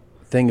black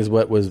thing is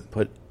what was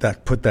put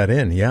that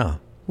in. Yeah.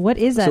 What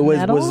is that? So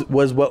metal?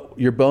 was what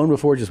your bone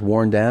before just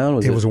worn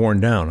down? It was worn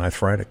down,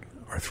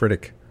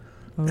 arthritic.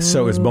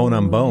 So it's bone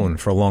on bone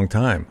for a long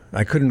time.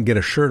 I couldn't get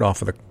a shirt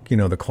off of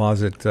the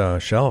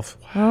closet shelf.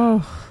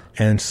 Oh.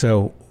 And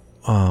so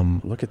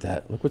look at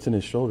that. Look what's in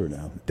his shoulder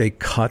now. They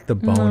cut the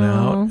bone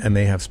out, and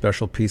they have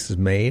special pieces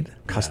made,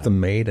 custom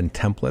made, and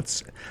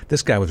templates.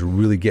 This guy was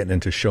really getting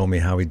into showing me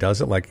how he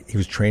does it. Like he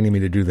was training me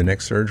to do the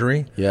neck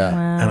surgery. Yeah.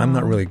 Wow. And I'm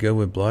not really good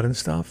with blood and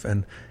stuff.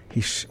 And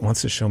he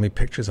wants to show me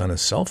pictures on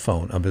his cell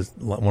phone of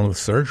one of the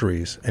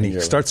surgeries. And he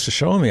starts to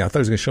show me. I thought he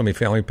was going to show me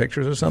family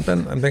pictures or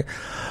something. I'm thinking,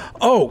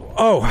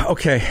 oh,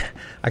 okay.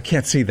 I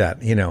can't see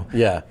that,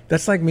 Yeah.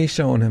 That's like me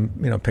showing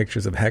him,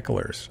 pictures of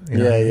hecklers.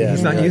 Yeah.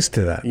 He's not used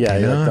to that. Yeah,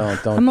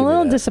 don't. I'm a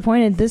little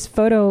disappointed. This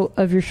photo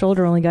of your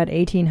shoulder only got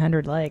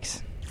 1,800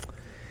 likes.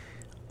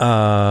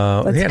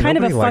 That's kind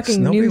of a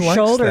fucking new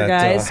shoulder,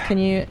 guys. Can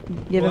you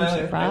give him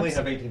some props? I only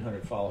have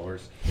 1,800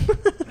 followers.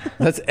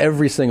 That's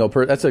every single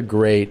person. That's a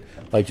great,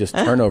 just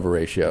turnover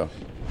ratio.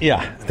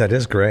 Yeah, that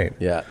is great.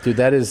 Yeah, dude,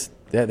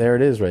 there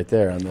it is right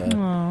there on the.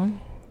 Aww.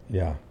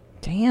 Yeah.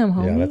 Damn,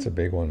 homie. Yeah, that's a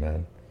big one,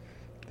 man.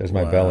 There's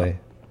my belly.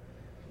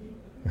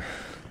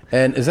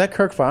 And is that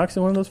Kirk Fox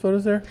in one of those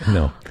photos there?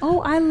 No. Oh,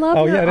 I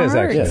love your it is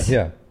art. actually.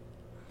 Yeah.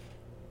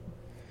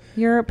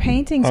 Your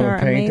paintings are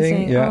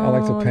amazing. Yeah, I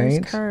like to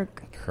paint.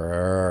 Kirk.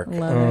 Kirk.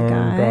 Love that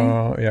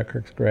guy. Yeah,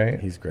 Kirk's great.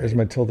 He's great. There's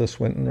my Tilda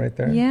Swinton right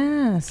there.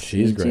 Yes.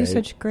 She's you great. do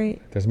such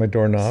great There's my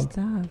doorknob.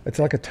 stuff. It's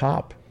like a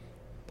top.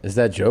 Is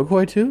that Joe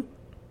Coy too?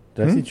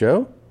 Did I see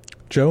Joe?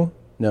 Joe?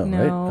 No, right?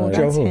 No, Oh, that's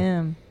Joe who?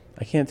 him.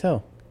 I can't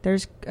tell.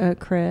 There's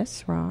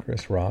Chris Rock.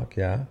 Chris Rock,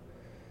 yeah.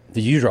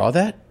 Did you draw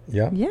that?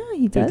 Yeah. Yeah,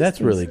 he does. Dude, that's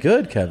these really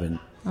good, Kevin.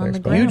 on Thanks,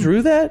 the buddy. You gram.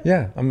 drew that?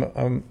 Yeah,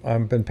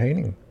 I've been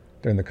painting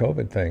during the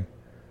COVID thing.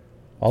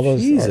 All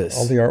those Jesus.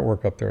 all the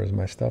artwork up there is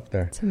my stuff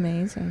there. It's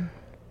amazing.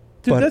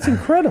 Dude, But- that's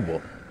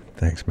incredible.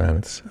 Thanks,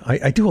 man.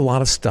 I do a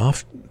lot of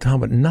stuff, Tom,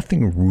 but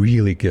nothing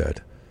really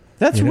good.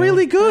 That's You know?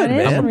 really good, That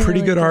is man. I'm a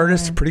pretty really good good.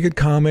 artist, pretty good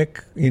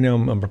comic.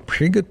 I'm a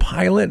pretty good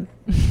pilot.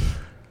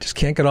 Just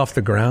can't get off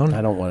the ground.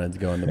 I don't want it to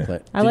go in the plane.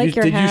 I like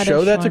your Did you hat,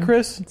 show that to Sean.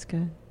 Chris? It's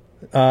good.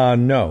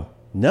 No.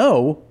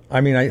 No. I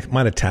mean, I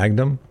might have tagged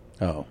him,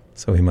 Oh.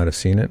 so he might have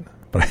seen it,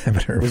 but I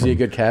haven't heard Was from he a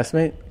him. good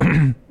castmate?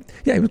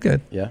 Yeah, he was good.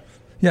 Yeah.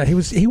 Yeah,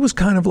 he was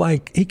kind of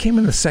like, he came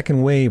in the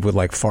second wave with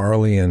like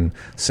Farley and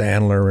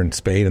Sandler and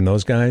Spade and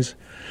those guys.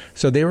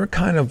 So they were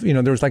kind of,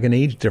 there was like an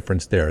age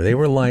difference there. They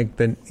were like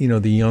the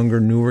younger,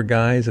 newer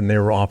guys, and they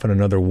were off in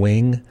another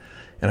wing.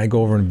 And I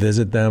go over and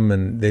visit them,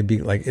 and they'd be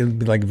like, it would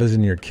be like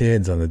visiting your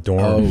kids on the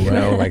dorm, Oh,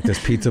 right. like there's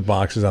pizza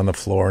boxes on the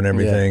floor and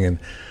everything, and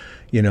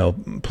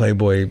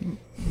Playboy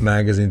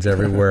magazines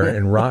everywhere.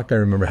 And Rock, I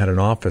remember, had an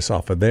office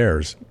off of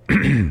theirs.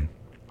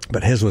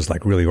 But his was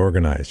like really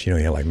organized. He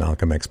had like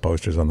Malcolm X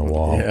posters on the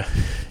wall,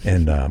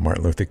 and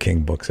Martin Luther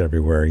King books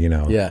everywhere.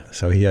 Yeah.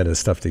 So he had his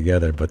stuff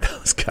together. But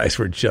those guys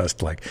were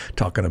just like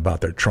talking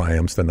about their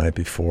triumphs the night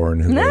before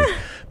and who they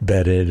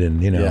bedded,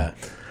 and Yeah.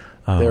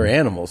 They're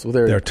animals. Well,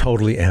 they're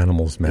totally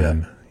animals,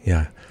 man.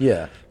 Yeah.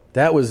 Yeah.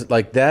 That was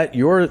like that.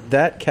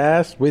 That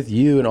cast with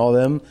you and all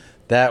them.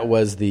 That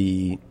was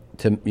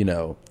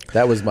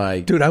that was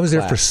my Dude, I was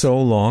there for class. so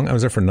long. I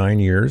was there for 9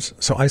 years.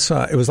 So I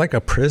saw, it was like a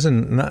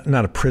prison,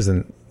 not a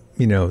prison,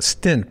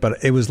 stint,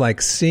 but it was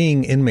like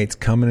seeing inmates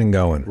coming and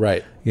going.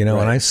 Right. And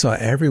I saw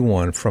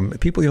everyone from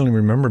people you don't even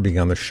remember being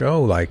on the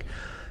show, like,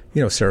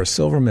 Sarah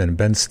Silverman,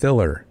 Ben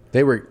Stiller.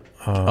 They were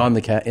in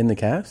the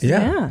cast.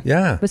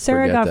 Yeah. But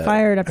Sarah Forget got that.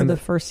 fired after the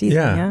first season.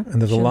 Yeah.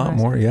 And there's a She lot left.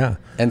 more. Yeah.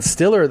 And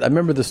Stiller, I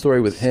remember the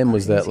story with him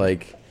was that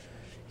like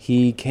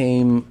he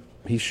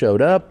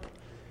showed up,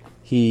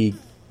 he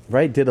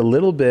did a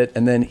little bit,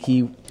 and then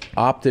he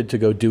opted to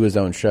go do his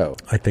own show.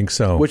 I think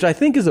so. Which I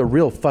think is a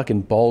real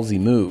fucking ballsy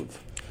move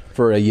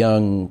for a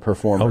young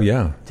performer. Oh,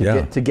 yeah.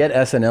 To get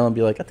SNL and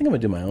be like, I think I'm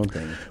going to do my own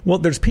thing. Well,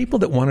 there's people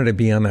that wanted to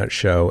be on that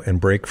show and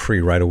break free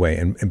right away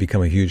and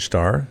become a huge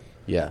star.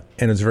 Yeah.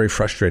 And it's very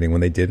frustrating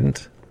when they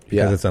didn't,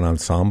 because it's an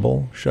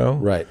ensemble show.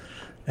 Right.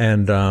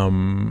 And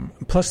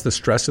plus the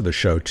stress of the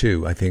show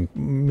too. I think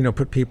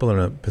put people in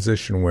a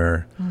position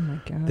where Oh my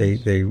gosh.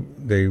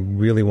 they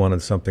really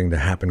wanted something to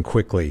happen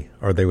quickly,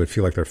 or they would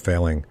feel like they're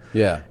failing.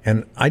 Yeah.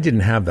 And I didn't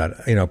have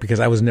that, because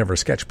I was never a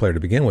sketch player to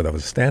begin with. I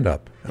was a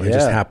stand-up. I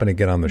just happened to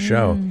get on the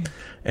show,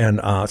 and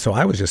so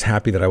I was just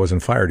happy that I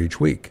wasn't fired each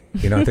week.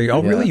 I think,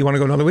 oh really? You want to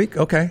go another week?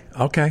 Okay.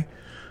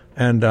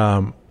 And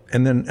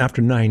then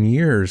after 9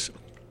 years,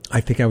 I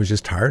think I was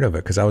just tired of it,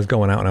 because I was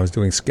going out and I was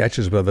doing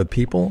sketches with other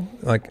people,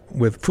 like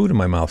with food in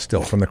my mouth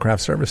still from the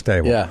craft service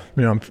table. Yeah.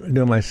 I'm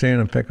doing my scene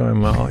and picking my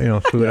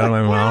mouth, food out of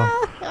my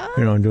mouth.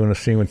 I'm doing a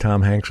scene with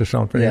Tom Hanks or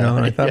something, and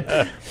I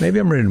thought, maybe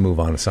I'm ready to move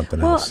on to something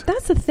else. Well,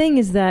 that's the thing,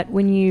 is that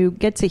when you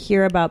get to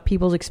hear about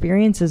people's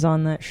experiences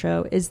on that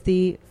show,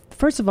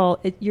 first of all,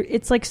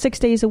 it's like 6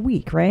 days a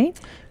week, right?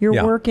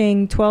 You're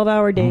working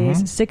 12-hour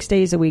days, 6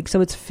 days a week.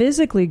 So it's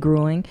physically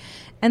grueling.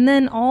 And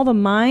then all the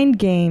mind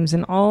games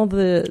and all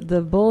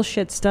the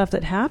bullshit stuff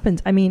that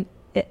happens. I mean,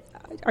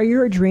 are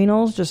your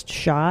adrenals just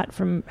shot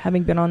from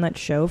having been on that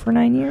show for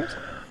 9 years?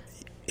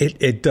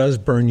 It does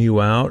burn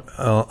you out.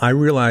 I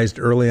realized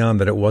early on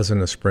that it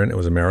wasn't a sprint, it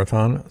was a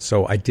marathon.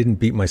 So I didn't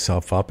beat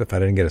myself up if I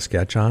didn't get a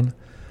sketch on.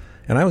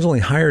 And I was only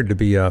hired to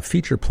be a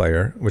feature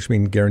player, which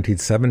means guaranteed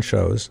 7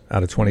 shows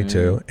out of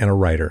 22, and a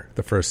writer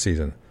the first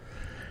season.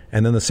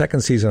 And then the second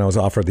season, I was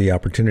offered the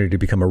opportunity to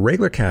become a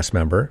regular cast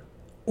member,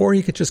 or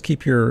you could just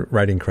keep your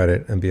writing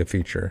credit and be a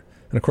feature.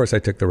 And of course, I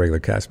took the regular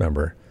cast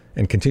member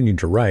and continued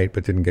to write,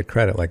 but didn't get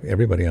credit like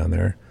everybody on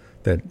there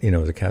that,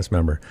 was a cast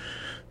member.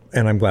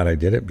 And I'm glad I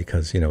did it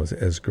because, it was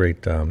a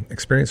great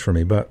experience for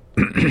me. But,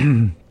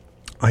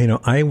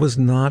 I was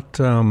not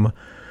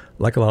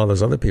like a lot of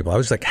those other people. I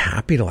was like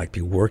happy to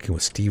be working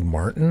with Steve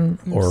Martin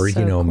or,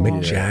 so cool.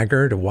 Mick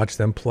Jagger, to watch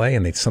them play.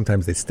 And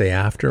sometimes they'd stay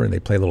after and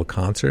they'd play a little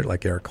concert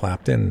like Eric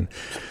Clapton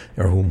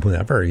or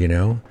whomever,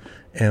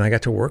 And I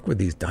got to work with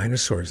these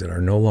dinosaurs that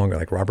are no longer,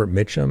 like Robert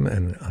Mitchum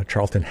and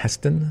Charlton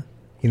Heston,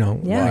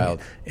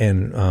 Wild.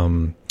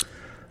 And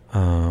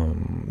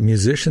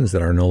musicians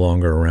that are no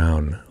longer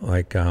around,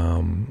 like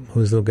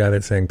who's the guy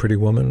that sang Pretty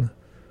Woman?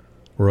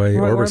 Roy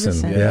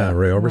Orbison. Yeah,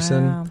 Roy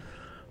Orbison.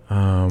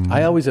 Wow.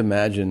 I always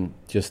imagine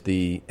just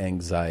the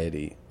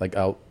anxiety. Like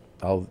I'll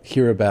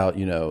hear about,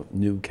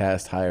 new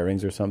cast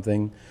hirings or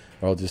something,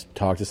 or I'll just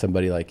talk to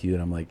somebody like you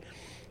and I'm like,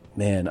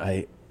 man,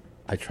 I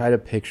try to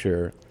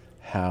picture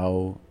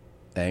how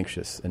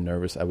anxious and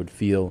nervous I would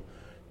feel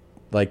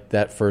like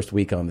that first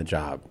week on the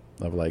job.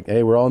 Of like,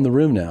 hey, we're all in the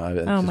room now.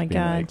 Oh my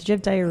God. Like, did you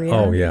have diarrhea?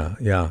 Oh, yeah.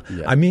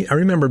 I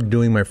remember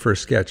doing my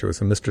first sketch. It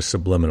was a Mr.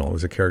 Subliminal. It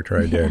was a character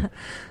I did.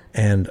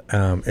 And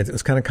it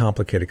was kind of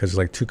complicated because there's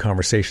like 2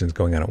 conversations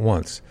going on at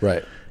once.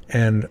 Right.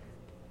 And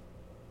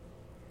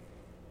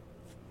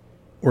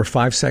we're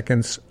 5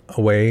 seconds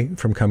away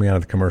from coming out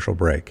of the commercial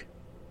break.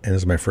 And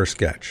this is my first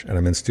sketch. And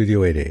I'm in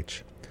Studio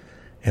 8H.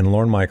 And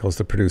Lorne Michaels,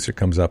 the producer,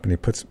 comes up and he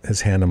puts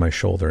his hand on my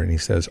shoulder and he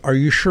says, "Are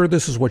you sure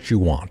this is what you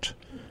want?"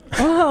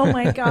 Oh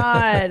my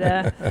God.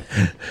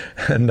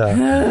 And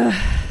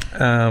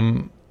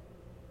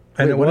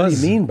Wait, what did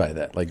he mean by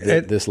that? Like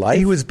this life?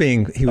 He was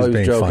being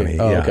joking. funny.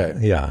 Oh, yeah, okay.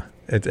 Yeah.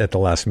 At the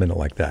last minute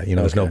like that.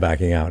 There's no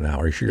backing out now.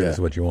 Are you sure this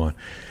is what you want?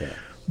 Yeah.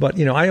 But,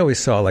 I always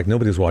saw like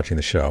nobody was watching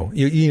the show.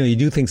 You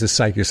do things to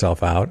psych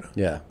yourself out.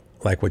 Yeah.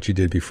 Like what you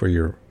did before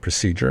your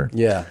procedure.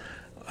 Yeah.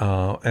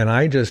 And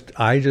I just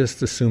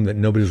assumed that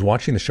nobody was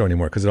watching the show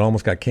anymore because it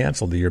almost got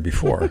canceled the year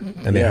before,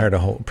 and they hired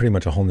pretty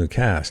much a whole new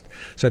cast.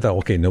 So I thought,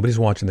 okay, nobody's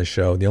watching the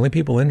show. The only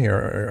people in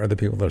here are the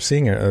people that are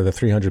seeing it, are the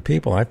 300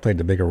 people. I've played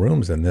the bigger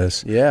rooms than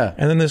this. Yeah.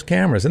 And then there's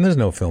cameras, and there's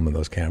no film in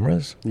those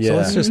cameras.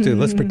 Yeah. So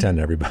let's pretend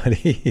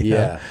everybody.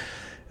 Yeah.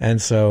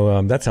 And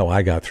so that's how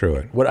I got through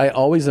it. What I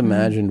always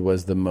imagined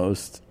was the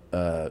most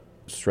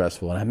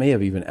stressful, and I may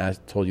have even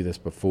told you this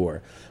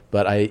before,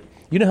 but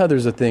you know how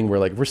there's a thing where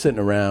like we're sitting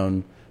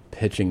around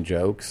pitching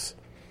jokes,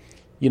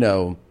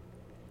 if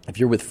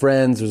you're with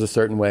friends there's a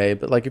certain way,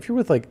 but like if you're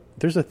with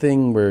there's a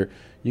thing where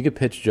you could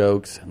pitch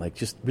jokes and like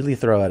just really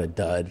throw out a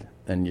dud,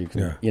 and you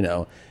can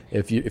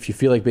if you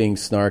feel like being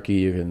snarky,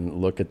 you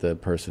can look at the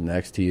person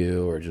next to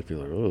you or just be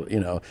like,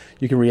 oh,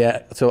 you can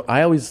react. So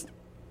I always,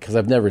 because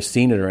I've never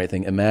seen it or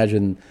anything,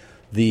 imagine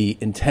the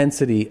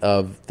intensity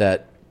of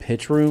that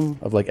pitch room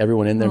of like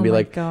everyone in there and be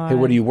like, God. Hey,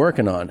 what are you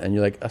working on? And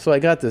you're like, so I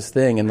got this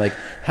thing, and like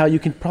how you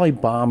can probably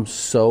bomb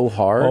so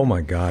hard. Oh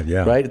my God,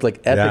 yeah. Right? It's like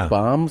epic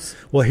bombs.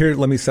 Well, here,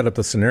 let me set up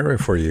the scenario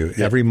for you. Yep.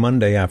 Every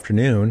Monday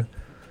afternoon,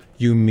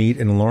 you meet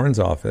in Lauren's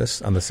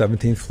office on the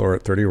 17th floor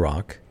at 30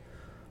 Rock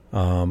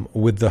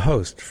with the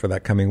host for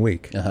that coming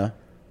week. Uh-huh.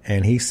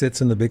 And he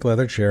sits in the big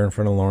leather chair in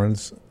front of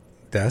Lauren's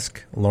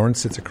desk. Lauren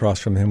sits across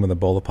from him with a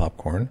bowl of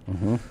popcorn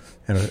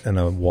and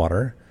a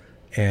water.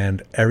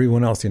 And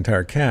everyone else, the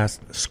entire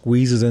cast,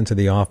 squeezes into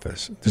the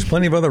office. There's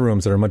plenty of other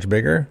rooms that are much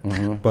bigger,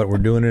 but we're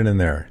doing it in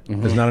there.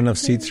 There's not enough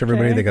seats for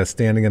everybody. They got to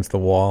stand against the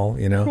wall,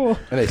 Cool.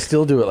 And they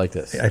still do it like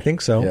this. I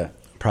think so. Yeah.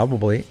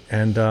 Probably.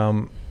 And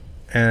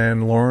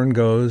Lauren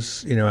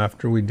goes,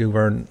 after we do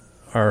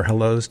our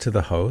hellos to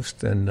the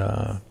host,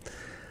 and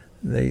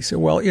they say,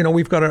 well,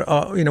 we've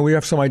got we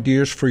have some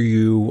ideas for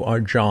you,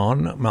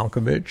 John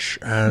Malkovich,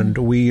 and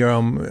we,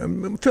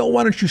 Phil,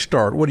 why don't you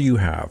start? What do you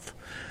have?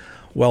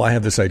 Well, I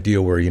have this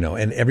idea where,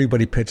 and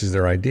everybody pitches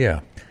their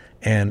idea.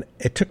 And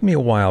it took me a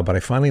while, but I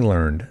finally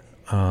learned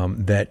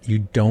that you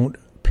don't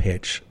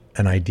pitch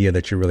an idea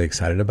that you're really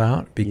excited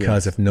about,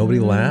 because if nobody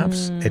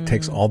laughs, it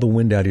takes all the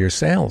wind out of your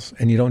sails,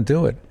 and you don't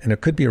do it. And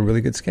it could be a really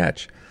good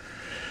sketch.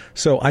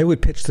 So I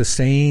would pitch the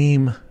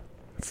same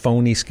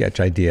phony sketch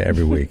idea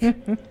every week.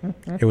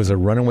 It was a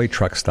runaway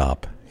truck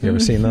stop. You ever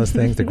seen those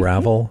things? The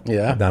gravel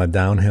down a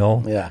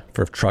downhill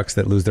for trucks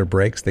that lose their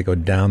brakes. They go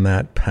down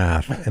that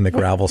path, and the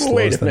gravel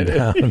slows them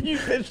down. You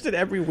pitched it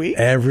every week?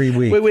 Every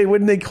week. Wait,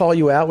 wouldn't they call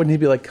you out? Wouldn't he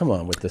be like, come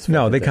on with this?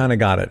 No, they kind of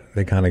got it.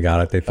 They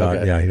thought,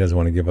 he doesn't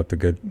want to give up the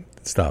good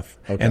stuff.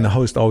 Okay. And the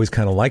host always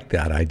kind of liked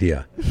that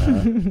idea.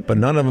 But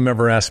none of them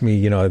ever asked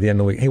me, at the end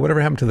of the week, hey,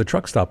 whatever happened to the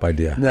truck stop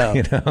idea? No.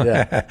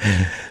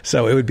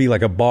 So it would be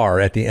like a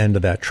bar at the end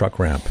of that truck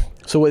ramp.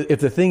 So if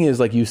the thing is,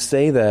 like, you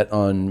say that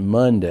on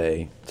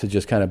Monday to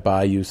just kind of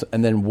buy you,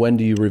 and then when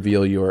do you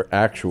reveal your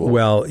actual?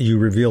 Well, you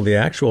reveal the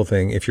actual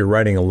thing. If you're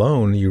writing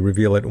alone, you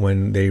reveal it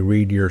when they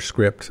read your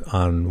script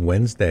on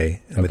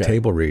Wednesday in the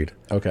table read.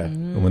 Okay.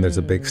 And when there's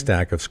a big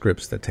stack of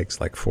scripts that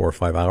takes like 4 or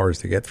 5 hours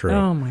to get through.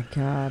 Oh, my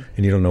God.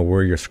 And you don't know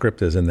where your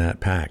script is in that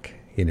pack,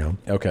 you know?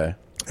 Okay.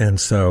 And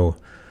so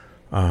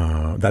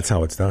that's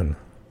how it's done.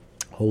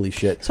 Holy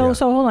shit. So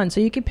hold on. So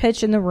you could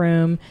pitch in the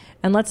room,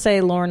 and let's say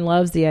Lauren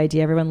loves the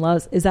idea. Everyone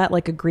loves. Is that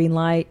like a green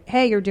light?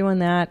 Hey, you're doing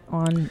that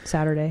on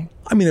Saturday.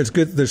 I mean,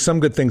 there's some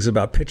good things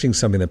about pitching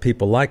something that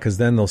people like, because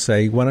then they'll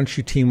say, why don't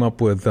you team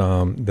up with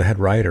the head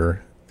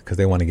writer, because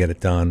they want to get it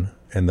done,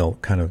 and they'll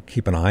kind of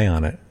keep an eye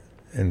on it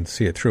and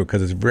see it through,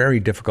 because it's very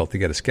difficult to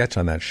get a sketch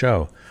on that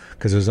show,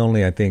 because there's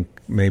only, I think,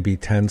 maybe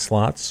 10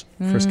 slots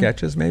for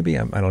sketches, maybe.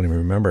 I don't even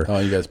remember. Oh,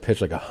 you guys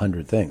pitch like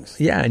 100 things.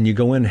 Yeah, and you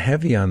go in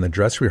heavy on the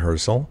dress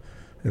rehearsal.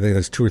 I think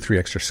there's 2 or 3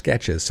 extra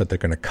sketches that they're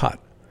going to cut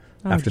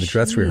after the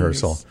dress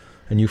rehearsal.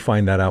 And you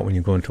find that out when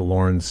you go into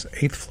Lauren's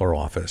 8th floor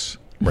office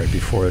right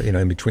before,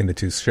 in between the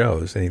 2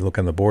 shows. And you look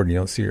on the board and you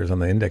don't see yours on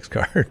the index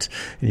card.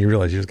 And you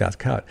realize you just got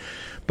cut.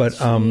 But,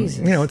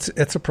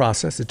 it's a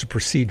process. It's a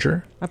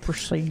procedure. A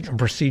procedure. A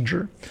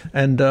procedure.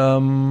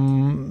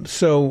 And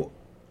so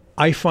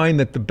I find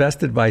that the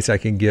best advice I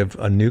can give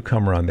a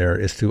newcomer on there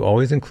is to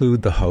always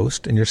include the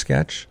host in your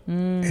sketch.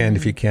 And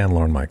if you can,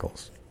 Lorne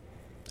Michaels.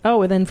 Oh,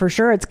 well, then for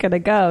sure it's going to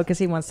go because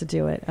he wants to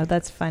do it. Oh,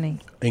 that's funny.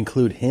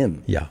 Include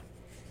him. Yeah.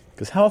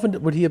 Because how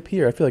often would he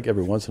appear? I feel like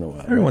every once in a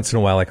while. Every once in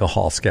a while, like a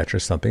hall sketch or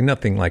something.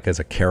 Nothing like as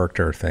a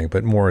character thing,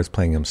 but more as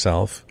playing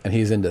himself. And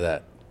he's into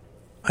that.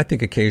 I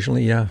think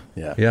occasionally, yeah.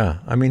 Yeah.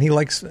 I mean, he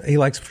likes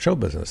show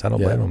business. I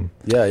don't blame him.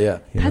 Yeah.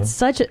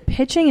 That's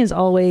pitching is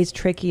always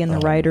tricky in the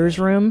writer's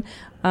room.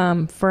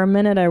 For a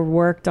minute, I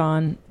worked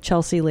on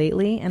Chelsea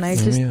Lately, and I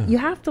just you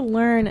have to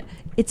learn.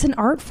 It's an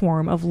art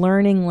form of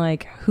learning,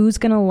 like, who's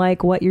going to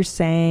like what you're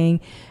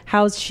saying,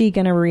 how's she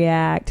going to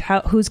react,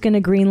 who's going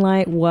to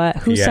greenlight what,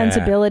 whose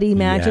sensibility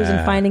matches,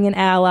 and finding an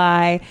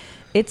ally.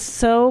 It's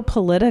so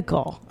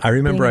political. I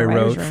remember I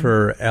wrote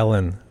for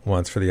Ellen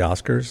once for the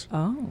Oscars.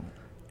 Oh.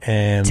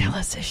 And tell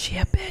us, is she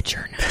a bitch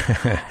or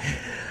not?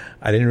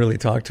 I didn't really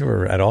talk to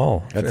her at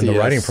all in the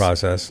writing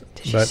process.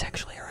 Did she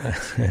sexually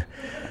harass?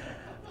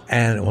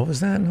 And what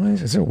was that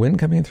noise? Is there wind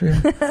coming through?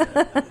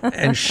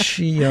 And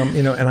she,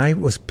 and I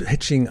was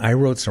pitching. I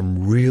wrote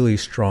some really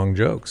strong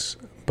jokes,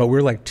 but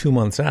we're like 2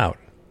 months out,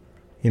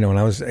 and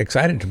I was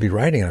excited to be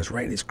writing. I was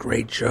writing these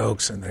great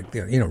jokes and,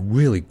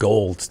 really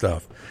gold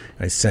stuff.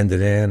 And I send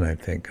it in. I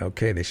think,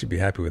 okay, they should be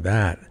happy with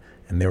that.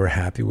 And they were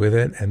happy with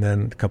it. And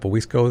then a couple of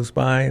weeks goes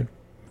by.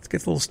 It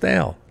gets a little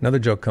stale. Another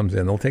joke comes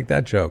in. They'll take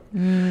that joke.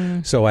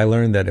 So I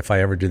learned that if I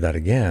ever did that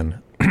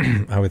again,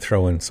 I would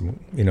throw in some,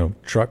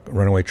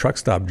 runaway truck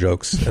stop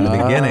jokes in the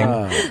beginning.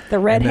 The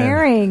red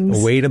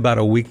herrings. Wait about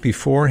a week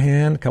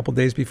beforehand, a couple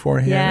days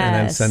beforehand, and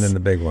then send in the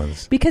big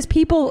ones. Because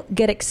people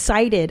get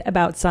excited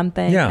about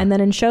something, and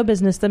then in show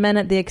business, the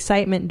minute the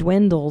excitement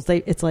dwindles,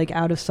 it's like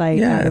out of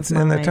sight, out of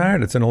mind. And they're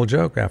tired. It's an old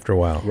joke after a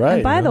while. Right.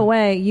 And by the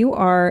way, you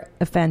are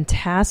a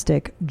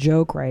fantastic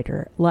joke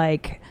writer.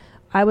 Like,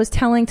 I was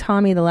telling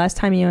Tommy the last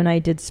time you and I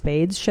did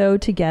Spade's show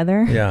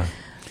together. Yeah.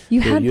 You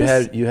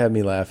had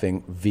me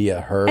laughing via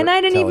her, and I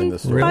didn't even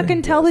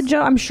fucking tell the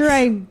joke. I'm sure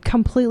I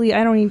can't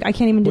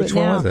even do Which it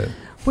now. one was it?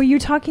 Were you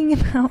talking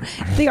about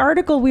the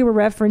article we were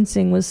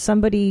referencing was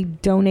somebody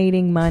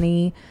donating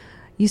money.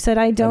 You said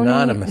I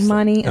donate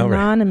money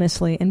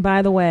anonymously, and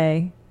by the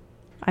way,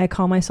 I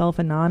call myself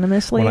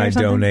anonymously. When I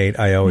donate,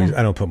 I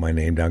don't put my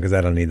name down because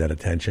I don't need that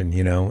attention.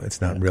 It's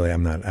not really.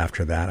 I'm not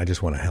after that. I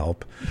just want to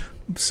help.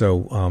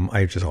 So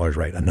I just always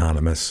write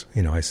anonymous.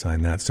 I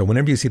sign that. So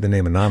whenever you see the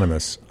name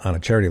anonymous on a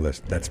charity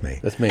list, that's me.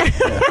 That's me. Yeah.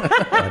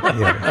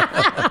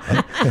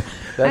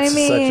 That's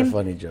such a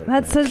funny joke.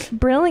 That's so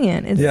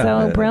brilliant. It's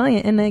so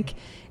brilliant, and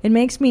it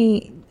makes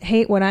me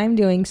hate what I'm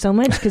doing so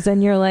much because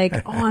then you're like,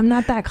 oh, I'm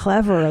not that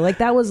clever. Like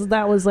that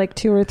was like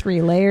 2 or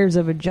 3 layers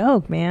of a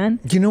joke, man.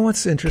 You know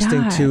what's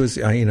interesting too is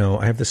I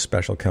have this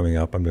special coming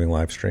up. I'm doing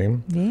live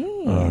stream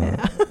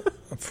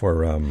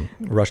for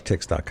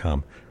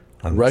rushtix.com.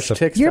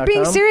 Rushtix.com? You're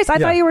being serious? I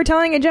thought you were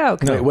telling a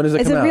joke. No, when does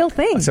it come out? It's a real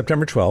thing.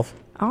 September 12th.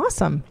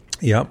 Awesome.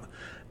 Yep.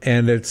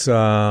 And it's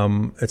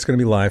going to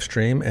be live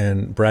stream,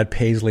 and Brad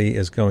Paisley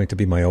is going to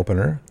be my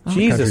opener.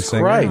 Jesus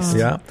Christ.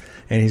 Yeah.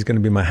 And he's going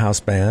to be my house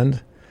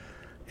band.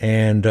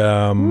 And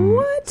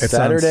it's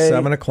Saturday, on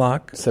 7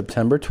 o'clock.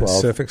 September 12th.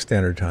 Pacific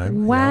Standard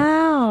Time.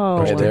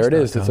 Wow. Okay, there it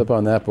is. It's up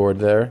on that board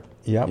there.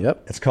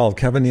 Yep. It's called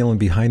Kevin Nealon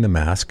Behind the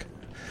Mask.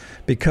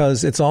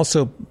 Because it's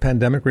also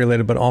pandemic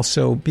related, but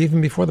also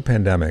even before the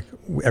pandemic,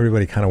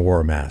 everybody kind of wore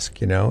a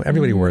mask,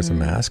 Everybody wears a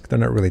mask. They're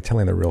not really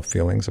telling their real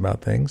feelings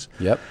about things.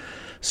 Yep.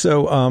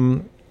 So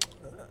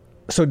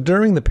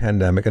during the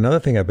pandemic, another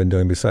thing I've been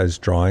doing besides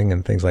drawing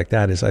and things like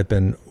that is I've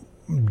been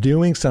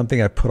doing something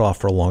I've put off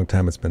for a long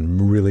time. It's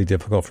been really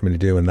difficult for me to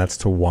do, and that's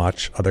to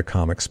watch other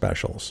comic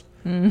specials.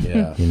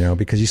 Yeah.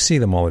 Because you see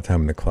them all the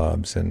time in the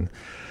clubs, and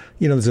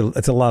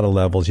it's a lot of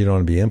levels. You don't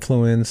want to be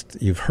influenced.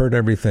 You've heard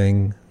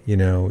everything. You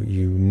know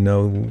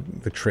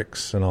the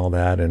tricks and all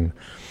that,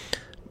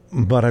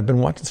 but I've been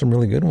watching some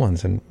really good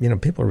ones, and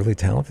people are really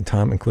talented.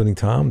 Tom, including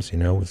Tom's.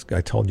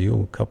 I told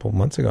you a couple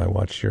months ago I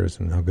watched yours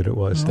and how good it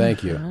was.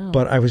 Thank you. Wow.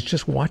 But I was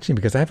just watching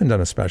because I haven't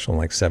done a special in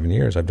like 7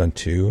 years. I've done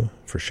 2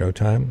 for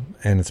Showtime,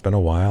 and it's been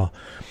a while.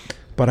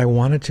 But I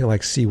wanted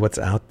to see what's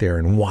out there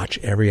and watch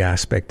every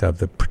aspect of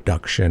the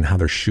production, how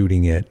they're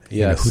shooting it,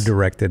 yes. who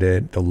directed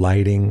it, the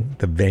lighting,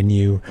 the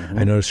venue. Mm-hmm.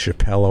 I noticed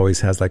Chappelle always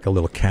has like a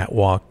little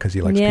catwalk because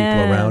he likes people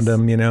around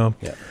him,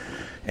 Yeah.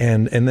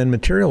 And then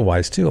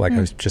material-wise too.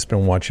 I've just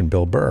been watching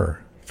Bill Burr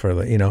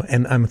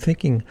and I'm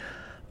thinking,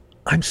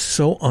 I'm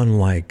so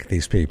unlike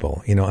these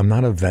people. I'm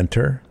not a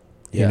venter.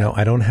 Yeah.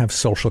 I don't have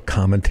social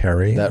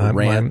commentary. That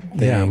rant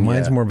thing,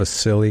 mine's more of a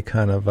silly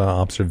kind of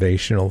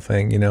observational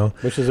thing,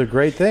 Which is a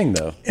great thing,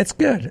 though. It's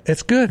good.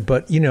 It's good.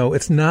 But,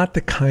 it's not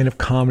the kind of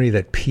comedy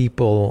that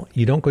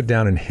you don't go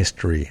down in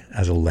history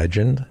as a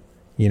legend,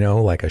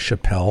 like a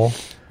Chappelle.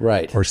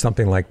 Right. Or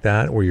something like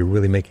that, where you're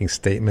really making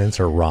statements,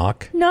 or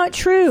rock. Not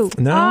true.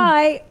 No?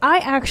 I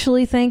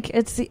actually think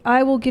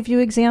I will give you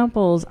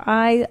examples.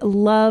 I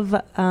love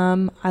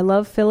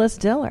Phyllis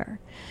Diller.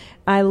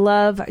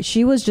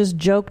 She was just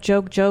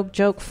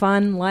joke,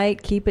 fun,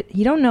 light, keep it.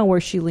 You don't know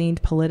where she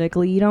leaned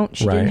politically.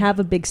 She didn't have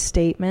a big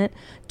statement.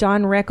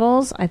 Don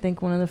Rickles, I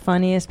think one of the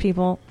funniest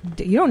people.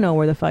 You don't know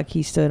where the fuck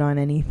he stood on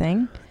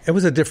anything. It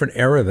was a different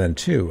era then,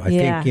 too. I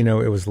think,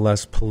 it was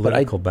less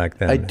political back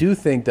then. I do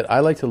think that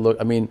I like to look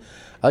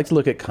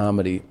at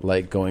comedy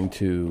like going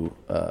to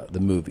the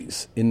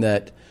movies, in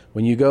that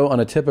when you go on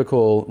a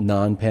typical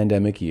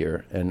non-pandemic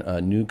year and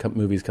new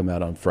movies come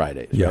out on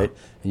Fridays, right?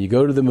 And you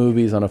go to the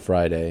movies on a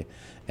Friday,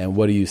 and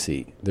what do you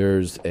see?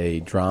 There's a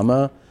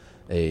drama,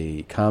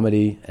 a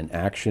comedy, an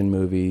action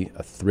movie,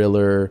 a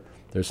thriller.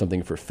 There's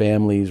something for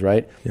families,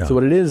 right? Yeah. So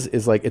what it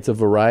is like it's a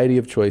variety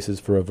of choices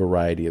for a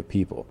variety of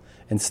people.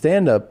 And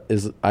stand-up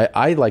is,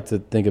 I like to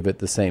think of it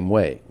the same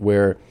way,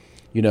 where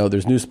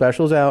there's new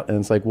specials out, and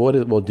it's like,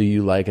 do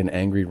you like an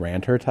angry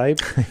ranter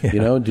type?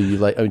 Yeah. Do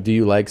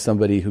you like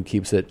somebody who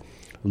keeps it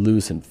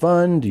loose and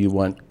fun? Do you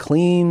want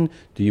clean?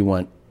 Do you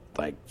want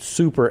like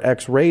super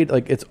X-rated?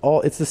 Like it's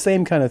the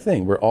same kind of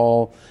thing.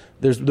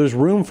 There's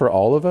room for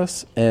all of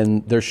us,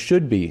 and there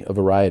should be a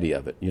variety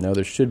of it.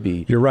 There should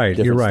be. You're right.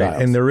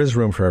 styles. And there is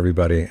room for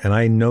everybody, and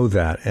I know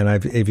that. And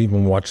I've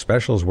even watched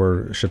specials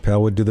where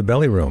Chappelle would do the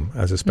Belly Room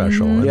as a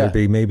special, and there'd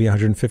be maybe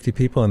 150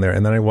 people in there.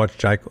 And then I watched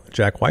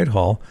Jack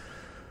Whitehall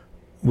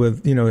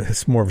with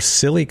it's more of a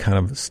silly kind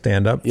of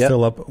stand-up,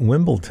 fill up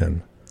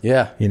Wimbledon.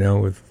 Yeah,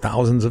 with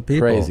thousands of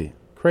people.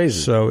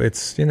 Crazy. So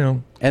it's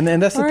and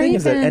that's the thing,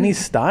 is that any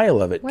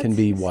style of it can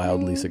be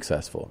wildly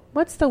successful.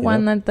 What's the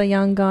one that the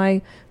young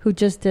guy who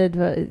just did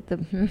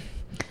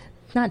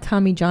not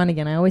Tommy John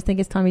again? I always think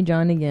it's Tommy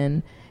John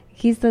again.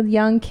 He's the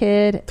young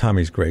kid.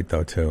 Tommy's great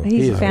though too.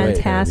 He's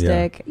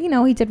fantastic.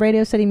 Yeah. He did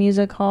Radio City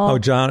Music Hall. Oh,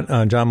 John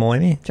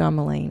Mulaney. John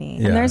Mulaney.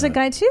 Yeah. And there's a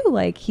guy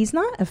too. He's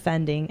not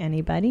offending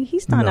anybody.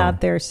 He's not out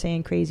there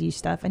saying crazy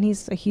stuff, and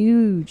he's a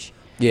huge.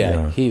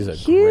 Yeah, he's a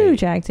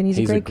huge actor, and he's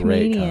a great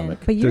comedian. comic.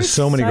 But there's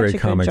so many great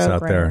comics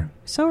out there.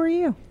 So are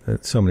you.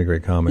 So many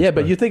great comics. Yeah,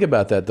 but you think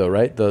about that though,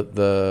 right?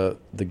 The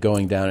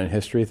going down in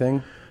history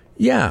thing.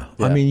 Yeah.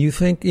 I mean, you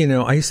think,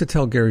 I used to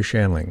tell Gary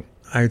Shandling,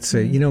 I'd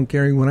say,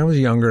 Gary, when I was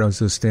younger and I was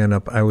doing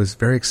stand-up, I was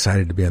very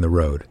excited to be on the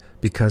road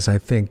because I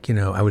think,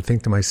 I would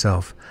think to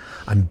myself,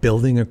 I'm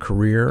building a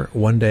career.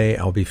 One day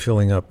I'll be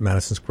filling up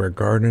Madison Square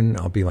Garden.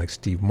 I'll be like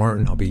Steve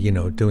Martin. I'll be,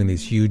 doing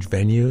these huge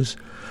venues.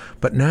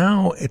 But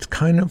now it's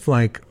kind of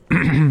like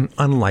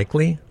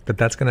unlikely that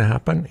that's going to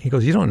happen. He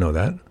goes, you don't know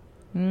that.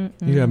 Mm-mm.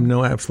 You have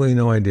absolutely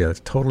no idea.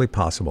 It's totally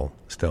possible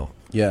still.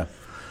 Yeah.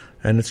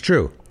 And it's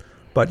true.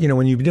 But,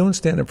 when you've been doing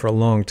stand-up for a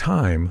long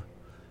time,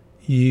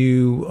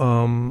 you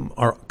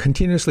are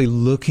continuously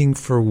looking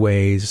for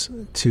ways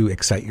to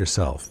excite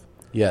yourself.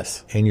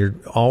 Yes. And you're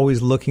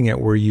always looking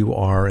at where you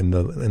are in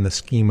the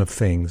scheme of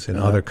things and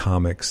other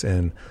comics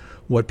and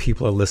what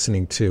people are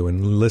listening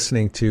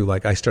to.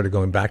 Like, I started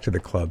going back to the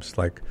clubs,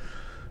 like,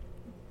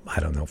 I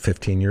don't know,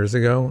 15 years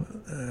ago,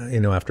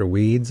 after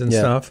Weeds and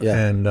stuff.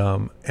 Yeah. And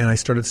I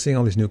started seeing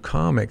all these new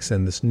comics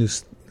and this new,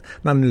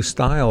 not a new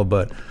style,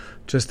 but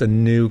just a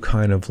new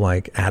kind of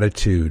like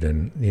attitude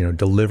and,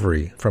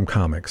 delivery from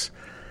comics.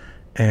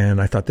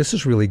 And I thought, this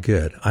is really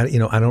good. I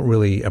don't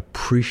really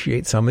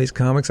appreciate some of these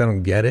comics. I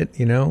don't get it,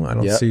 I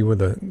don't see where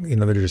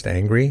they're just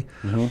angry.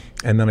 Mm-hmm.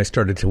 And then I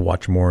started to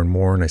watch more and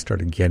more, and I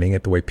started getting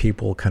it, the way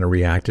people kind of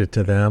reacted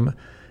to them.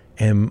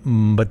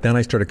 But then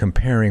I started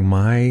comparing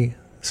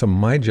some of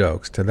my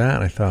jokes to that,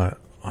 and I thought,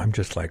 I'm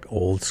just like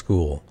old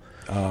school.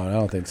 Oh, I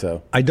don't think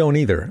so. I don't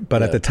either.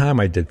 But at the time,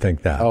 I did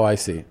think that. Oh, I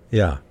see.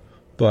 Yeah.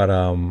 But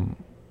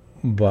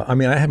I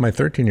mean, I had my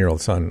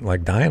 13-year-old son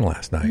like dying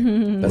last night.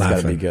 That's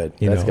got to be good.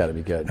 That's got to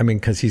be good. I mean,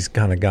 because he's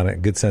kind of got a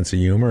good sense of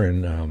humor,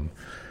 and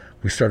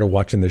we started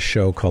watching this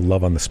show called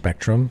Love on the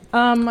Spectrum.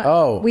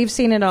 We've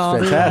seen it all.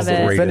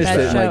 Fantastic. We finished it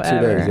in like 2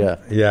 days. Yeah.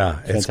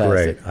 Yeah, it's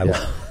great.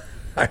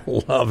 I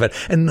love it.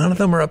 And none of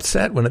them are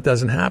upset when it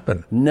doesn't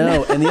happen.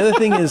 No. And the other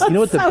thing is,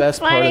 what the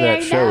best part of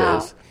that show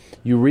is?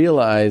 you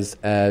realize,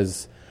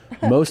 as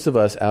most of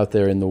us out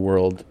there in the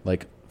world,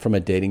 like from a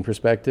dating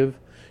perspective,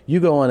 you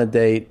go on a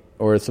date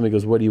or somebody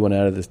goes, what do you want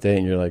out of this date?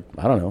 And you're like,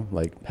 I don't know,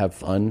 like have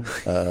fun,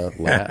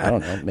 I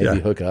don't know, maybe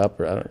hook up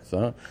or I don't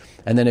know.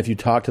 And then if you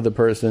talk to the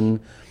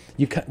person,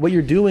 what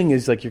you're doing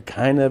is like you're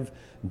kind of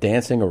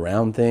dancing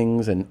around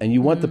things and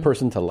you want the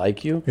person to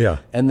like you. Yeah.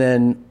 And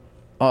then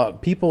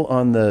people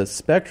on the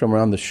spectrum or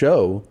on the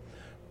show,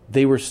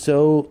 they were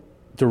so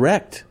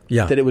direct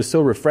that it was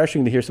so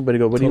refreshing to hear somebody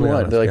go, what do you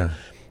want? They're like,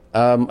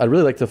 I'd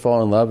really like to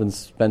fall in love and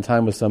spend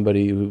time with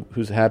somebody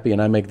who's happy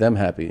and I make them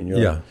happy. And you're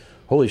like,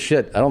 holy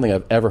shit, I don't think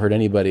I've ever heard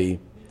anybody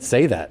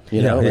say that,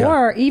 you know?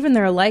 Or even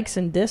their likes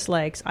and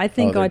dislikes. I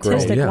think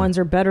autistic ones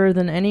are better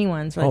than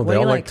anyone's. Like, they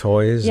all like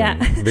toys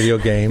and video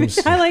games.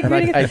 I like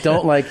video I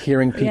don't like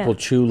hearing people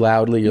chew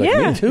loudly. You're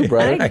like, me too,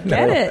 brother. I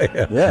get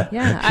it.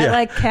 Yeah. I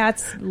like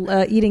cats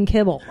eating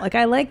kibble. Like,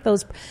 I like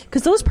those,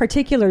 because those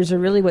particulars are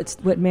really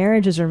what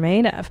marriages are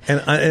made of.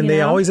 And they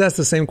always ask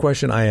the same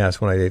question I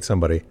ask when I date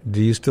somebody.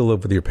 Do you still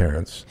live with your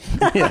parents?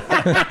 That's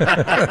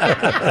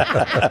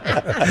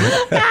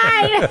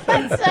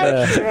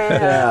so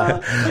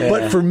true.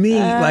 But for me,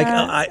 like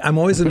I'm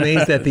always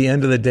amazed at the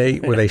end of the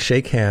date where they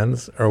shake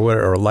hands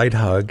or a light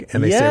hug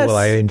and they say, well,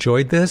 I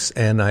enjoyed this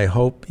and I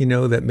hope,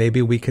 that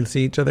maybe we can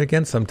see each other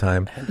again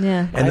sometime.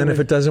 Yeah. And then if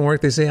it doesn't work,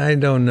 they say, I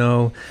don't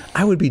know.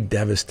 I would be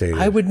devastated.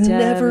 I would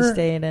never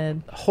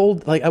devastated.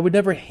 I would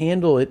never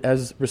handle it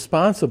as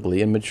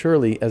responsibly and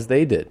maturely as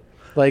they did.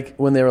 Like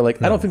when they were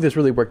like, I don't think this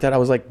really worked out. I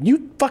was like,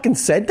 you fucking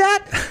said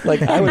that?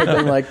 Like I would have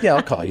been like, yeah,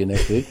 I'll call you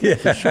next week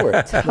for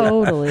sure.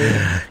 Totally.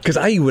 Because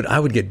I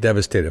would get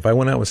devastated if I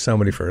went out with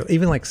somebody for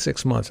even like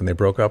 6 months and they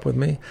broke up with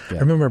me. Yeah. I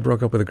remember I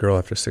broke up with a girl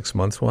after 6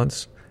 months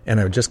once. And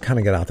I would just kind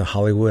of get out to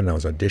Hollywood and I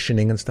was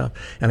auditioning and stuff.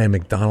 And I had a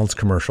McDonald's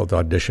commercial to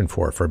audition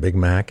for a Big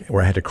Mac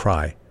where I had to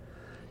cry.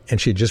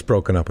 And she had just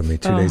broken up with me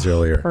 2 days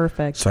earlier.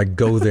 Perfect. So I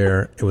go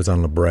there. It was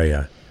on La Brea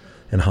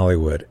in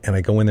Hollywood. And I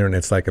go in there and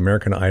it's like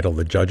American Idol.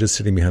 The judges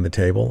sitting behind the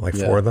table, like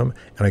 4 of them.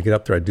 And I get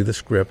up there, I do the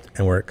script.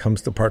 And where it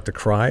comes to the part to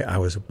cry, I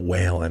was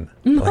wailing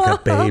like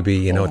a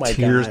baby,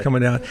 tears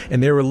coming down.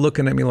 And they were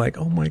looking at me like,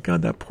 oh my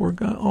God, that poor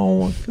guy.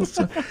 Oh, I feel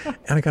so.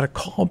 And I got a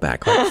call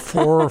back like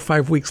 4 or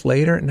 5 weeks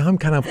later. And now I'm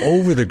kind of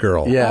over the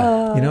girl.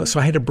 Yeah. So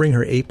I had to bring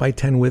her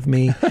 8x10 with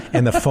me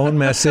and the phone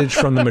message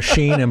from the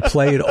machine and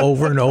play it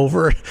over and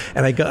over.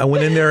 And I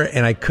went in there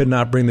and I could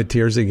not bring the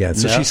tears again.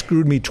 So she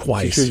screwed me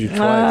twice. She screwed you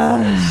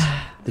twice.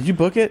 Did you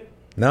book it?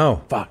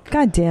 No. Fuck.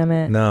 God damn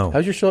it. No.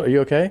 How's your shoulder? Are you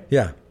okay?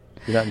 Yeah.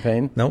 You're not in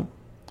pain? Nope.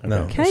 Okay.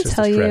 No. Can I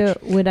tell you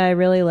what I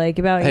really like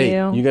about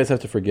you? You guys have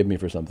to forgive me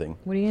for something.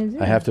 What are you going to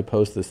do? I have to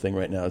post this thing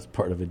right now as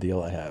part of a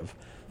deal I have.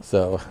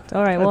 So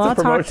all right, well, it's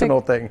a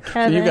promotional thing.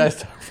 Kevin. So you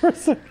guys talk for a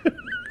second.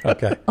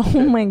 Okay.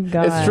 Oh my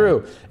God. It's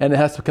true. And it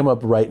has to come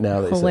up right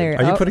now.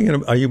 Hilarious.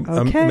 Are you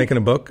making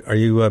a book? Are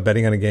you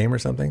betting on a game or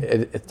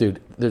something?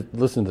 Dude,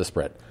 listen to the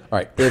spread. All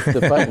right. If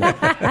the fight,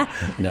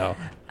 no.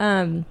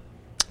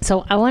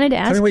 So I wanted to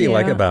ask you. Tell me what you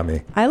like about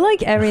me. I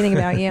like everything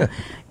about you.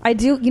 I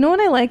do. You know what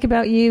I like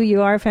about you?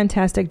 You are a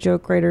fantastic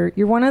joke writer.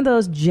 You're one of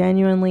those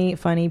genuinely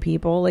funny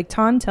people. Like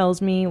Tom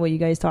tells me what you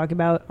guys talk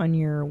about on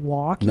your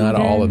walk. Not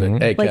even. all of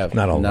it. Hey, like, Kev.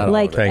 Not all of it.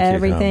 Like Thank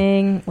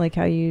everything. You, like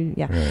how you,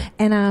 Right.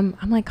 And I'm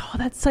like, oh,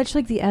 that's such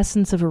like the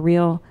essence of a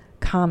real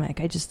comic.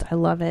 I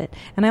love it.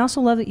 And I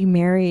also love that you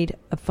married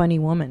a funny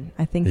woman.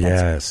 I think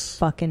that's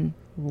fucking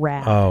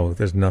rad. Oh,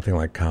 there's nothing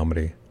like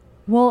comedy.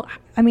 Well,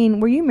 I mean,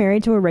 were you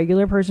married to a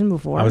regular person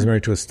before? I was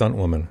married to a stunt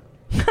woman.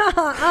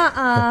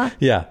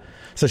 Yeah.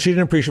 So she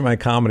didn't appreciate my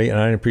comedy, and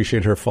I didn't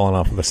appreciate her falling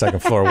off of the second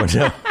floor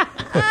window.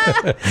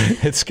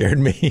 It scared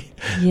me.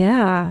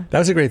 Yeah. That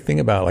was a great thing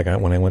about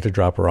when I went to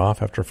drop her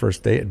off after a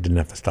first date, I didn't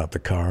have to stop the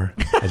car.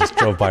 I just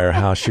drove by her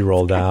house. She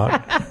rolled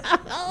out.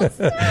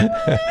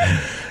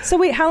 So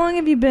wait, how long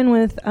have you been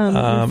with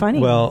Funny?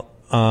 Well,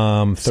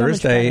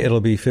 Thursday,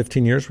 it'll be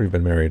 15 years we've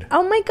been married.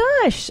 Oh my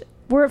gosh.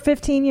 We're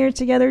 15 years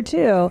together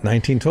too.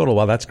 19 total.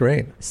 Wow, that's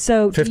great.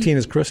 So 15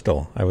 is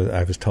Crystal. I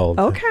was told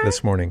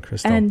this morning,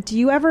 Crystal. And do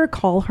you ever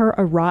call her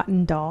a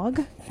rotten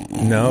dog?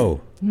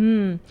 No.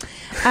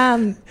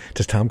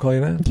 Does Tom call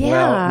you that?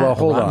 Yeah. Well,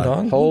 hold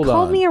on. You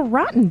called me a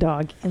rotten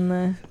dog in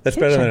the That's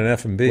kitchen. better than an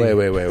F&B.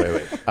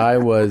 Wait. I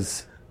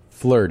was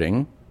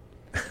flirting.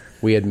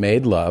 We had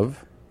made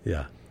love.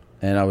 Yeah.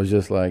 And I was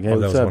just like, hey,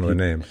 what's up? That was one of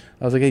the names.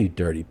 I was like, hey, you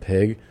dirty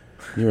pig.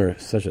 You were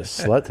such a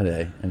slut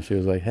today. And she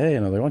was like, hey.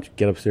 And I was like, why don't you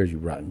get upstairs, you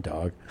rotten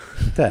dog.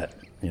 That,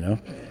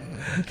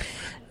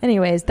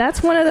 Anyways,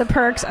 that's one of the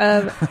perks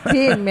of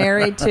being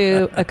married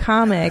to a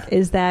comic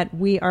is that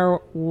we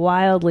are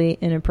wildly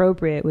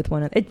inappropriate with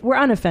one another. We're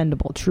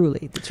unoffendable,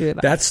 truly, the two of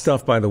us. That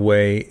stuff, by the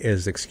way,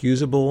 is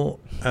excusable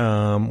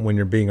when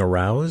you're being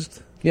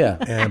aroused.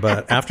 Yeah.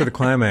 But after the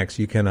climax,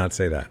 you cannot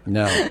say that.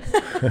 No,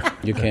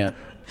 you can't.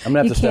 I'm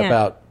going to have to step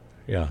out.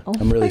 Yeah.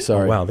 I'm really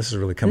sorry. Oh, wow, this is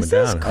really coming this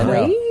down. Is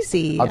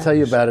crazy. I'll tell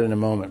you about it in a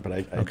moment. But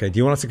Okay, do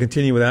you want us to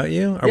continue without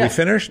you? Are we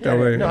finished?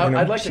 Yeah, no,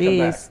 I'd like to come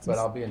back, but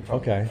I'll be in trouble.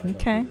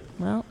 Okay,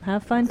 well,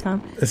 have fun,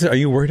 Tom. Are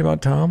you worried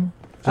about Tom?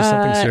 Just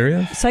something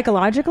serious?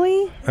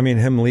 Psychologically? I mean,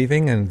 him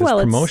leaving and this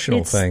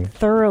promotional it's thing.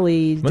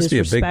 Thoroughly must be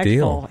a big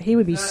deal. He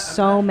would be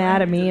so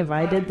mad at me if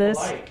I did this.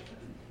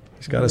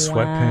 He's got his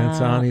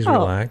sweatpants on. He's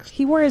relaxed.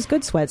 He wore his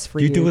good sweats for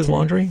you. Do you do his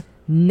laundry?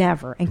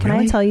 Never. And can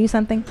I tell you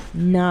something?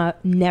 No,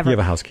 never. You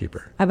have a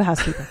housekeeper. I have a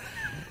housekeeper.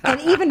 And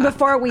even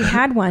before we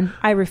had one,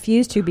 I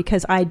refused to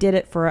because I did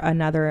it for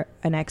an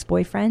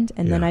ex-boyfriend,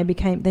 and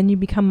then you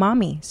become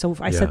mommy. So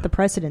I set the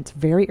precedence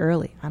very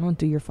early. I don't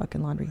do your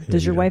fucking laundry.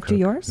 Does your wife do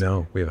yours?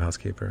 No, we have a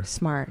housekeeper.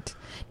 Smart.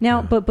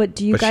 Now, but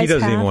do you guys? But she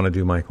doesn't even want to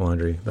do my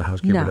laundry. The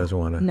housekeeper doesn't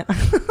want to.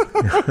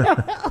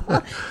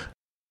 No.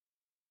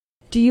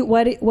 Do you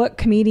what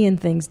comedian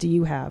things do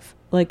you have?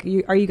 Like,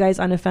 are you guys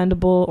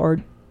unoffendable, or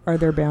are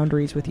there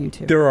boundaries with you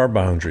two? There are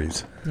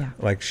boundaries. Yeah.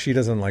 Like, she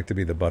doesn't like to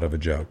be the butt of a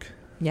joke.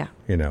 Yeah.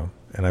 You know,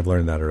 and I've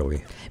learned that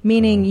early.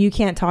 Meaning you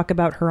can't talk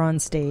about her on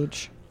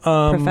stage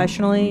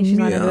professionally? She's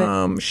not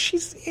into it?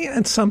 She's,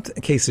 in some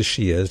cases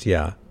she is,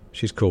 yeah.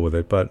 She's cool with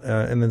it. But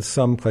and then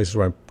some places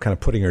where I'm kind of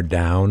putting her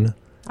down,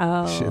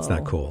 it's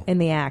not cool. In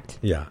the act.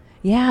 Yeah.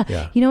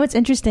 Yeah. You know what's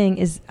interesting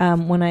is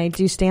when I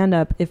do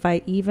stand-up, if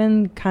I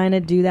even kind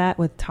of do that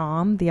with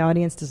Tom, the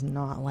audience does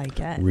not like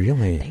it.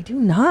 Really? They do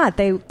not.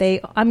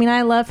 I mean,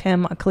 I love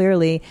him,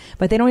 clearly,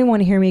 but they don't even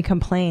want to hear me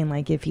complain,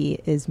 like if he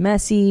is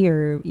messy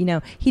or,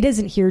 he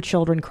doesn't hear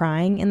children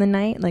crying in the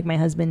night. Like my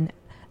husband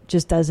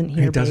just doesn't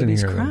hear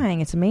babies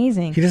crying. It's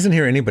amazing. He doesn't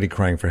hear anybody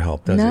crying for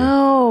help, does he?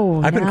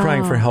 No. I've been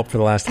crying for help for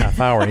the last half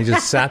hour, and he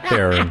just sat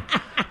there and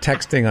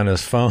texting on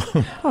his phone.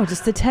 Oh,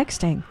 just the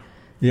texting.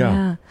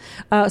 Yeah.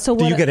 So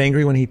do you get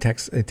angry when he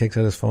takes out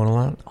his phone a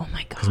lot? Oh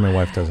my God. Because my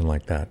wife doesn't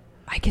like that.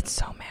 I get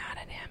so mad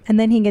at him. And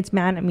then he gets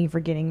mad at me for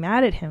getting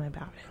mad at him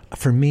about it.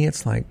 For me,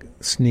 it's like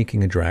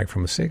sneaking a drag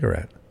from a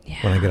cigarette. Yeah.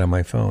 When I get on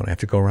my phone, I have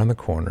to go around the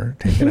corner,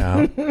 take it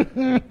out,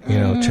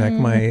 check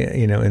my,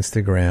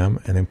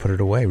 Instagram, and then put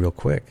it away real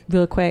quick.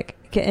 Real quick.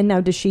 And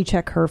now does she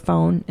check her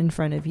phone in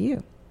front of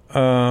you?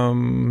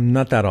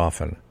 Not that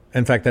often.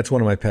 In fact, that's one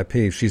of my pet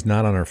peeves. She's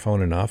not on her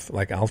phone enough.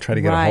 Like, I'll try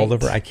to get a hold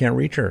of her. I can't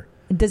reach her.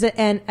 Does it?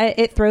 And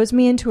it throws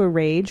me into a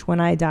rage when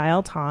I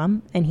dial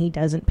Tom and he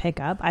doesn't pick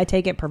up. I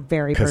take it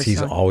very personally. Because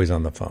he's always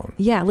on the phone.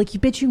 Yeah, like, you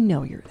bitch,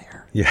 you're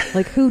there. Yeah.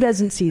 Like, who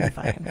doesn't see the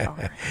fucking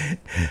phone?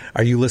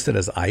 Are you listed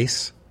as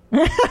ICE?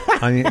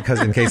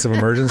 Because in case of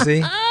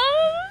emergency?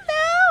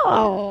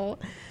 Oh, no.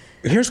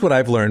 Here's what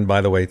I've learned,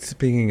 by the way,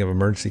 speaking of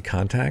emergency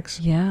contacts.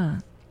 Yeah.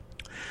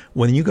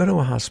 When you go to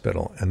a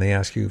hospital and they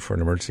ask you for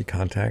an emergency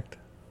contact,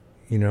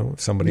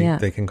 somebody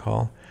they can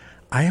call,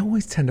 I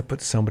always tend to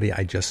put somebody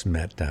I just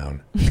met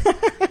down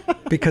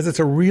because it's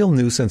a real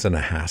nuisance and a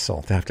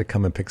hassle to have to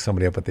come and pick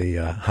somebody up at the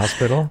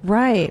hospital.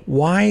 Right.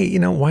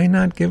 Why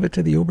not give it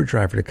to the Uber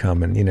driver to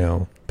come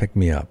and, pick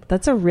me up?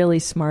 That's a really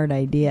smart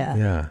idea.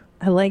 Yeah.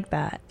 I like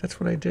that. That's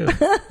what I do.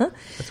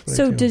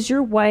 Does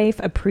your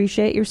wife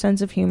appreciate your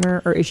sense of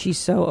humor, or is she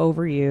so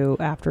over you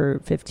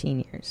after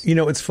 15 years?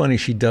 It's funny.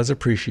 She does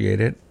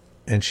appreciate it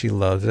and she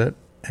loves it.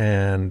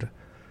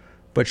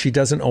 But she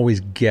doesn't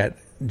always get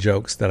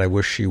jokes that I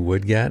wish she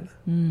would get.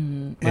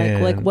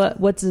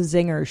 What's a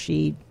zinger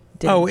she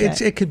didn't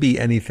get? It could be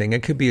anything.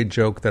 It could be a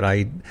joke that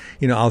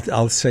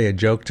I'll say a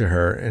joke to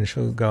her and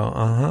she'll go,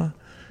 uh-huh.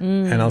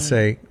 And I'll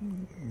say,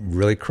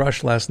 really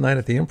crushed last night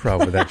at the Improv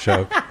with that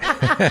joke.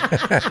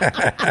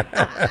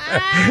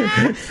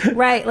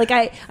 Right. Like,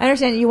 I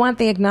understand you want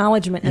the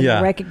acknowledgement and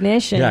the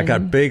recognition. Yeah, I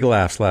got big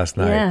laughs last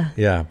night.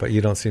 Yeah, but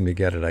you don't seem to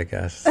get it, I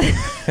guess.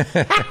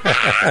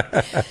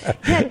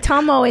 Yeah,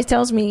 Tom always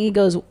tells me, he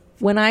goes,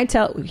 when I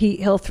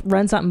he'll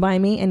run something by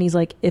me and he's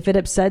like, if it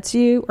upsets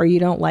you or you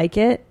don't like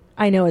it,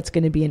 I know it's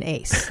going to be an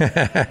ace.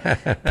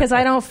 Because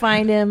I don't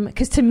find him,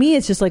 because to me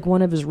it's just like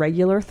one of his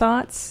regular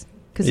thoughts,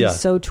 because he's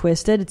so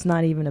twisted, it's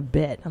not even a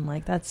bit. I'm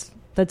like, that's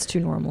too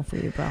normal for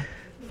you, bro.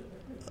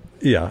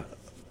 Yeah.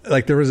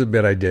 Like, there was a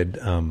bit I did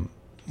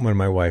when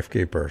my wife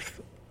gave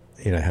birth.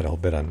 I had a whole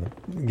bit on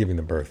giving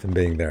the birth and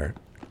being there.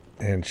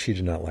 And she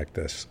did not like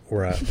this.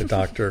 Where the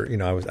doctor,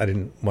 I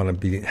didn't want to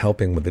be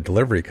helping with the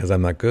delivery because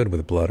I'm not good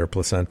with blood or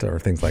placenta or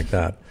things like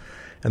that.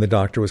 And the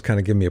doctor was kind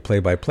of giving me a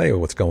play-by-play of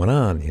what's going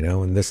on,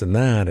 and this and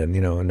that. And,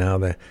 and now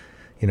the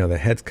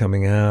head's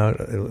coming out.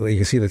 You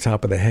can see the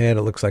top of the head.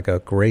 It looks like a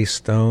gray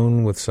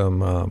stone with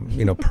some,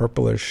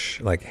 purplish,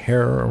 like,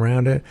 hair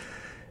around it.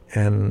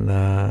 And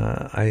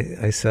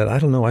I said, I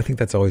don't know. I think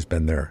that's always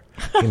been there.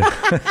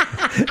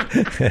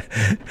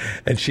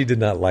 And she did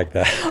not like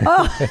that.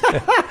 Oh.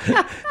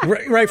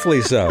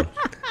 Rightfully so.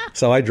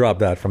 So I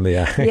dropped that from the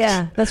act.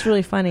 Yeah, that's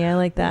really funny. I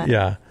like that.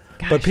 Yeah.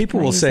 Gosh, but people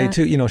will say,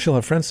 too, she'll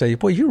have friends say,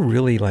 boy, you're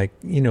really, like,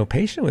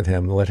 patient with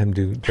him to let him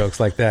do jokes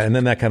like that. And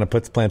then that kind of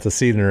plants a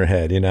seed in her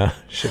head, Well,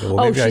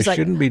 maybe I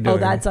shouldn't be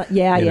doing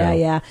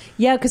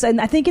Yeah, because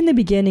I think in the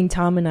beginning,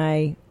 Tom and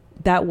I,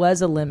 that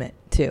was a limit,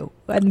 too. to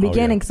at the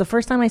beginning, because the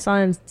first time I saw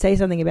him say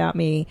something about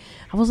me,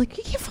 I was like,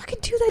 you can't fucking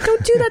do that.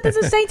 Don't do that. That's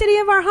the sanctity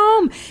of our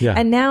home. Yeah.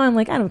 And now I'm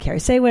like, I don't care.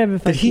 Say whatever the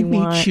fuck Did he you meet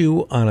want.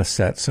 you on a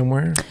set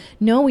somewhere?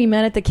 No, we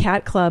met at the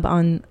Cat Club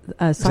on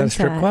Sunset. Is that a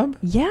strip club?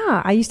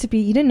 Yeah, I used to be.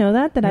 You didn't know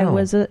that I No.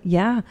 was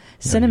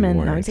Cinnamon.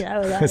 No, you No,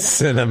 weren't. I'm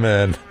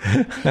Cinnamon.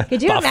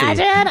 Could you Buffy.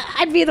 imagine?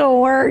 I'd be the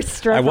worst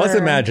stripper. I was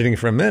imagining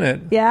for a minute.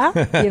 Yeah,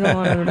 you don't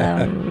want to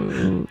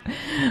know.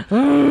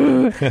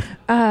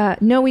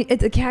 No,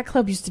 the Cat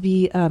Club used to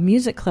be a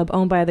music club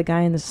owned by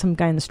some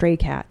guy in the Stray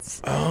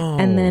Cats. Oh,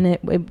 and then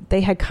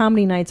they had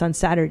comedy nights on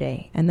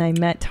Saturday, and I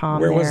met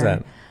Tom. Where there. was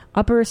that?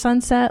 Upper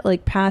Sunset,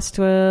 like past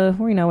where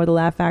the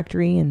Laugh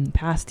Factory and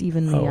past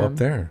even the up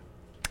there.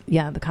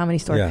 Yeah, the Comedy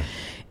Store. Yeah.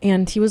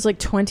 And he was like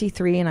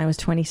 23 and I was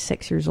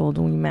 26 years old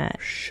when we met.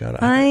 Shut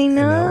up. I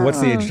know. What's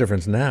the age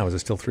difference now? Is it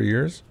still 3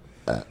 years?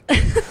 Yeah,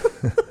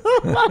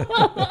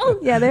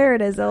 there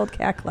it is, the old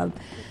Cat Club.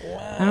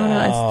 Wow. I don't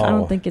know. I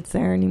don't think it's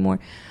there anymore.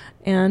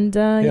 And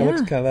It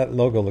looks that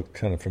logo looked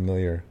kind of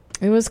familiar.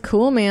 It was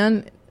cool,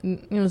 man.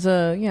 It was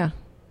I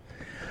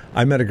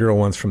met a girl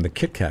once from the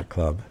Kit Kat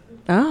Club.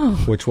 Oh.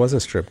 Which was a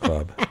strip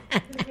club.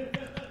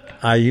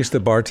 I used to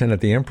bartend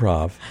at the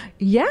Improv.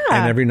 Yeah.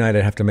 And every night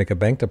I'd have to make a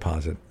bank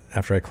deposit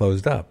after I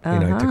closed up.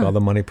 I took all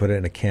the money, put it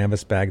in a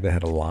canvas bag that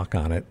had a lock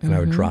on it, and I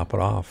would drop it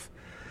off.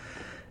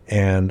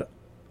 And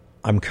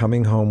I'm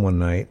coming home one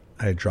night.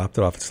 I dropped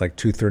it off. It's like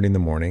 2:30 in the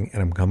morning,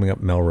 and I'm coming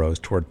up Melrose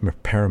toward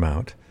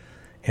Paramount,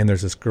 and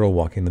there's this girl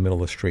walking in the middle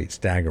of the street,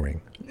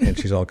 staggering, and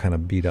she's all kind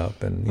of beat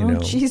up, and you know.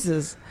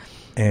 Jesus.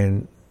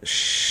 And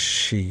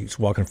she's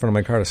walking in front of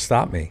my car to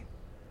stop me,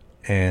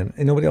 and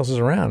nobody else is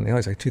around.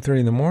 It's like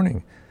 2:30 in the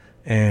morning,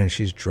 and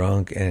she's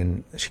drunk,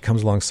 and she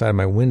comes alongside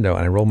my window,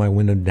 and I roll my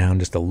window down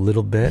just a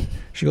little bit.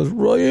 She goes,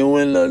 "Roll your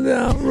window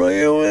down, roll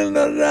your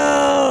window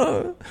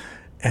down."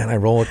 And I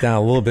roll it down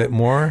a little bit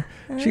more.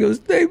 She goes,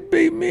 "They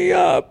beat me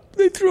up.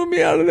 They threw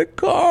me out of the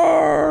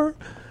car."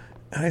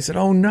 And I said,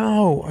 "Oh,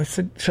 no." I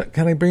said,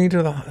 "Can I bring you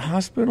to the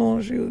hospital?"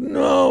 She goes,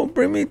 "No,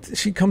 bring me."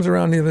 She comes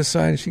around the other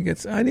side,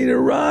 and "I need a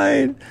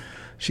ride."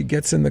 She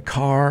gets in the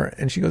car,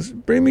 and she goes,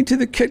 "Bring me to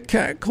the Kit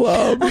Kat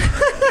Club."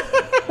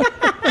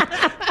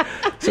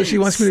 So she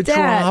wants me to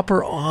drop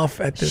her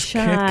off at this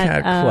Kit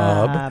Kat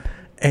Club.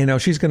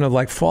 And she's going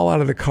to fall out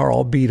of the car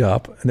all beat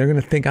up, and they're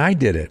going to think I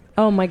did it.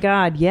 Oh, my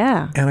God,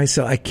 yeah. And I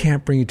said, "I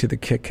can't bring you to the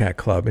Kit Kat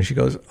Club." And she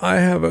goes, "I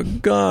have a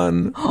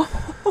gun."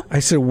 I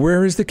said,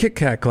 "Where is the Kit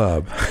Kat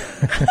Club?"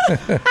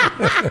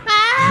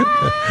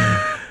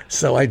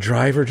 So I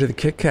drive her to the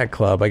Kit Kat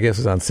Club. I guess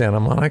it's on Santa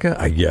Monica.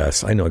 I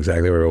know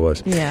exactly where it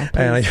was. Yeah.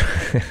 And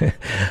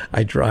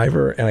I drive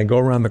her, and I go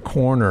around the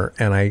corner,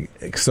 and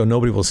so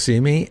nobody will see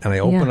me. And I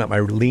open up.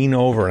 I lean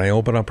over, and I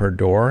open up her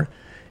door,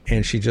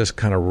 and she just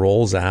kind of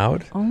rolls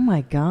out. Oh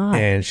my God!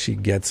 And she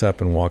gets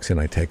up and walks in.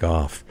 I take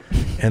off,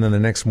 and then the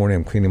next morning,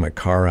 I'm cleaning my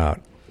car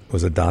out. It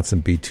was a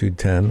Datsun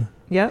B210.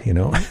 Yep.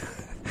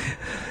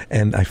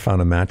 And I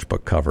found a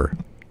matchbook cover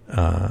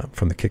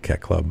from the Kit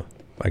Kat Club.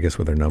 I guess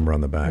with her number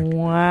on the back.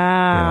 Wow.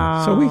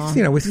 Yeah. So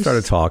we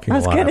started talking. I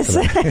was going to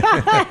say.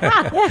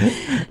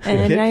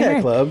 And Kit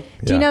Kat Club.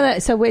 Do you know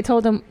that? So we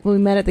told him we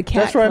met at the Cat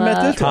Club. That's where I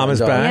met this Tom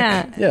is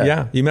back.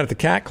 Yeah. You met at the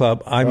Cat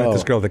Club. I met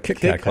this girl at the Kit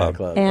Kat Club.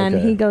 And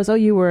he goes, "Oh,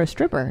 you were a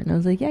stripper." And I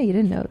was like, "Yeah, you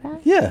didn't know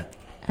that?" Yeah.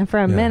 And for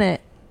a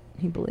minute,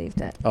 he believed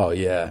it. Oh,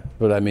 yeah.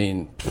 But I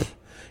mean,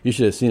 you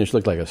should have seen her. She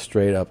looked like a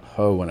straight up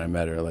hoe when I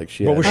met her.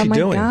 What was she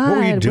doing? God, what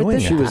were you doing?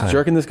 She was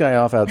jerking this guy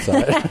off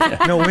outside.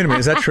 No, wait a minute.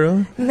 Is that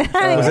true?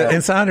 Was it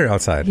inside or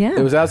outside? Yeah.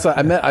 It was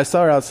outside. I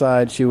saw her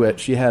outside.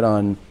 She had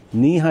on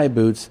knee-high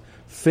boots,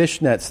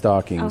 fishnet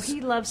stockings. Oh,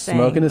 he loves saying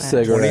smoking a that.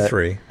 cigarette.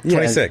 23. Yeah,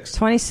 26.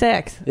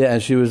 26. Yeah,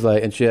 and she was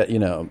like, and she had,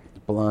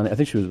 blonde. I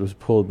think she was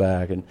pulled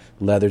back and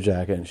leather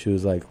jacket, and she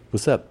was like,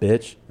 "What's up,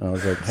 bitch?" And I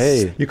was like,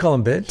 "Hey." You call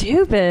him bitch?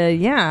 Stupid,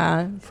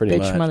 yeah. Pretty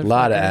bitch much. A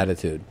lot of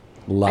attitude.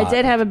 I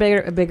did have a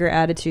bigger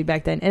attitude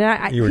back then,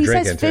 and You were he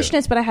says drinking, too.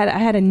 fishnets, but I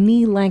had a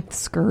knee length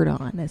skirt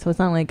on, so it's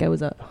not like I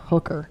was a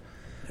hooker.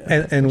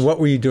 And what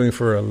were you doing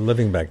for a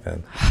living back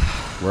then?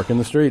 Working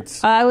the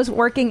streets. I was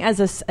working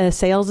as a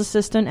sales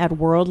assistant at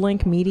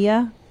WorldLink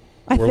Media.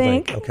 I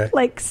WorldLink, think, okay.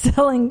 like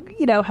selling,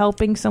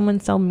 helping someone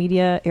sell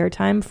media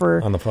airtime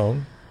for On the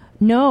phone?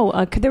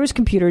 No, there was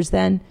computers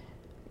then.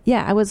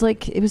 Yeah, I was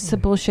like, it was a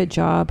bullshit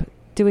job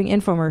doing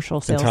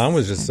infomercial sales. And Tom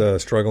was just a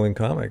struggling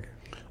comic.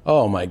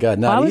 Oh my God!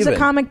 Not I was even. a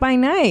comic by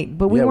night,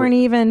 but we weren't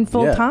even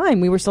full time.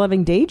 We were still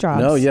having day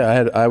jobs. No,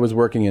 yeah, I was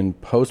working in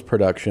post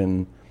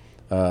production.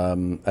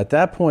 At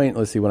that point,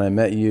 let's see. When I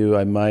met you,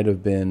 I might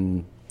have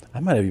even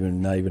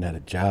not even had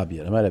a job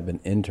yet. I might have been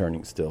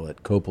interning still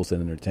at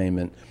Copelson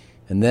Entertainment,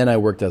 and then I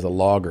worked as a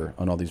logger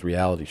on all these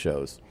reality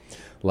shows,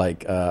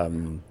 like.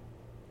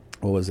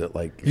 What was it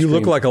like? You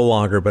look like a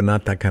logger, but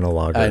not that kind of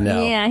logger. I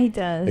know. Yeah, he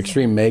does.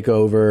 Extreme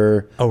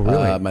Makeover. Oh,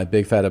 really? My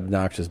Big Fat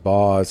Obnoxious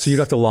Boss. So you'd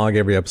have to log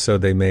every episode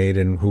they made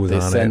and who was They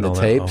on it. send and the all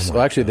tapes. That. Oh,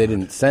 well, actually, they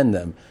didn't send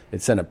them.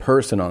 It sent a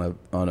person on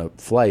a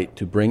flight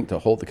to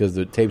hold because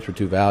the tapes were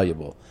too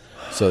valuable,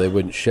 so they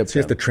wouldn't ship. So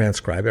you have to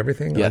transcribe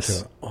everything.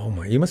 Yes. Oh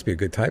my! You must be a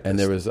good typist. And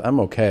I'm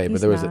okay, but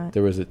He's there not.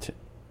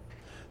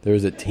 There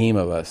was a team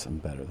of us. I'm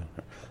better than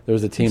her. There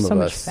was a team so of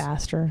much us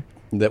faster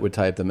that would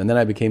type them, and then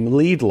I became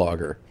lead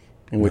logger,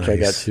 in which I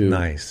got to.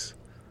 Nice.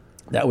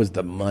 That was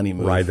the money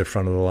move. Ride the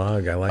front of the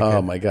log. I like it.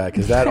 Oh my god!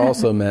 Because that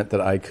also meant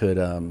that I could,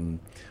 when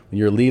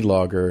you're a lead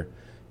logger,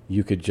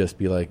 you could just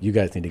be like, "You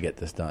guys need to get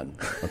this done,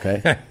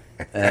 okay?"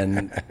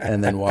 and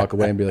then walk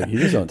away and be like, "You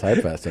just don't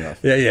type fast enough."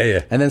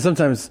 Yeah. And then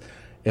sometimes,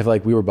 if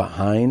like we were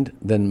behind,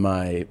 then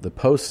the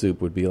post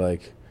soup would be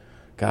like,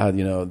 "God,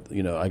 you know."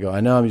 I go,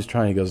 "I know. I'm just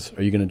trying." He goes,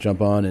 "Are you going to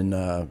jump on and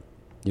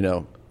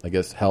I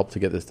guess help to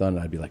get this done?" And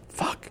I'd be like,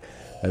 "Fuck."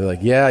 I'd be like,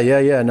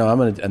 "Yeah. No, I'm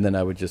gonna." And then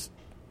I would just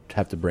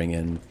have to bring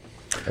in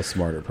a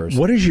smarter person.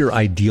 What is your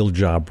ideal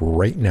job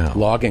right now?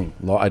 Logging.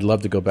 I'd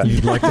love to go back.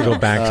 You'd like to go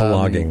back to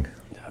logging.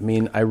 I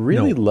mean, I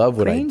really love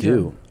what I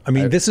do. I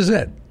mean, this is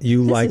it.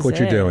 You like what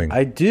you're doing.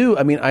 I do.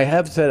 I mean, I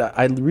have said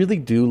I really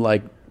do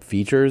like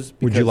features.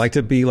 Would you like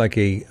to be like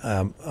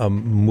a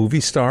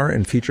movie star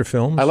in feature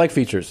films? I like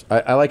features.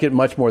 I like it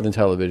much more than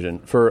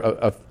television.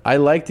 I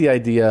like the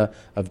idea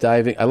of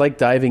diving. I like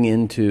diving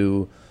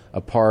into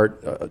a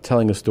part,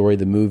 telling a story,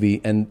 the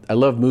movie, and I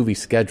love movie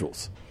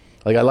schedules.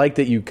 Like, I like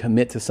that you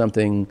commit to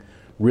something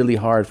really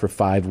hard for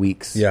 5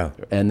 weeks. Yeah.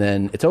 And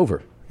then it's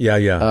over. Yeah.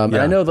 And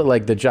I know that,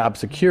 like, the job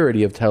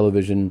security of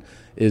television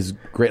is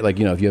great. Like,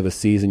 if you have a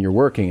season, you're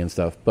working and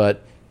stuff.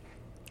 But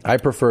I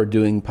prefer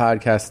doing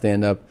podcast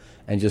stand-up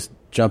and just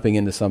jumping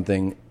into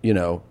something,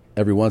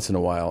 every once in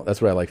a while.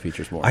 That's what I like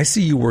features more. I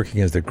see you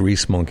working as the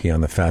grease monkey on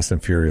the Fast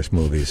and Furious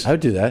movies. I would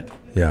do that.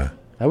 Yeah.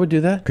 I would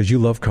do that. Because you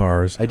love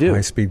cars. I do.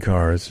 High-speed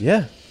cars.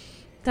 Yeah.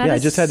 I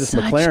just had this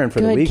McLaren for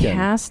the weekend.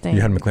 Casting.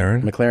 You had a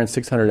McLaren? McLaren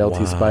 600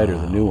 LT Spider,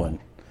 the new one.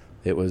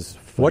 It was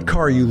fun. What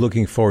car are you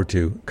looking forward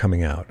to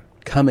coming out?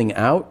 Coming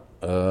out?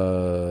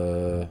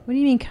 What do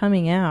you mean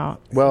coming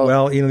out?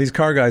 Well, these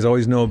car guys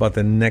always know about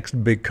the next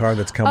big car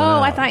that's coming out.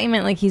 Oh, I thought you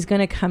meant like he's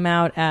going to come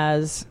out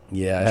as I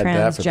had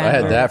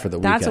transgender. That for the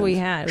weekend. That's what we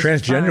had.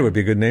 Transgender would be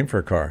a good name for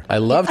a car. I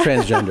love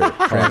transgender.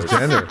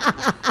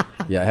 Transgender.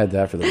 Yeah, I had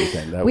that for the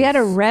weekend. We had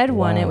a red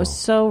one. It was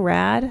so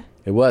rad.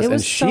 It was. And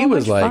so she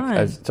was much like, fun.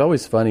 it's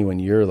always funny when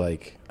you're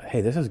like,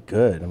 hey, this is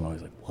good. I'm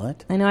always like,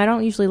 what? I know, I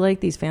don't usually like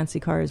these fancy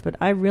cars, but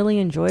I really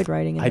enjoyed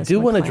riding in this I do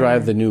want to McLaren.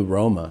 drive the new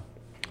Roma.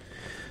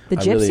 The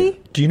Gypsy?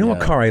 Do you know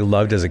what car I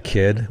loved as a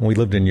kid? When we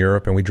lived in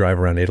Europe and we drive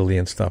around Italy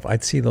and stuff,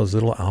 I'd see those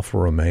little Alfa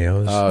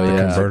Romeos,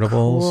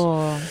 convertibles. Cool.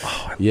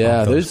 Oh, I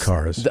love those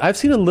cars. I've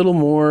seen a little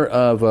more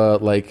of a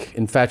like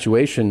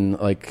infatuation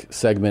like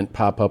segment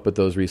pop up with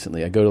those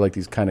recently. I go to like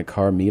these kind of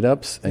car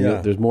meetups,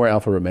 and there's more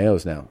Alfa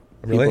Romeos now.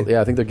 Really?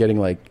 I think they're getting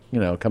like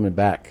coming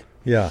back.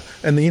 Yeah,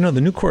 and the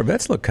new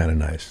Corvettes look kind of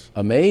nice.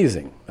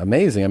 Amazing. I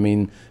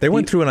mean, they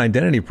went through an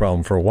identity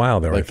problem for a while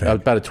there. Like I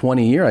think about a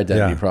 20-year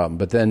identity problem.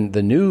 But then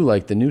the new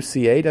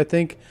C8, I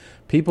think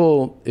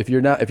people, if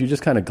you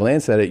just kind of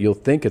glance at it, you'll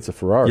think it's a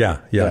Ferrari. Yeah,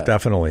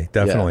 definitely.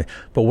 Yeah.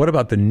 But what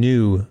about the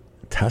new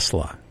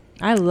Tesla?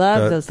 I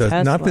love those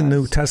Teslas. Not the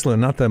new Tesla,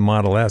 not the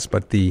Model S,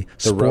 but the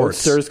Sports,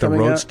 Roadster's the coming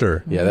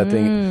Roadster. Out. Yeah, that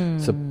thing.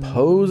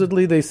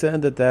 Supposedly, they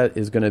said that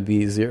is going to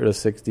be 0 to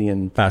 60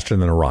 in faster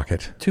than a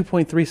rocket,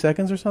 2.3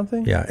 seconds or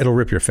something. Yeah, it'll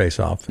rip your face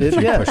off. Push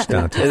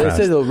down too they fast.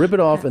 say they'll rip it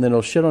off and then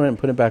they'll shit on it and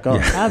put it back on.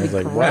 Yeah. I was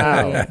like,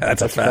 wow,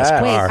 that's a fast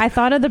car. Wait, I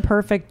thought of the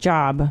perfect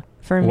job.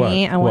 For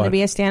me, I want What? to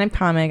be a stand-up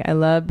comic. I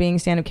love being a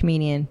stand-up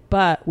comedian,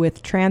 but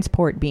with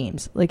transport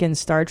beams, like in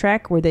Star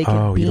Trek, where they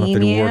can you don't have beam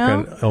to you work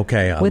on.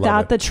 Okay, I love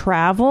without it. the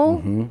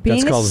travel.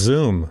 That's called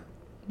Zoom.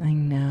 I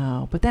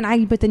know, but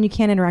then you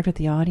can't interact with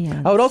the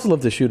audience. I would also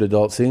love to shoot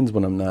adult scenes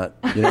when I'm not.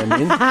 You know what I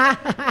mean?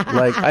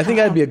 Like, I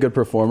think I'd be a good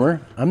performer.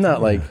 I'm not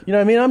like, you know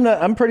what I mean?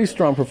 I'm a pretty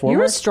strong performer.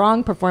 You're a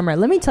strong performer.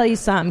 Let me tell you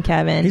something,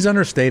 Kevin. He's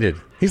understated.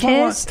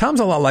 Tom's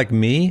a lot like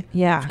me.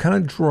 Yeah, kind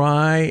of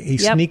dry. He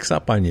sneaks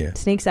up on you.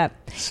 Sneaks up.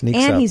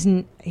 Sneaks and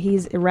up.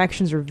 his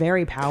erections are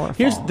very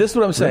powerful. This is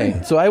what I'm saying.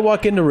 Really? So I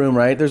walk in the room,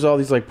 right? There's all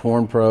these like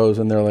porn pros,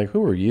 and they're like,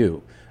 "Who are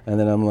you?" And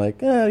then I'm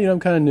like, I'm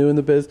kind of new in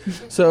the biz.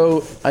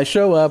 So I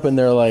show up, and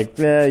they're like,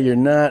 you're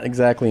not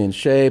exactly in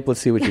shape. Let's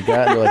see what you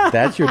got. And they're like,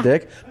 that's your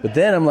dick. But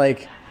then I'm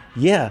like,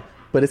 yeah,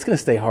 but it's going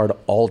to stay hard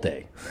all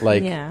day.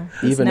 Like,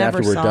 even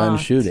after we're done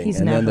shooting.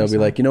 And then they'll be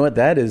like, you know what?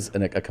 That is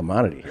a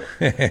commodity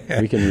here.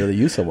 We can really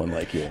use someone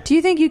like you. Do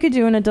you think you could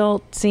do an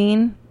adult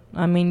scene?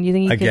 I mean, you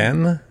think you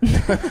Again?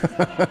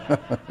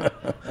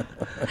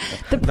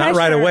 Not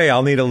right away.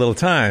 I'll need a little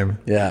time.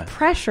 Yeah.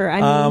 Pressure.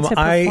 I mean, to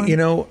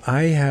perform.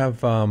 I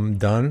have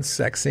done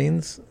sex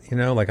scenes,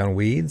 like on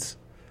Weeds.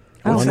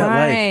 What's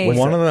that like?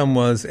 One of them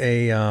was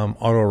a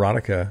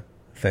autoerotica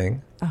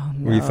thing. Oh,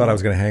 no. Where you thought I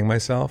was going to hang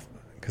myself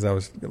because I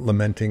was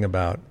lamenting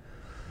about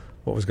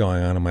what was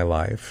going on in my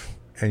life.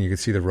 And you could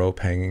see the rope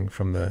hanging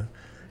from the...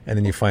 And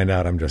then you find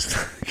out I'm just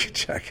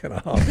checking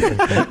off.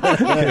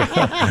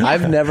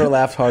 I've never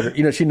laughed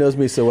harder. She knows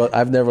me so well.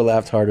 I've never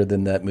laughed harder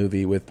than that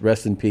movie with,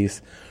 rest in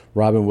peace,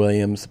 Robin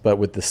Williams, but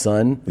with the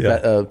son,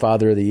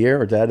 Father of the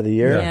Year or Dad of the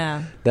Year.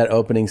 Yeah. That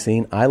opening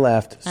scene, I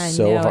laughed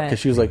so hard it. because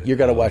she was like, "You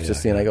got to watch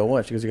this scene." I go,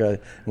 "What?" She goes, "You got."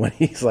 When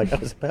he's like, "I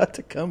was about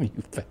to come, you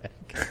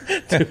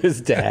fag," to his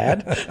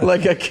dad,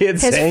 like a kid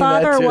His saying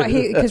father, that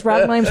to because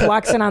Robin Williams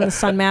walks in on the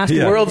Sun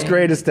Master. World's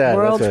greatest dad.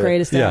 World's That's right.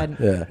 greatest dad.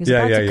 Yeah. He's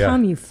about to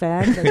come, you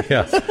fag.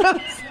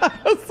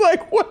 I was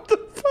like, "What the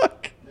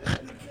fuck?"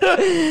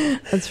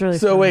 That's really.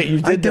 So funny. wait,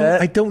 you did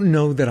that? I don't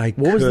know that I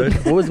What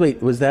was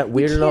could. was that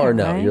weird at all or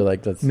no? right? You're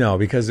like, that's No,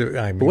 because I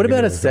mean, But what about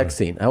you a know, sex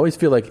scene? I always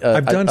feel like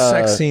I've done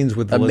sex scenes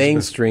with a Elizabeth,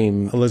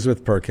 mainstream.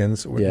 Elizabeth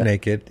Perkins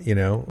naked, you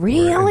know.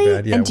 Really? Or in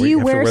bed. Yeah, And do where you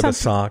have to wear wear the something-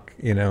 sock,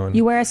 you know? And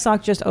You wear a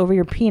sock just over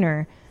your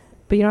peener,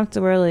 but you don't have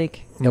to wear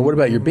like. And what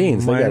about your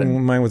beans? They gotta-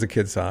 mine was a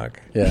kid sock.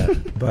 Yeah,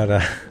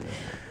 but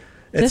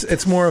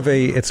it's more of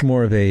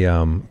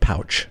a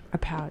pouch. A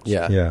pouch.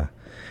 Yeah.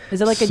 Is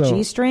it like a So-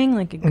 G-string?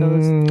 Like it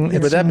goes. Yeah,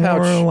 but that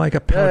pouch, more like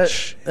a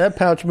pouch. That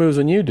pouch moves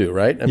when you do,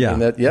 right? I mean,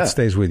 that, it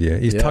stays with you.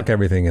 You tuck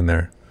everything in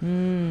there,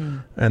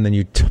 and then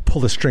you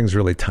pull the strings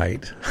really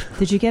tight.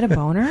 Did you get a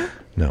boner?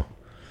 No.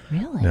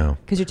 Really? No.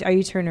 Because are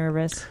you too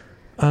nervous?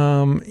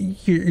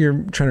 You're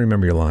trying to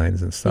remember your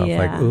lines and stuff. Yeah.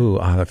 Like, ooh,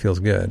 that feels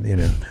good, you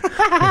know.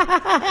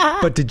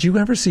 But did you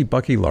ever see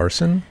Bucky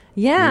Larson?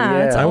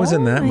 Yeah. I was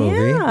in that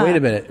movie. yeah. Wait a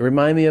minute.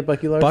 Remind me of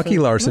Bucky Larson. Bucky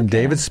Larson,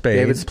 David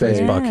Spade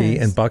plays Bucky,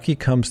 Yes. and Bucky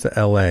comes to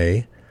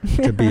L.A.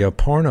 to be a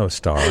porno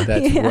star.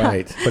 That's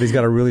right. But he's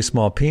got a really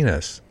small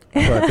penis.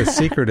 But the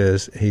secret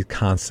is he's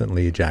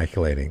constantly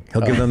ejaculating.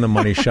 He'll give them the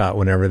money shot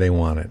whenever they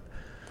want it.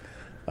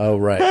 Oh,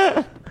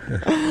 right.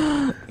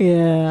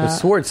 Yeah.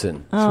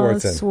 Swartzen.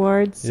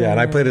 Swartzen. Yeah, and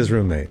I played his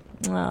roommate.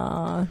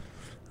 Aw.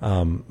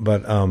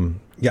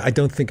 Yeah, I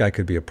don't think I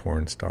could be a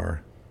porn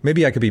star.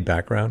 Maybe I could be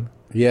background.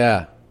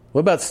 Yeah.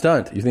 What about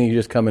stunt? You think you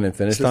just come in and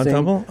finish Stunt the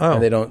scene? double? Oh.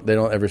 And they don't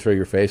ever show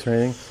your face or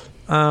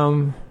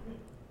anything?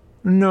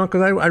 No,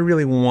 because I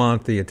really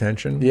want the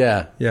attention.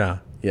 Yeah. Yeah.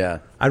 Yeah.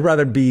 I'd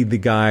rather be the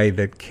guy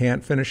that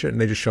can't finish it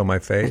and they just show my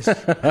face.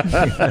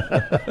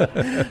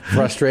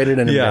 Frustrated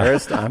and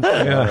embarrassed. I'm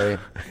sorry.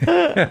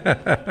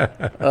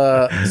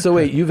 So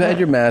wait, you've had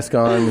your mask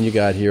on when you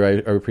got here.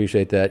 I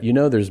appreciate that. You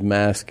know there's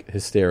mask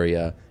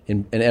hysteria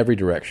in every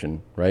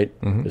direction, right?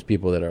 Mm-hmm. There's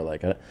people that are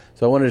like...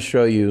 So I wanted to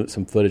show you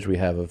some footage we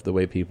have of the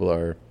way people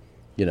are,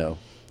 you know...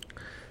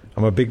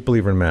 I'm a big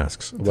believer in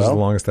masks. This is the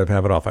longest I've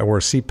had it off. I wear a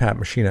CPAP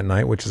machine at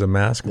night, which is a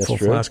mask, a full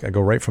flask. I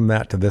go right from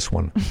that to this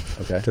one.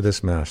 Okay. To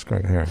this mask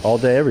right here. All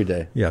day, every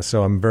day. Yeah,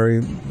 so I'm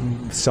very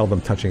seldom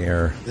touching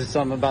air. Is there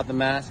something about the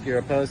mask you're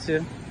opposed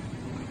to?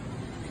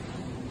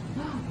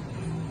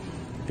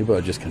 People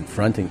are just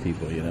confronting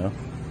people, you know?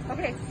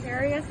 Okay,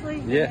 seriously?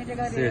 You Yeah, need to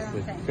go do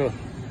seriously. Your own thing. Cool.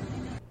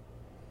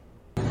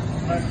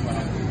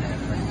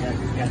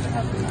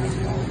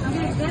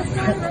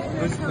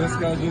 Let's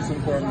go do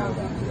some porn.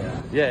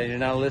 Yeah, you're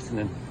not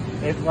listening.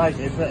 It's like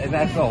it's an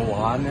actual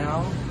law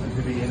now.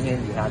 To be in here,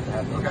 you have to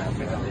have the mask.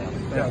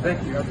 Yeah,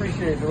 thank you. I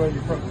appreciate the way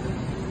you put.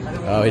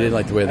 Oh, he didn't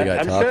like the way the guy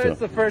I'm talked sure to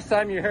it's him. the first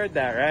time you heard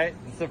that, right?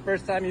 It's the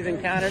first time you've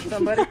encountered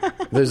somebody.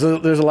 There's a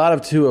lot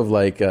of too of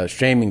like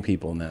shaming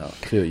people now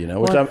too, you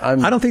know. Which Well,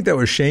 I'm I don't think that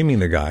was shaming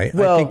the guy.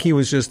 Well- I think he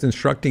was just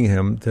instructing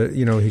him to,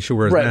 you know, he should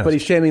wear his right, mask. but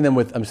he's shaming them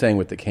with. I'm saying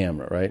with the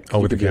camera, right? Oh,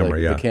 You with the could be camera,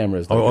 like, yeah. The camera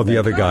is. Oh, the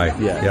other guy.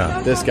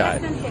 Yeah, this guy.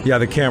 Yeah,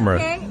 the camera.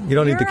 Okay? You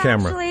don't need the You're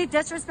camera. actually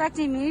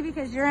disrespecting me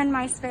because you're in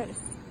my space.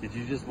 Did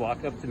you just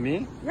walk up to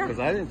me? Yeah. Because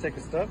I didn't take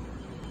a step.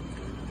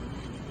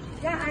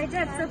 Yeah, I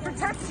did. So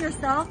protect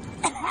yourself.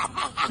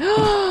 See,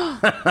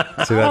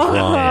 that's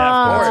wrong.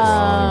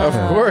 Yeah,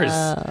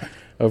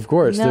 of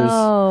course.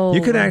 No.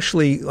 You could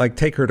actually like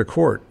take her to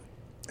court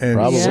and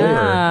Probably. sue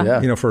her,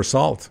 Yeah. you know, for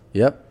assault.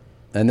 Yep.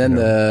 And then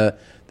the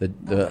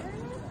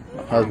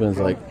husband's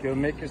like, Go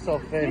make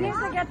yourself You need famous.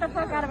 to get the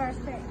fuck out of our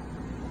space.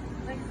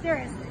 Like,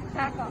 seriously,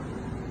 back off.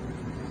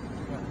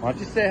 Why don't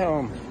you stay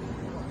home?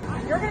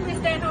 You're going to be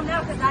staying home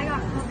now because I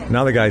got COVID.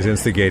 Now the guy's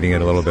instigating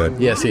it a little bit.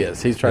 yes, he is.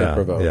 He's trying to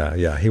provoke.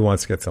 Yeah. He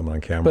wants to get someone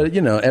on camera. But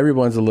you know,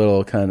 everyone's a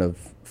little kind of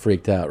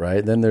freaked out,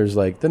 right? Then there's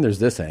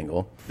this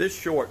angle. This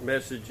short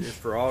message is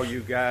for all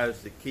you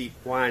guys that keep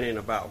whining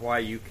about why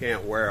you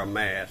can't wear a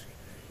mask.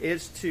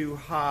 It's too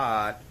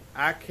hot.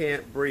 I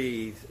can't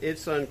breathe.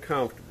 It's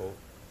uncomfortable.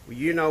 Well,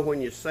 you know,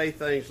 when you say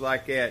things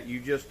like that, you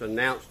just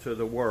announce to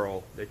the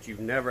world that you've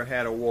never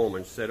had a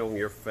woman sit on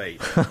your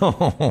face.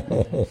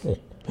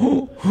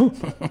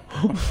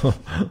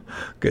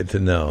 Good to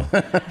know.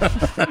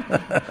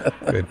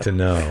 Good to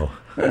know.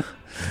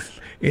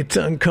 It's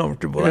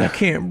uncomfortable. I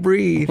can't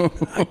breathe.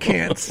 I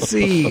can't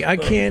see. I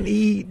can't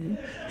eat.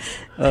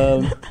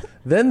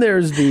 Then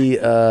there's the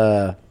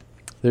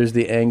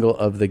angle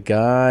of the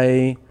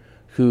guy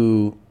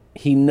who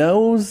he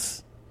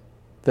knows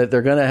that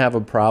they're going to have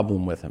a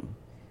problem with him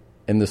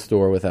in the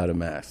store without a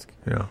mask.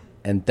 Yeah.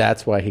 And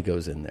that's why he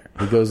goes in there.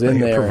 He goes in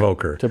Like a there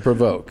provoker. to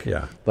provoke.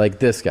 Yeah. Like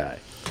this guy.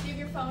 Do you have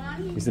your phone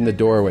on you? He's in the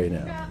doorway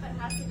now. That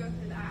has to go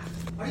through the app.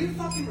 Are you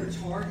fucking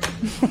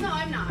retarded? No,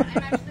 I'm not. I'm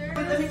actually.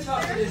 Let me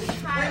talk to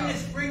this. Child.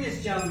 Bring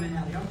this gentleman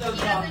out here. I'm done He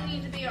talking. doesn't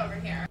need to be over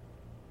here.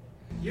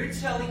 You're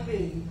telling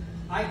me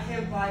I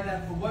can't buy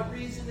that for what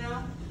reason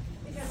now?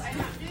 because I'm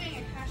not doing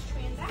a cash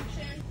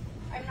transaction.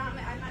 I'm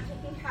not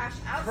taking cash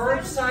outside.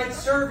 Curbside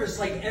service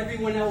like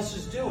everyone else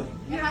is doing.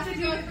 You have to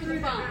do it through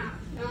the phone.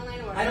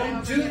 Online order. I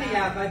don't do the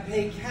app. I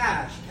pay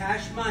cash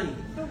money.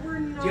 But we're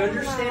not Do you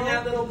understand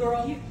that, little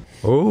girl?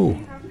 Oh.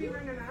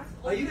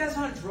 Are you guys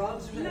on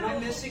drugs? Am I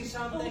missing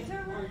something?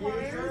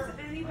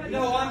 Anybody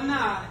No, I'm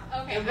not.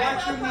 Okay, And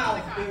watch your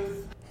mouth,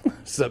 dude.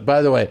 So,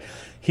 by the way,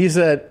 he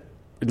said,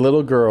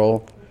 "Little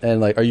girl," and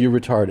like, "Are you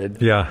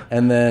retarded?" Yeah.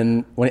 And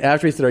then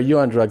after he said, "Are you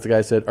on drugs?" the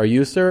guy said, "Are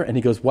you, sir?" And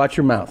he goes, "Watch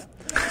your mouth."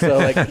 So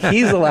like,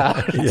 he's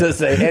allowed to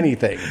say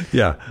anything.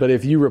 Yeah. But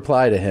if you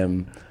reply to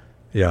him,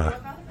 Yeah.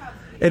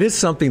 It is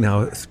something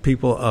how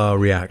people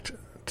react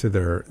to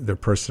their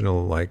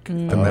personal, like the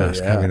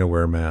mask, having to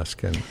wear a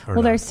mask.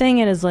 Well, they're saying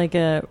it as like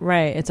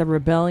it's a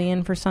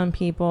rebellion for some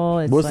people.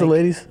 It's what's like the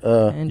ladies?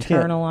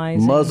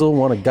 internalizing. Muzzle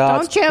one of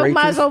God's Don't you creatures?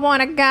 muzzle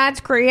one of God's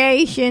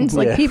creations.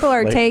 Like, Yeah. people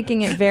are Like-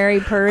 taking it very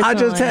personally. I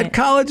just had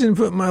collagen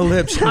put in my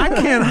lips. I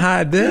can't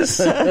hide this.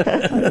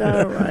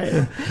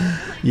 Right.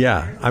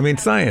 Yeah. I mean,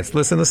 science.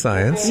 Listen to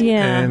science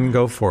and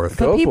go forth.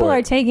 But people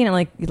are taking it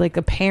like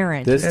a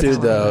parent. This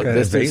dude, though, Kind of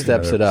this dude invasion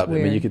steps of it it. up. I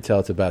mean, Weird. you can tell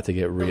it's about to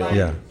get real.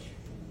 Yeah.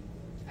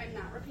 I'm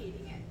not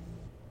repeating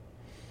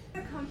it.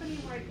 a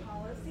company-wide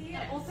policy.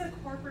 Also,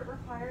 corporate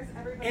requires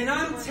everybody. And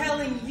I'm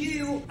telling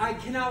you, I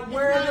cannot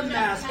wear the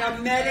mask.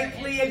 I'm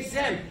medically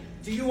exempt.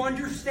 Do you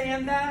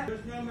understand that?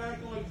 There's no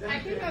medical exemption. I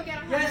can go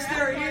get a Yes,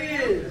 there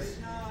is.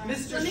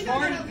 Mr. Let me go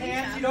Smarty get a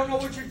Pants, you don't know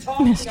what you're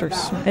talking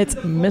about. It's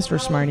Mr.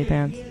 Smarty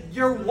Pants.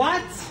 You're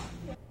what?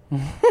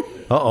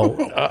 Uh-oh.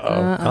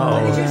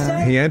 What did you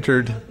say? He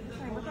entered.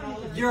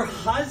 Your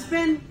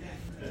husband?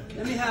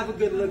 Let me have a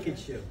good look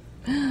at you.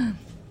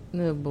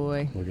 Oh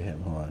boy. Look at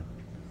him. Hold on.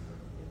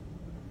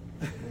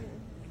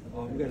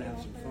 Oh, I'm gonna have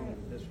some fun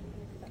with this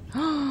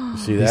one. You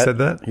see He that? said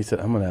that? He said,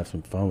 "I'm going to have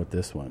some fun with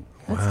this one."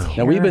 That's Now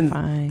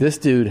terrifying. this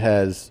dude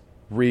has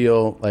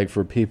real, like,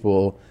 for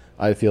people,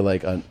 I feel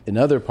like in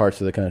other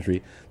parts of the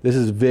country, this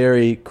is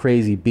very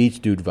crazy beach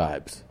dude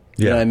vibes.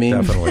 You know what I mean?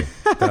 Definitely.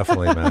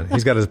 Definitely, man.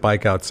 He's got his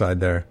bike outside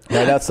there.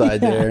 Right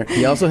outside there.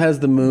 He also has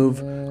the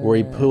move where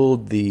he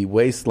pulled the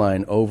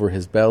waistline over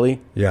his belly.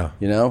 Yeah.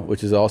 You know,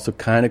 which is also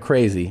kind of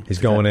crazy. He's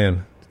going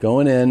in.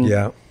 Going in.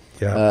 Yeah.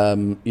 Yeah.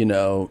 You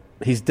know,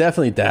 he's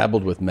definitely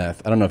dabbled with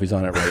meth. I don't know if he's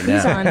on it right now.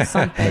 He's on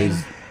something.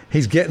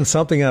 He's getting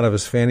something out of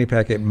his fanny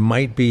pack. It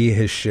might be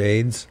his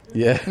shades.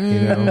 Yeah. You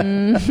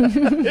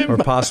know? Or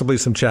possibly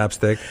some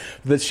chapstick.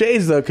 The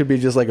shades, though, could be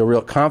just like a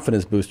real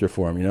confidence booster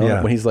for him, you know?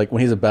 Yeah. When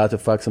he's about to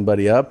fuck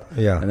somebody up.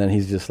 Yeah. And then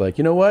he's just like,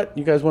 you know what?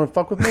 You guys want to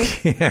fuck with me?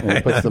 And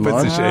he puts them Puts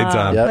on. the shades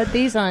on. Yep. Put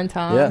these on,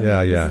 Tom. Yeah.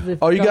 Yeah, yeah. This is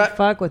Oh, you don't got-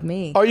 fuck with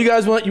me. Oh, you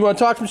guys want to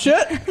talk some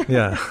shit?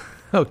 Yeah.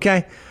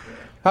 Okay.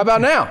 How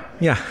about now?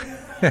 Yeah.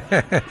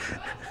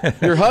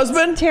 Your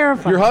husband?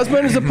 Terrifying. Your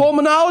husband is a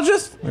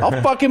pulmonologist?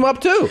 I'll fuck him up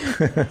too.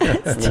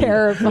 It's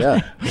terrifying. Yeah.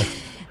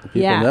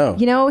 People Yeah. know.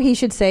 You know what he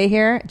should say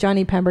here?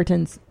 Johnny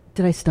Pemberton's,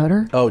 did I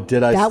stutter? Oh,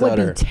 did I That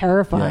stutter? would be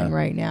terrifying Yeah.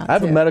 right now. I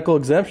have a too. medical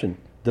exemption.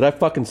 Did I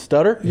fucking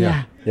stutter?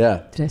 Yeah.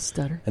 Yeah. Did I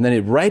stutter? And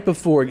then right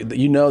before,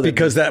 you know that.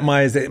 Because that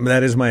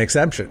is my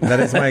exception. That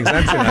is my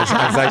exemption. As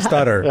I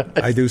stutter.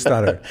 I do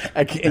stutter.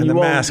 I can't, And you the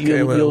won't- mask.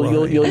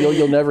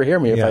 You'll never hear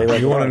me if I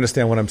you won't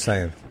understand what I'm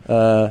saying.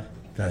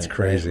 That's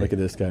crazy. Look at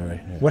this guy right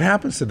here. What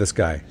happens to this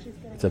guy?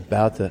 It's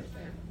about to.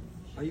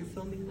 Are you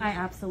filming? I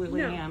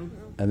absolutely am.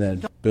 And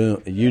then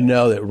boom, you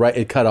know that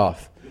it cut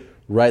off.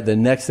 Right, the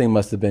next thing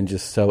must have been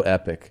just so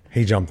epic.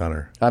 He jumped on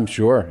her. I'm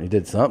sure he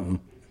did something.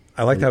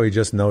 I liked how he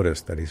just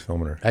noticed that he's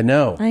filming her. I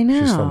know. I know.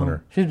 She's filming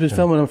her. She's been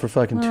filming him for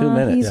fucking 2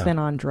 minutes. He's been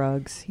on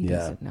drugs. He Yeah.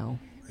 doesn't know.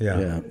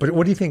 Yeah. But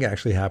what do you think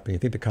actually happened? You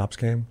think the cops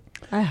came?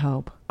 I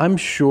hope. I'm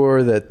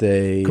sure that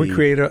they. Can we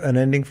create an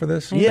ending for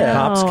this? Yeah. The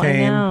cops I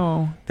came.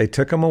 know. They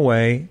took him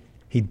away.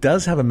 He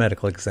does have a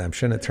medical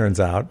exemption, it turns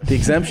out. The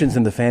exemption's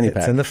in the fanny pack.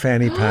 It's in the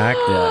fanny pack.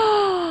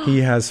 Yeah.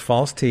 He has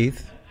false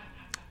teeth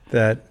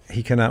that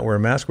he cannot wear a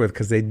mask with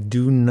because they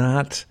do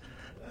not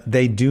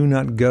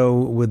go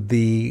with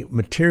the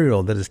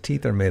material that his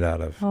teeth are made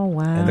out of. Oh,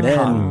 wow. And the Then,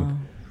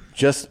 cotton.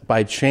 just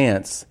by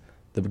chance,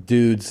 the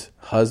dude's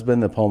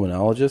husband, the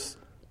pulmonologist,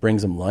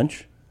 brings him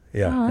lunch.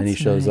 Yeah. Oh, And he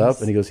that's shows nice. up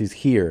and he goes, he's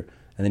here.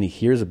 And then he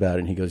hears about it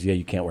and he goes, yeah,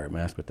 you can't wear a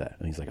mask with that.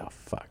 And he's like, oh,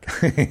 fuck.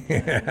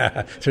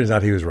 Turns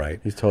out he was right.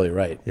 He's totally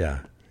right. Yeah.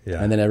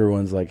 Yeah. And then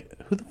everyone's like,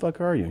 who the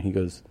fuck are you? And he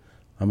goes,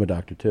 I'm a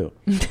doctor too.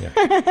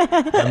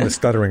 I'm the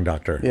stuttering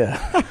doctor. Yeah.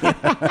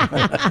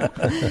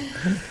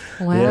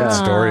 Wow. Yeah.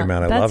 Story,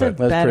 man. I love it.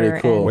 That's better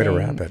pretty cool. Way to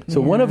ending. wrap it.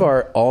 So one of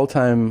our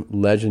all-time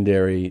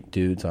legendary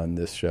dudes on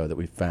this show that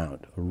we found,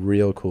 a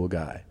real cool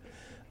guy,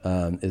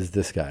 is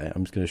this guy.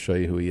 I'm just going to show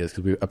you who he is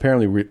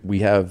because we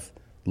have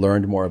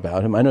learned more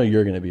about him. I know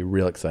you're going to be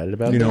real excited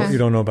about You this.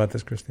 don't know about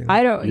this, Christine?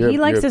 I don't. You're- he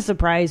likes you're- to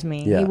surprise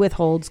me. Yeah. He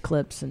withholds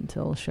clips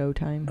until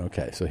showtime.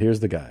 Okay, so here's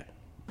the guy.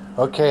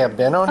 Okay, I've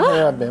been on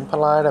here. I've been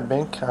polite. I've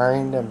been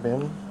kind. I've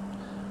been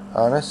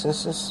honest and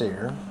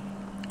sincere.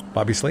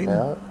 Bobby Slayton?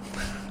 Now,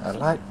 I'd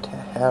like to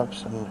have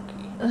some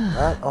nookie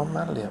right on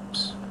my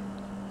lips.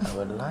 I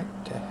would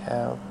like to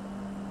have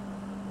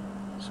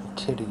some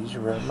titties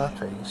rub my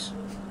face.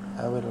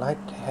 I would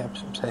like to have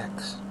some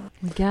sex.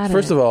 We got it.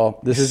 First of all,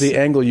 this is the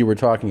angle you were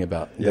talking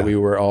about that we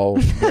were all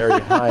very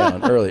high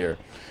on earlier.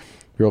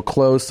 Real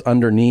close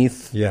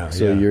underneath.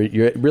 So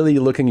you're really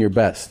looking your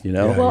best, you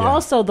know? Well,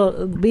 also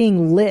the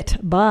being lit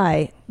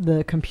by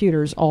the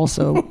computer's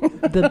also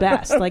the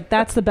best. Like,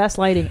 that's the best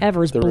lighting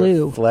ever is the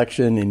blue.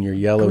 reflection in your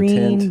yellow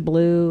Green, tint.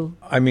 blue.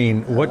 I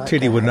mean, what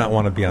titty would not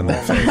want to be on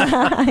that face?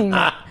 I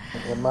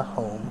know. In my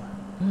home,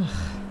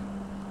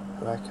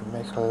 who I can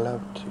make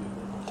love to.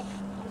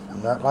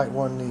 I'm not like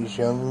one of these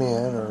young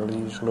men or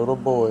these little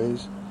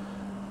boys.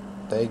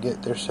 They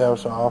get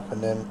themselves off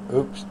and then,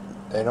 oops,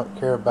 they don't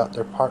care about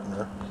their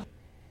partner.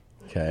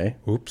 Okay.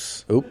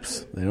 Oops.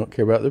 They don't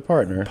care about their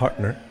partner.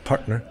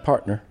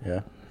 Partner.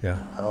 Yeah.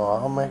 Yeah. Oh,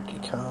 I'll make you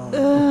come.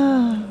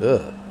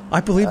 Ugh.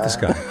 I believe this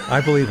guy. I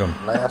believe him.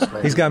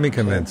 He's got me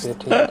convinced.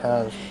 15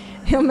 times.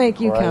 He'll make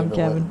you before I come, even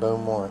Kevin. went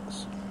boom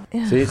once.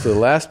 See, so the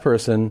last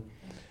person,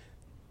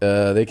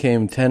 they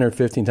came 10 or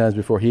 15 times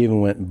before he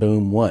even went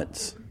boom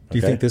once. Do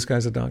you think this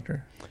guy's a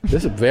doctor?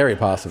 This is very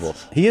possible.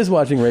 He is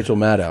watching Rachel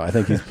Maddow. I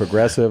think he's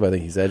progressive. I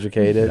think he's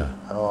educated. Yeah.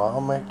 Oh,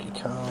 I'll make you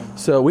come.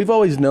 So we've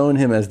always known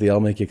him as the I'll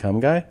make you come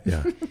guy.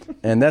 Yeah.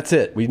 And that's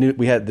it. We knew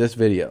we had this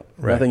video.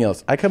 Right. Nothing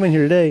else. I come in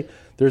here today,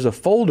 there's a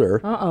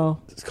folder.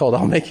 It's called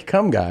I'll make you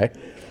come guy.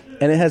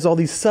 And it has all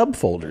these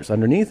subfolders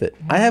underneath it.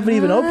 I haven't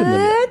even opened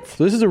them yet.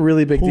 So this is a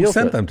really big deal. Who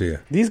sent them to you?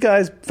 These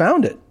guys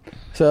found it.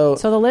 So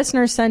the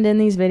listeners send in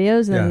these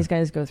videos, and then these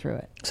guys go through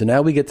it. So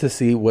now we get to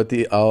see what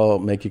the I'll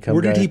make you come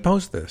Where did guy- he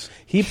post this?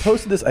 He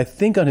posted this, I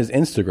think, on his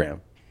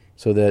Instagram,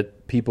 so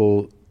that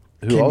people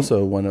who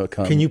also want to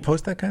come. Can you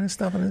post that kind of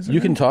stuff on Instagram?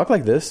 You can talk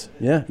like this.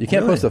 Yeah. You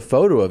can't Really? post a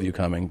photo of you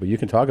coming, but you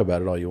can talk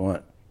about it all you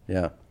want.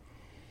 Yeah.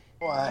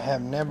 Well, I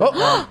have never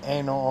gone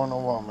anal on a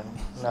woman.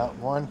 Not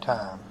one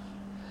time.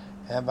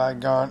 Have I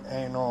gone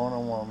anal on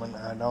a woman?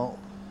 I don't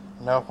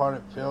know what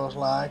it feels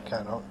like.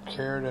 I don't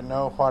care to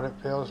know what it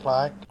feels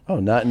like. Oh,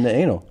 not in the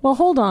anal. Well,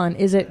 hold on.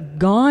 Is it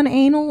gone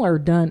anal or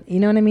done? You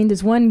know what I mean?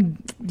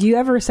 Do you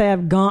ever say I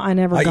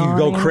never You gone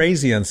go anal?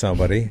 crazy on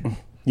somebody.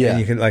 Yeah. And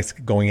you can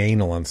like going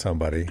anal on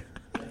somebody.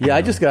 Yeah,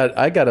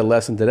 I got a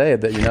lesson today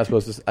that you're not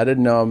supposed to. I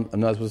didn't know I'm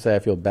not supposed to say I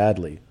feel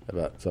badly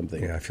about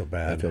something. Yeah, I feel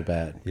bad. I feel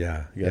bad.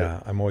 Yeah, You gotta-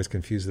 yeah. I'm always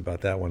confused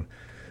about that one.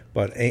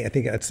 But I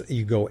think it's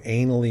you go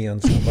anally on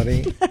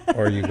somebody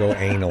or you go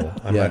anal.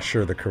 I'm not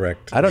sure the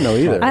correct. I don't know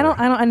either. I don't.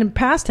 And in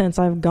past tense,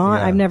 I've gone.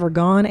 Yeah. I've never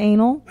gone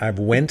anal. I've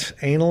went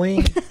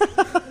anally.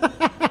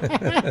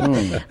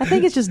 I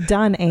think it's just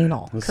done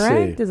anal. Let's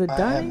correct? see. Is it I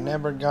done? have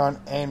never gone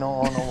anal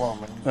on a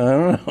woman. I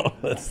don't know.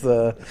 That's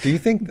the. Do you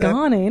think that,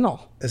 Gone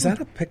anal. is that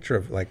a picture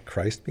of like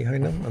Christ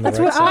behind him? On That's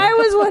the right what side? I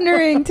was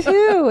wondering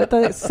too. With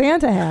the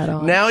Santa hat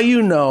on. Now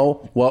you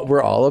know what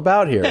we're all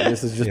about here.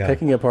 This is just Yeah.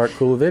 picking apart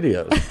cool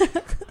videos.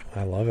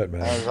 I love it, I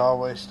man. was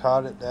always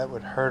taught that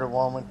would hurt a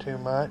woman too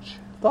much.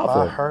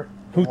 Thoughtful. If I hurt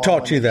Who a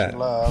taught woman you that?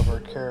 love or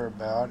care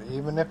about,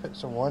 even if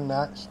it's a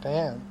one-night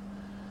stand,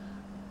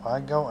 why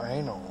go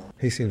anal?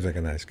 He seems like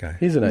a nice guy.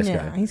 He's a nice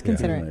Yeah, guy. he's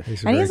considerate.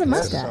 He's And he very has a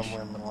considerate. mustache.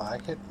 Some women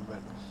like it, but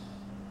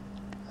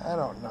I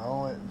don't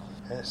know.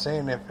 It's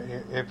saying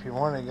if you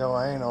want to go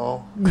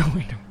anal,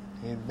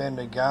 you'd bend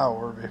a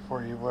Gower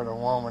before you would a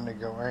woman to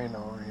go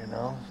anal, you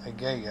know? A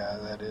gay guy,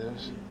 that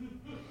is.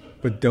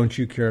 But don't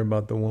you care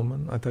about the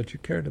woman? I thought you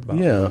cared about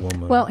Yeah. the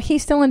woman. Well,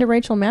 he's still into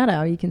Rachel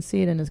Maddow. You can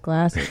see it in his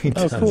glasses. he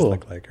does cool.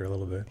 look like her a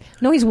little bit.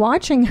 No, he's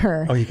watching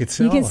her. Oh, you could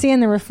see. You can see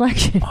in the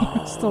reflection.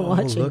 He's still Oh,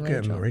 watching look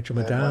Rachel. at Rachel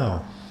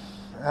Maddow.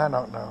 I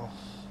don't know.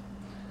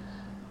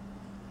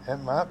 It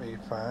might be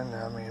fun.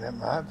 I mean, it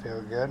might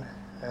feel good.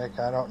 Heck,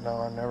 I don't know.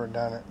 I've never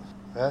done it.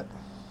 But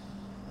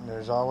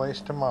there's always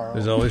tomorrow.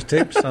 There's always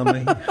tapes on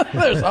me.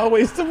 There's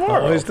always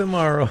tomorrow. Always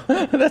tomorrow.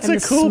 That's And a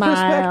the cool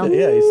smile. perspective.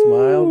 Yeah, he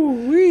smiled.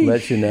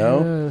 Let you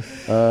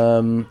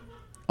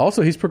know.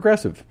 Also, he's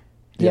progressive.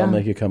 Yeah, Yeah. I'll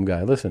make you come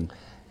guy. Listen.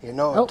 You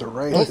know, Oh. if the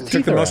races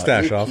Took the are out.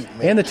 mustache off.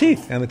 And the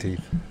teeth. And the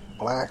teeth.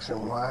 blacks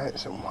and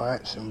whites and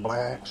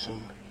blacks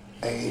and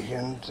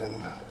Asians and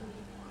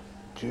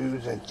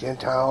Jews and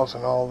Gentiles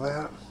and all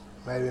that,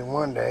 maybe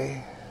one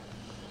day,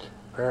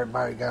 if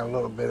everybody got a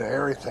little bit of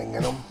everything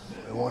in them,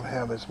 we won't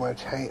have as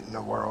much hate in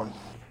the world.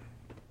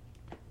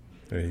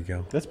 There you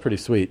go. That's pretty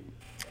sweet.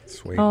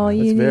 Sweet. All man.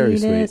 you very need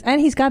sweet. is, and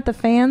he's got the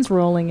fans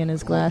rolling in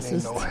his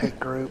glasses. No hate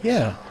groups.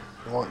 Yeah.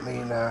 Won't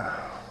need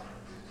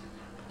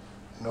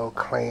no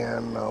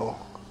clan, no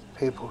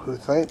people who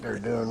think they're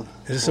doing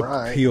Is this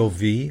right. a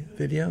POV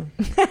video?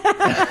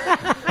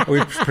 Are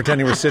we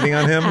pretending we're sitting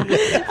on him?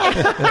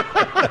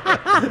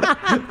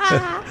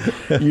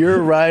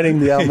 You're riding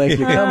the I'll make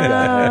you come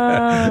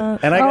guy.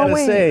 And I gotta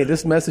wait. say,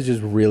 this message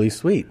is really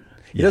sweet.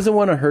 He doesn't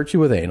want to hurt you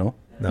with anal.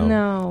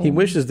 No. He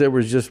wishes there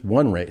was just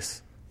one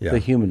race, Yeah. the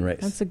human race.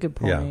 That's a good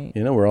point. Yeah.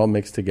 You know, we're all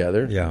mixed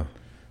together. Yeah.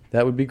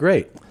 That would be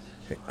great.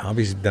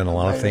 Hobby's done a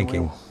lot of Maybe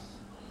thinking.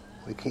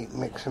 We keep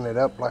mixing it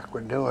up like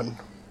we're doing.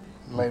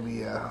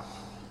 Maybe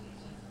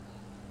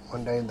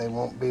one day there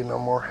won't be no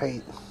more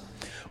hate.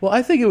 Well,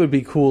 I think it would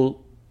be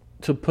cool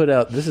to put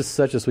out, this is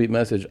such a sweet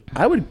message.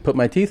 I would put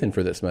my teeth in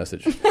for this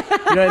message. You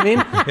know what I mean?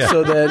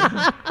 So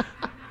that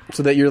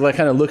so that you're like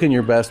kind of looking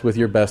your best with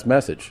your best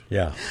message.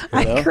 Yeah,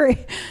 I agree.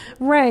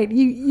 Right,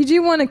 you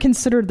do want to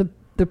consider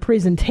the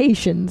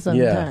presentation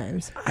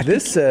sometimes. Yeah.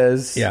 This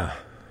says,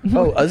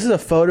 this is a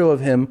photo of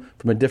him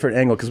from a different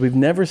angle because we've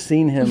never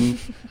seen him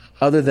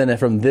other than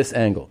from this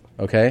angle.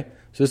 Okay,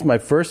 so this is my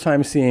first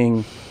time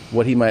seeing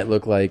what he might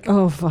look like.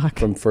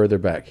 From further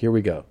back. Here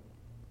we go.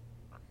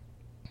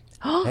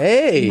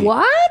 Hey,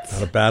 what?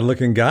 Not a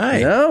bad-looking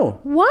guy. No,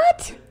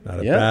 what? Not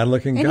a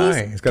bad-looking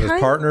guy. He's got his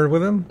partner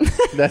with him.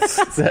 That's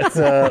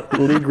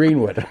Lee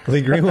Greenwood.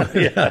 Lee Greenwood.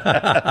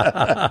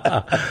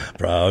 Yeah.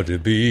 Proud to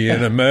be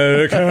an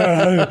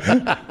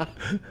American.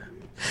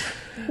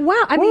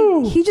 Wow, I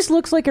mean, he just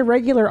looks like a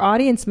regular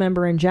audience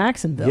member in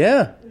Jacksonville.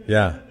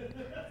 Yeah.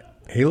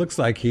 He looks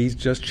like he's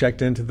just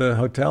checked into the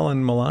hotel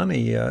in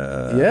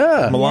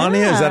Melania.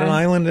 Melania, is that an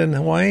island in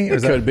Hawaii? Or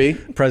It could be.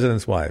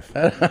 President's wife.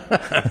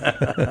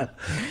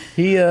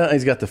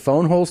 He's got the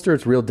phone holster.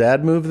 It's real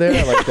dad move there.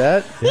 I like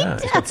that. Yeah,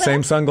 he's got the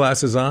same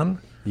sunglasses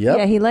on. Yep.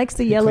 Yeah, he likes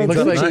the yellow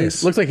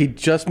looks like he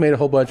just made a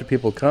whole bunch of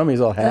people come.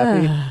 He's all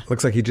happy.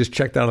 Looks like he just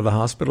checked out of the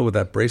hospital with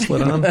that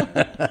bracelet on.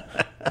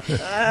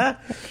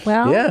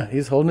 Well, yeah,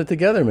 he's holding it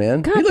together,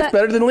 man. God, he looks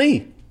better than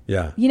Lee.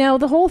 Yeah. You know,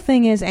 the whole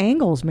thing is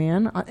angles,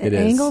 man. It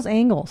is.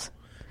 Angles.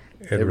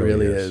 It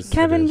really is.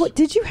 Kevin, what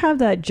did you have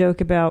that joke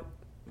about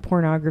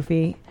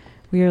pornography?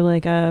 We were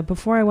like,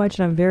 before I watch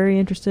it, I'm very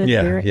interested.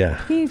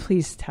 Yeah. Can you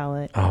please tell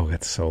it? Oh,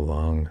 it's so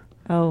long.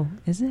 Oh,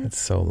 is it? It's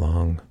so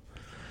long.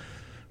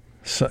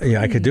 So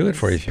I could do it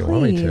for you if you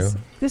want me to.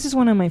 This is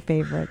one of my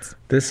favorites.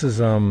 This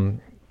is if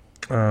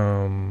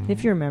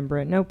you remember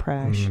it, no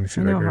prash.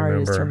 I know how hard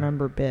it is to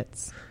remember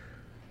bits.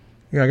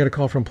 Yeah, I got a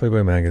call from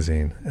Playboy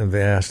magazine, and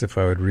they asked if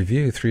I would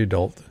review 3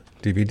 adult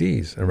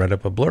DVDs and write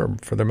up a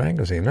blurb for their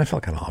magazine. And I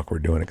felt kind of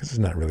awkward doing it because it's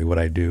not really what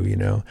I do,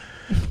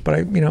 But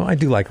I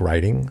do like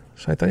writing,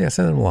 so I thought,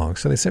 send them along.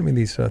 So they sent me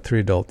these 3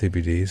 adult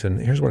DVDs,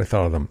 and here's what I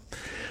thought of them.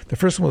 The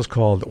first one was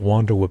called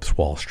Wanda Whips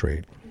Wall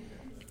Street,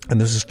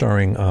 and this is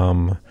starring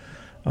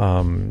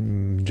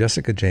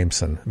Jessica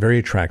Jameson, very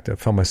attractive.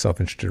 Found myself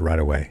interested right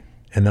away,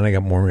 and then I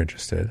got more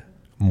interested,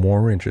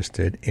 very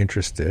interested,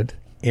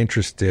 and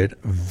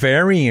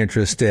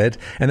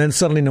then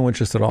suddenly no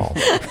interest at all.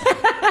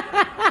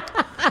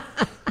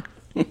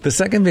 The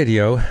second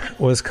video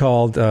was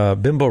called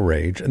Bimbo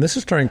Rage, and this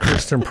is starring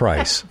Kristen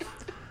Price.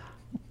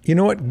 You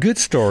know what? Good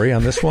story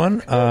on this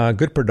one.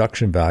 Good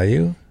production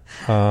value.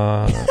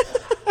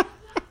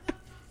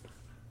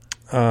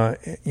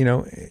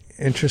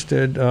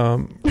 Interested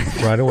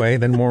right away,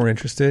 then more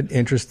interested,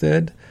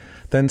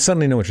 then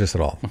suddenly no interest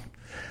at all.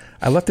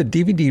 I left the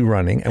DVD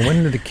running and went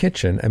into the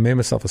kitchen and made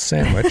myself a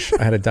sandwich.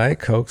 I had a Diet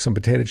Coke, some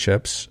potato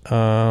chips.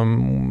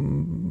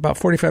 About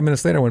 45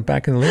 minutes later, I went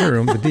back in the living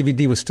room. The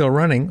DVD was still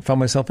running. Found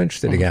myself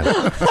interested again.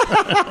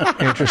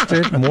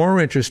 Interested, more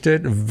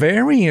interested,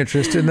 very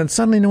interested, and then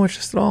suddenly no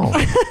interest at all.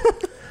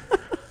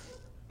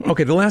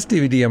 Okay, the last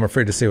DVD, I'm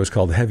afraid to say, was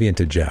called Heavy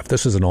Into Jeff.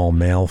 This was an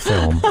all-male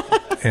film.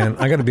 And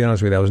I got to be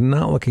honest with you, I was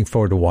not looking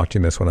forward to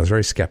watching this one. I was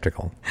very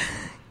skeptical.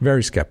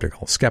 Very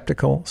skeptical.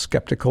 Skeptical,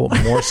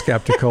 more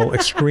skeptical,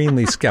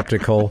 extremely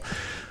skeptical.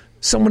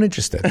 Someone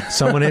interested,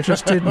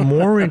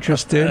 more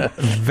interested,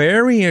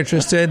 very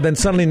interested, then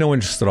suddenly no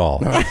interest at all.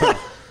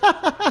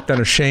 Then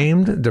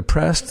ashamed,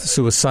 depressed,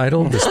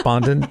 suicidal,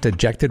 despondent,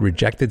 dejected,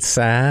 rejected,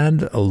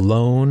 sad,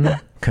 alone,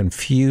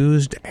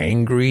 confused,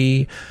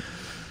 angry.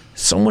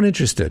 Someone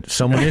interested,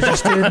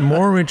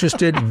 more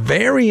interested,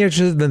 very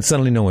interested, then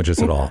suddenly no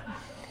interest at all.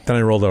 Then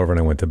I rolled over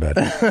and I went to bed.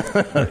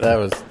 That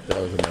was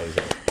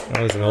amazing.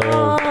 That was an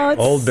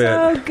old bit.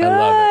 So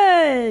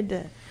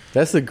good.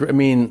 That's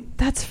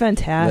that's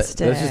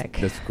fantastic.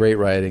 That's great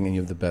writing, and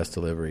you have the best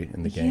delivery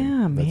in the game.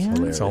 Yeah, that's man.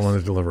 hilarious. It's all in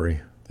the delivery.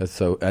 That's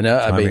so. I know.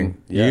 I mean,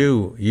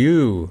 you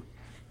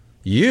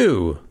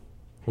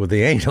with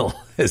the anal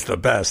is the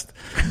best.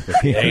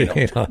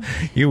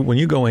 When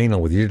you go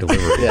anal with your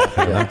delivery,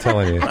 I'm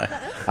telling you,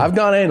 I've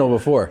gone anal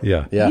before.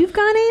 Yeah. You've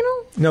gone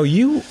anal? No,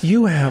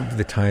 you have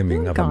the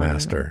timing of a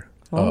master.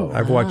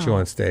 I've watched you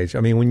on stage. I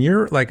mean, when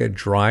you're like a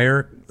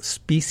drier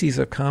species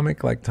of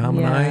comic like Tom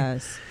and I,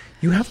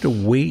 you have to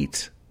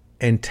wait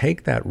and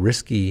take that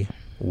risky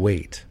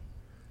wait.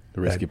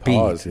 The risky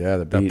pause,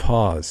 the beat. The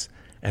pause,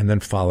 and then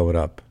follow it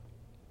up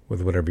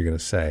with whatever you're going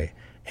to say.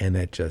 And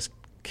that just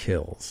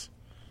kills.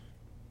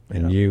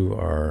 And you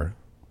are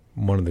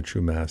one of the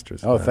true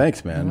masters. Oh,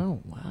 thanks, man.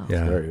 Oh, wow. Yeah.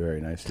 It's very, very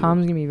nice. Tom's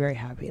going to be very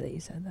happy that you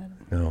said that.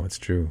 No, it's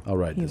true. I'll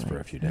write this for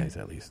a few days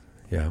at least.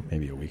 Yeah.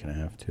 Maybe a week and a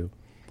half, too.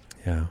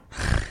 Yeah.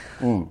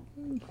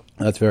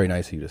 That's very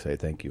nice of you to say.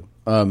 Thank you.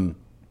 You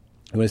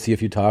want to see a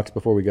few talks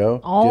before we go?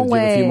 Always. Do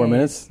you have a few more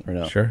minutes or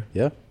no? Sure.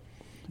 Yeah.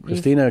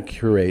 Christina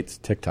curates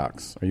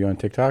TikToks. Are you on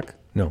TikTok?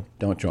 No.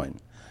 Don't join.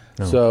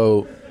 No.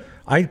 So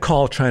I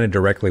call China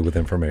directly with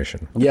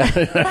information. Yeah.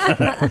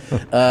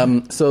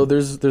 So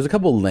there's a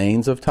couple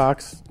lanes of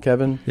talks,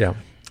 Kevin. Yeah.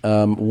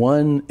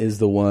 One is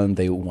the one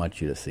they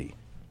want you to see.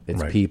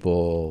 It's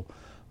people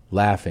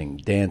laughing,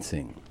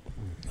 dancing.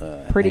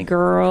 Pretty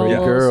girls.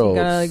 Pretty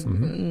girls.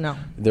 No.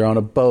 They're on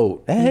a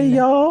boat. Hey,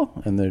 y'all.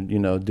 And they're,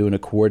 doing a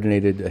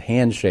coordinated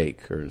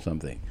handshake or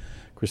something.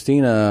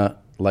 Christina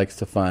likes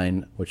to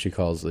find what she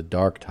calls the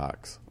dark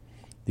talks.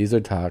 These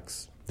are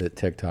talks that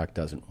TikTok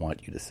doesn't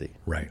want you to see.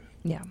 Right.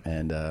 Yeah.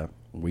 And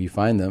we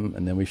find them,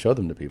 and then we show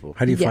them to people.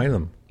 How do you find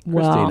them?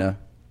 Christina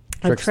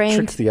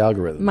tricks the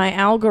algorithm. My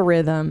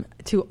algorithm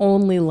to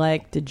only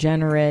like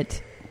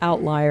degenerate,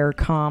 outlier,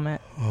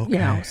 comment,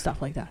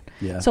 stuff like that.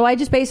 Yeah. So I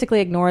just basically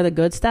ignore the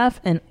good stuff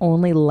and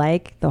only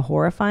like the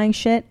horrifying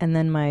shit, and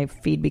then my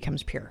feed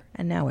becomes pure.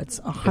 And now it's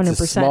 100% It's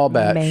a small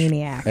batch,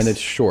 maniacs. and it's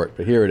short,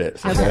 but here it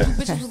is. Okay?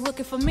 Bitches was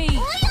looking for me.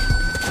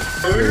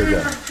 Here we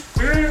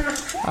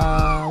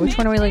go. Which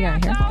one are we looking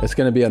at here? It's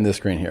going to be on this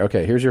screen here.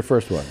 Okay, here's your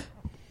first one.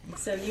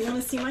 So you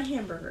want to see my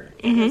hamburger.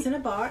 It goes in a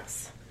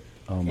box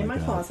in my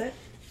closet.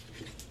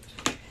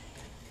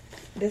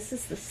 This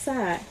is the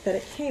sack that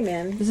it came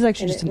in. This is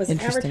actually just and an it was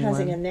interesting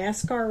advertising one. a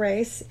NASCAR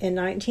race in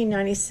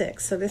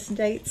 1996. So this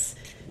dates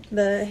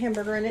the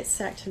hamburger in its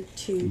sack to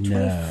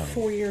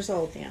 24 years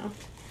old now.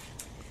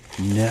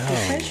 No. The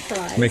French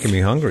fries It's making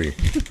me hungry.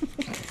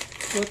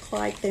 look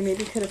like they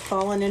maybe could have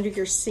fallen under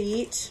your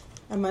seat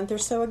a month or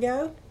so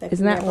ago. They've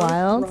Isn't that never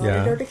wild? rotted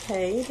Yeah. or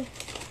decayed.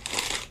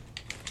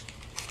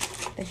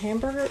 The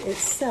hamburger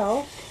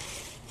itself,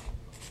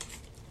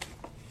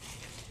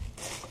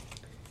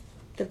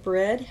 the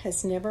bread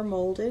has never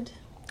molded.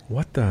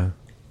 What the?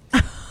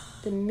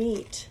 The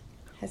meat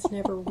has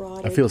never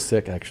rotted. I feel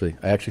sick, actually.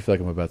 I actually feel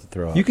like I'm about to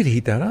throw up. You could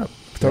heat that up.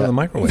 Throw it in the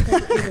microwave. It's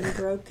not even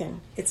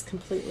broken. It's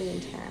completely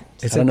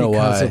intact. Is I don't it know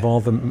because why. of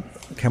all the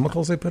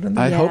chemicals they put in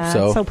there? I hope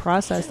so. It's so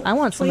processed. I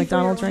want some 24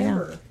 McDonald's right now.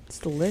 hamburger. It's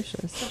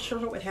delicious. Not sure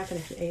what would happen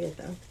if you ate it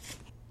though.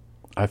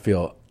 I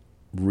feel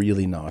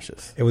really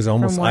nauseous. It was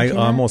almost. From I watching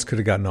that? almost could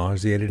have got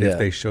nauseated Yeah. if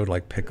they showed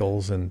like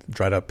pickles and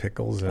dried up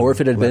pickles, and Or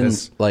if it had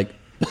lettuce. been like,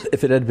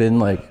 if it had been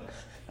like,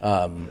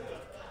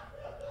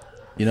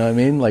 you know what I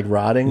mean, like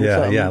rotting. or Yeah,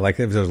 something. yeah, like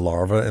if there's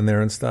larvae in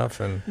there and stuff.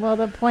 And Well,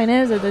 the point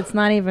is that it's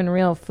not even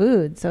real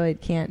food, so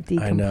it can't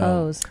I know.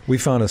 decompose. we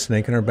found a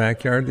snake in our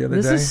backyard the other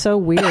This day. is so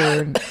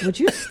weird. Would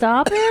you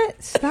stop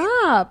it?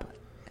 Stop.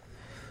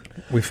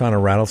 We found a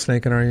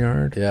rattlesnake in our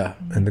yard. Yeah.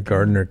 And the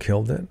gardener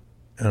killed it.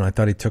 And I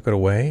thought he took it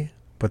away.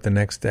 But the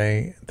next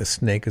day, the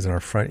snake is in our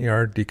front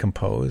yard,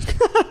 decomposed.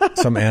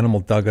 Some animal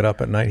dug it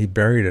up at night. He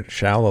buried it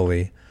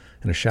shallowly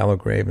in a shallow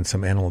grave, and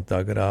some animal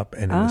dug it up,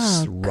 and it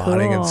was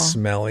rotting and cool.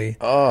 smelly.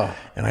 Oh.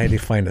 And I had to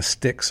find a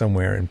stick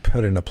somewhere and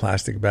put it in a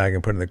plastic bag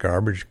and put it in the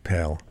garbage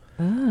pail.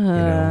 You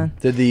know?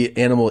 Did the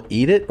animal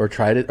eat it or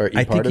tried it or eat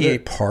I part think of he it?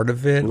 ate part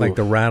of it. Ooh. Like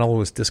the rattle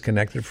was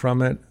disconnected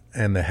from it,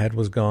 and the head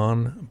was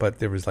gone, but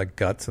there was like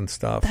guts and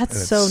stuff. That's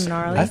and so it's-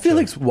 gnarly. I feel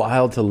like it's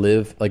wild to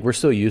live, like we're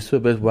so used to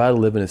it, but it's wild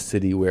to live in a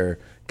city where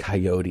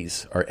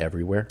coyotes are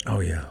everywhere. Oh,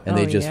 yeah. And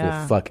they Oh, just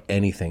yeah. will fuck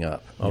anything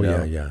up. Oh, you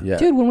know? yeah.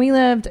 Dude, when we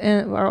lived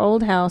in our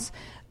old house,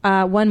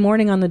 one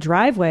morning on the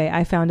driveway,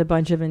 I found a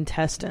bunch of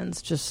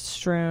intestines just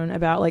strewn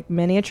about, like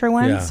miniature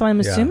ones. Yeah, So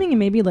I'm yeah. assuming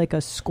maybe like a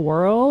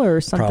squirrel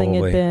or something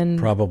had been.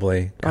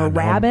 Probably. A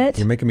rabbit.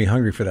 You're making me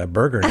hungry for that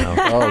burger now.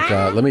 Oh,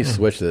 God. Let me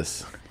switch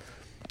this.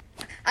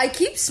 I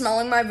keep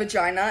smelling my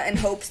vagina in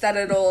hopes that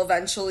it'll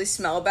eventually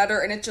smell better,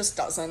 and it just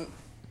doesn't.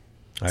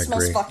 I It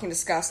smells agree. fucking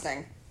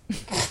disgusting.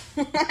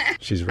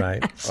 She's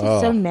right. She's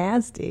so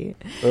nasty.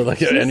 Or like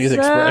She's Andy's so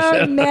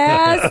expression.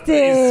 nasty.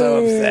 He's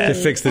so upset.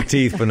 To fix the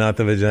teeth, but not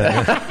the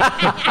vagina.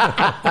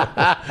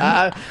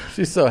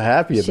 She's so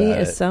happy about She it.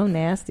 is so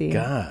nasty.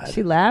 God.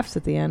 She laughs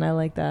at the end. I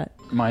like that.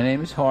 My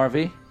name is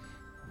Harvey.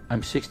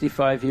 I'm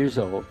 65 years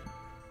old.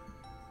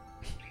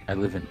 I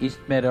live in East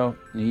Meadow,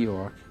 New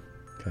York.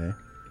 Okay.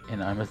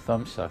 And I'm a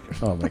thumb sucker.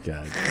 Oh, my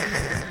God.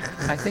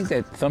 I think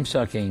that thumb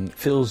sucking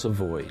fills a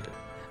void.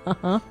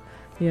 Uh-huh.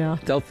 Yeah.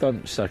 Adult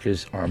thumb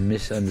suckers are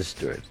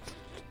misunderstood.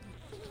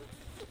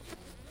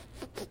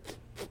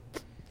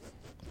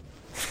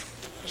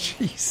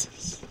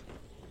 Jesus.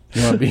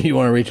 You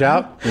want to reach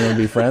out? You want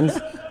to be friends?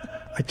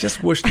 I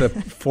just wish the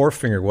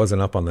forefinger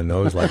wasn't up on the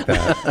nose like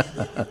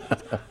that.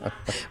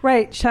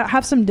 Right.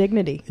 Have some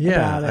dignity.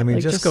 Yeah, about it. I mean,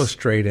 Like, just go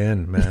straight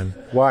in, man.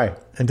 Why?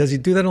 And does he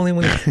do that only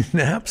when he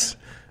naps?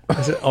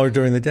 Or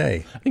during the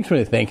day? I think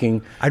when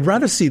thinking. I'd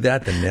rather see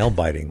that than nail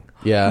biting.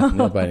 Yeah,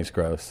 nail biting's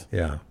gross.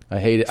 Yeah. I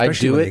hate it.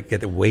 Especially I do when it. they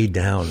get it way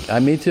down.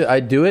 Me too. I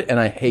do it, and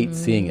I hate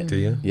seeing it. Do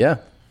you? Yeah.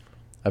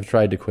 I've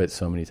tried to quit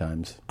so many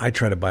times. I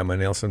try to bite my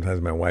nails.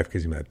 Sometimes my wife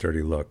gives me that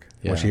dirty look.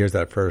 Yeah. When she hears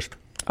that first.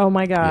 Oh,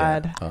 my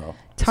God. Yeah. Oh.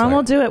 Tom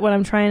will do it when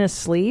I'm trying to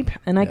sleep,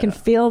 and I can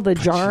feel the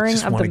jarring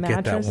just of the wanna get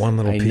mattress. that one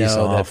little I piece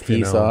know, off. that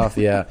piece off,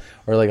 yeah.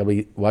 Or like I'll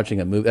be watching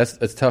a movie.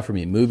 That's tough for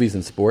me. Movies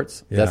and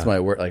sports. Yeah. That's my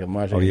work. Like I'm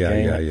watching. Oh, a yeah,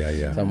 game.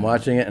 yeah. So I'm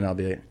watching it, and I'll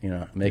be,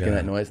 making Yeah.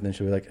 that noise, and then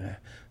she'll be like,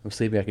 "I'm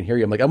sleeping. I can hear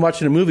you." I'm like, "I'm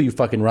watching a movie. You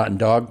fucking rotten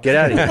dog. Get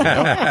out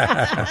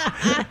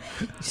of here."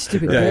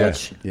 Stupid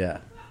bitch. Yeah.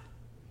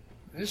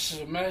 This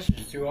is a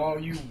message to all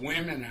you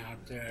women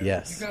out there.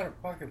 Yes. You got a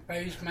fucking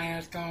face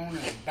mask on and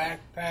a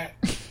backpack,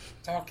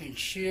 talking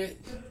shit,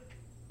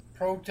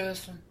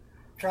 protesting.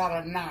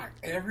 Try to knock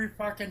every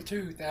fucking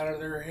tooth out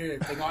of their head.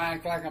 If they're gonna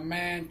act like a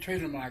man,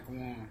 treat them like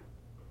one.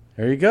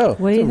 There you go. What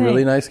do He's you a really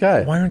think? nice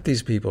guy. Why aren't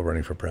these people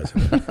running for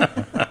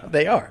president?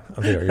 They are.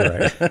 Oh, they are. You're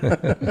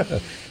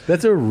right.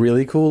 That's a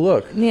really cool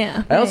look.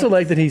 Yeah. I also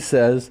like that he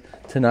says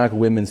to knock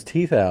women's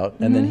teeth out,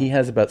 and then he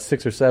has about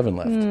 6 or 7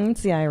 left.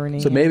 It's the irony.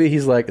 So maybe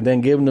he's like,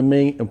 then give them to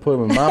me and put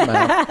them in my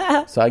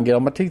mouth so I can get all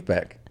my teeth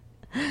back.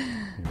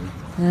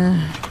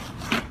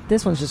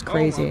 This one's just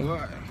crazy.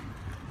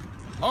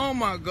 Oh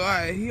my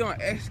god, he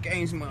on X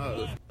Games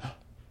mode.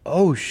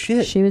 Oh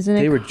shit! She was in.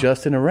 They were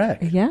just in a wreck.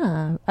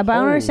 Yeah, but I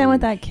don't understand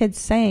what that kid's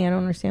saying. I don't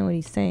understand what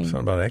he's saying.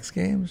 Something about X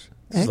Games.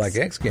 This is like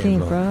X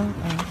Games, bro.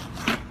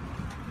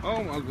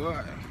 Oh my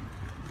god.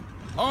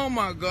 Oh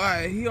my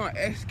god, he on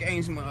X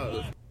Games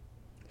mode.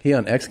 He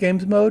on X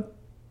Games mode?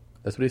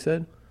 That's what he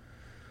said?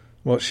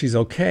 Well, she's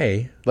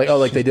okay.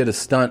 Like they did a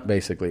stunt,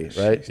 basically,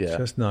 right? She's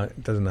just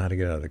doesn't know how to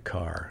get out of the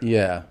car.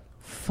 Yeah.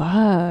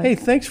 Fuck. Hey,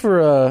 thanks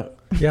for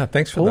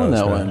thanks for pulling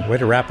those, that man. one. Way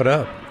to wrap it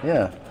up.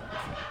 Yeah.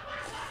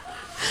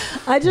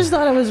 I just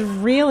thought it was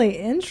really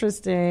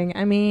interesting.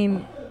 I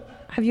mean,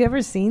 have you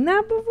ever seen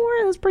that before?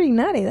 It was pretty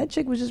nutty. That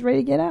chick was just ready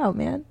to get out,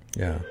 man.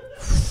 Yeah.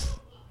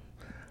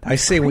 I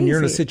say when you're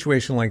in a crazy.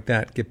 situation like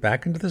that, get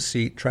back into the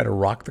seat, try to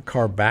rock the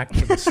car back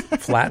to the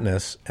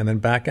flatness, and then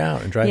back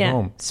out and drive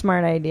home.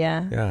 Smart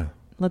idea. Yeah.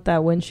 Let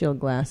that windshield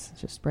glass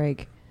just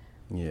break.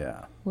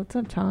 Yeah. What's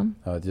up, Tom?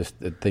 Just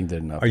the thing did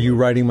enough. Are you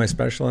writing my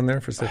special in there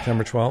for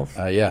September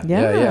 12th?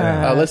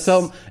 Yeah. Let's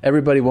tell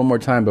everybody one more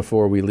time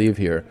before we leave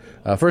here.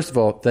 First of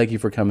all, thank you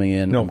for coming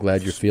in. I'm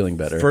glad you're feeling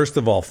better. First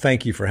of all,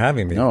 thank you for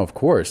having me. No, of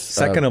course.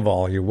 Second of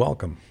all, you're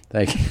welcome.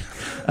 Thank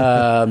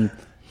you.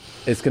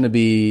 It's going to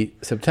be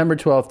September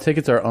 12th.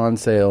 Tickets are on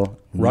sale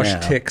now.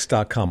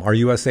 Rushtix.com.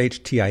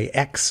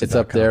 RUSHTIX. It's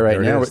up there right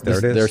now. There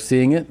it is. They're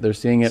seeing it. They're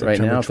seeing it right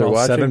now if they're 12th,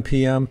 watching. 7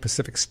 p.m.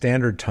 Pacific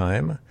Standard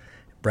Time.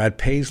 Brad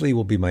Paisley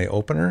will be my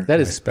opener. That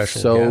my is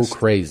special so guest.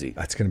 crazy.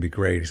 That's going to be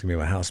great. He's going to be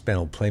my house band.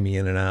 He'll play me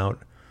in and out.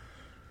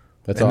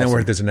 That's and awesome.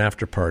 then there's an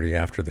after party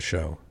after the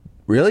show.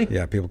 Really?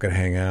 Yeah, people can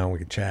hang out. We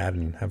can chat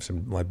and have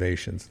some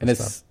libations. And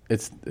stuff.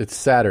 it's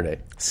Saturday.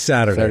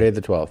 Saturday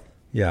the 12th.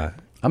 Yeah.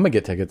 I'm going to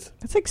get tickets.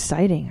 That's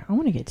exciting. I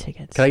want to get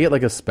tickets. Can I get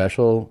like a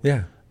special?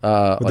 Yeah.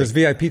 There's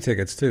VIP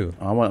tickets too.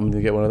 I'm going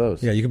to get one of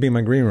those. Yeah, you can be in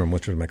my green room,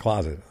 which is my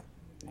closet.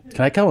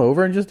 Can I come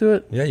over and just do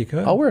it? Yeah, you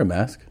could. I'll wear a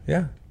mask.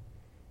 Yeah.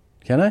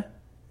 Can I?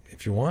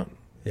 If you want.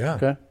 Yeah.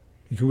 Okay.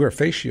 You can wear a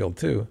face shield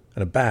too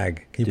and a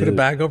bag. Can you put a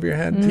bag over your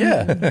head?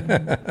 Yeah.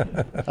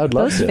 I'd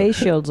love Those to. face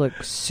shields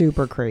look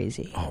super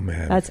crazy. Oh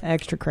man. That's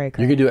extra cray.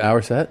 You can do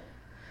our set?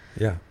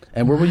 Yeah.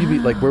 And where will you be?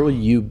 Like, where will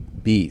you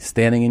be?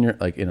 Standing in your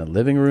in a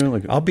living room?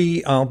 Like, I'll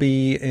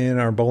be in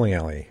our bowling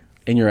alley.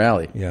 In your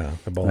alley? Yeah,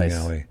 the bowling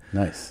alley.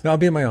 Nice. No, I'll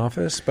be in my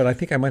office, but I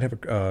think I might have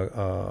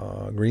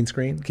a green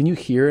screen. Can you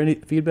hear any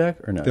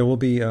feedback or no? There will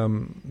be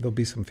there'll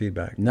be some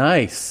feedback.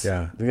 Nice.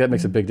 Yeah. I think that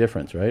makes a big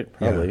difference, right?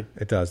 Probably. Yeah,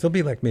 it does. There'll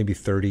be like maybe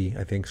 30,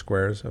 I think,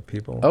 squares of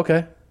people.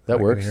 Okay. That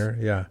can works. hear.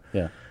 Yeah.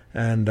 Yeah.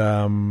 And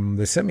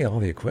they sent me all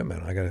the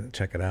equipment. I got to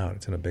check it out.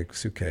 It's in a big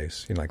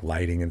suitcase, like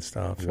lighting and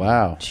stuff.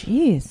 Wow.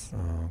 Jeez.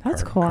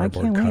 That's cool. I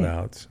Cardboard can't wait.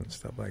 cutouts and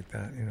stuff like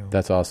that.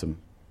 That's awesome.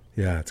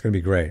 Yeah, it's going to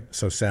be great.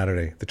 So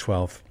Saturday, the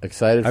 12th.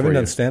 Excited I haven't for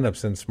done you. stand-up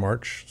since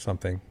March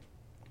something.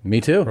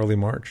 Me too. Early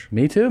March.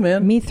 Me too,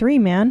 man. Me 3,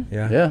 man.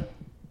 Yeah. Yeah.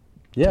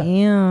 Yeah.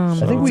 Damn. I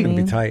think it's we going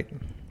to be tight.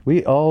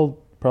 We all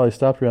probably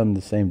stopped around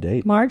the same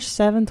date. March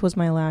 7th was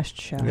my last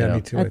show. Yeah,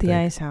 me too, At I the think.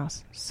 Ice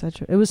House.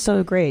 It was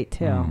so great,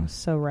 too. It was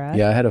so rad.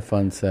 Yeah, I had a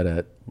fun set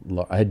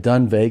I had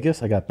done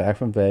Vegas. I got back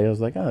from Vegas. I was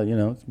like,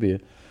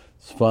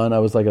 it's fun. I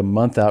was like a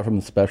month out from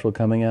the special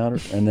coming out,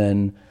 and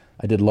then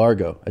I did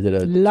Largo. I did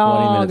a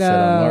 20-minute set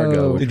on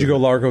Largo. Did you go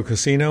Largo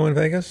Casino in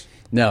Vegas?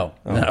 No,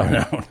 Oh,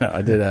 no.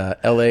 I did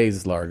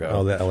LA's Largo.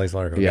 Oh, the LA's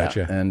Largo. Yeah,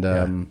 Gotcha. and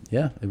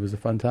it was a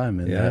fun time.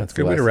 And Yeah, it's a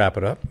good way to wrap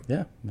it up.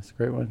 Yeah, that's a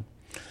great one.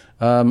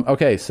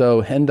 Okay, so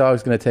Hen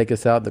Dog's going to take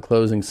us out. The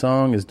closing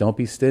song is "Don't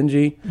Be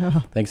Stingy."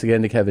 Oh. Thanks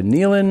again to Kevin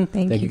Nealon.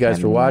 Thank you guys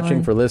Kevin for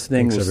watching, Nealon. for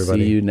listening. Thanks, we'll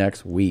everybody. see you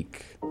next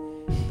week.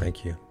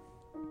 Thank you.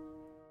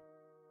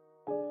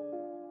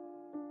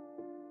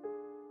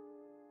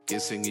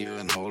 Kissing you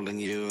and holding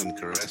you and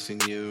caressing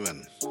you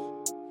and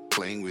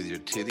playing with your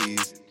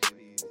titties.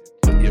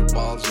 Put your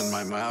balls in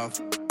my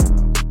mouth.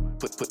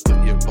 Put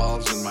your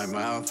balls in my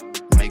mouth.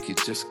 Make you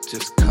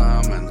just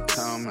come and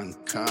come and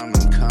come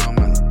and come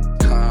and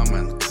come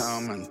and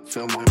come and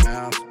fill my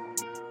mouth.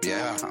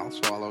 Yeah, I'll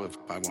swallow if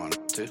I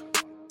want to.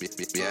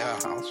 Yeah,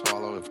 I'll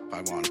swallow if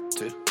I want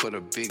to. Put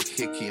a big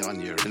hickey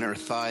on your inner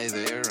thigh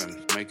there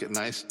and make it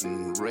nice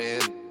and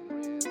red.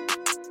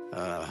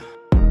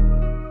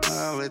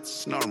 Well,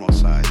 it's normal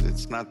size.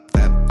 It's not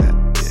that big.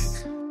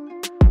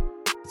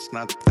 It's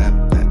not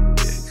that big.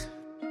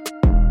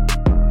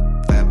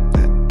 That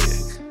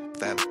big.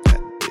 That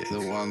big.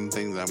 The one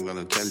thing that I'm going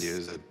to tell you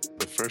is that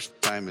the first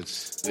time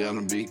it's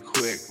going to be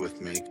quick with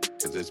me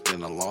because it's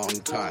been a long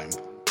time.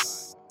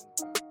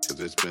 Because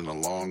it's been a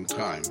long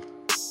time.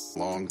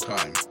 Long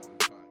time.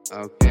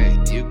 Okay,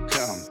 you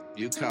come.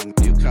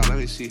 Let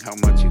me see how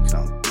much you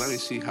come. Let me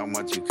see how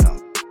much you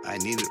come. I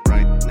need it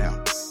right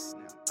now.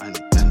 I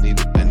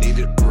need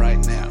it right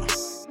now.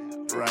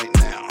 Right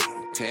now,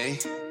 okay?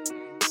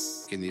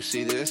 Can you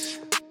see this?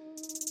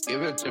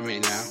 Give it to me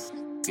now.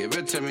 Give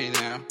it to me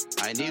now.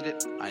 I need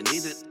it. I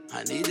need it.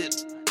 I need it.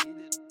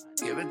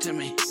 Give it to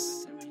me.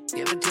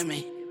 Give it to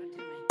me.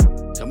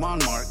 Come on,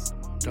 Mark.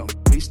 Don't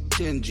be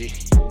stingy.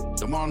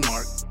 Come on,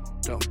 Mark.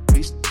 Don't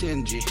be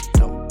stingy.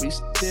 Don't be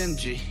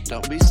stingy.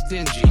 Don't be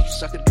stingy.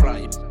 Suck it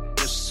dry.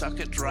 Just suck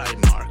it dry,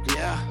 Mark.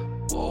 Yeah.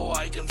 Oh,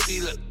 I can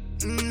feel it.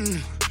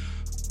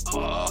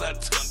 Oh,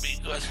 that's gonna be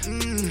good.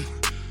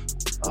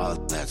 Oh,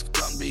 that's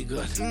gonna be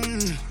good.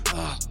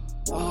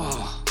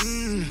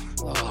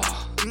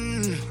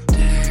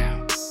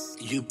 Damn.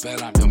 You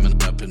bet I'm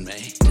coming up in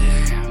May.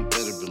 Damn. You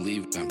better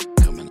believe I'm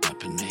coming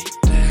up in May.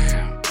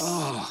 Damn.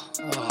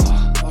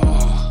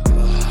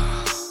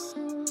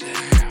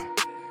 Damn.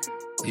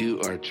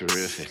 You are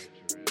terrific.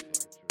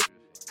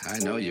 I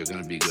know you're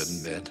gonna be good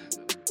in bed.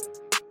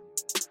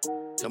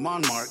 Come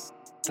on, Mark.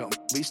 Don't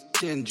be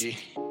stingy.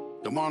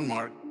 Come on,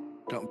 Mark.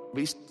 Don't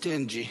be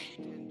stingy.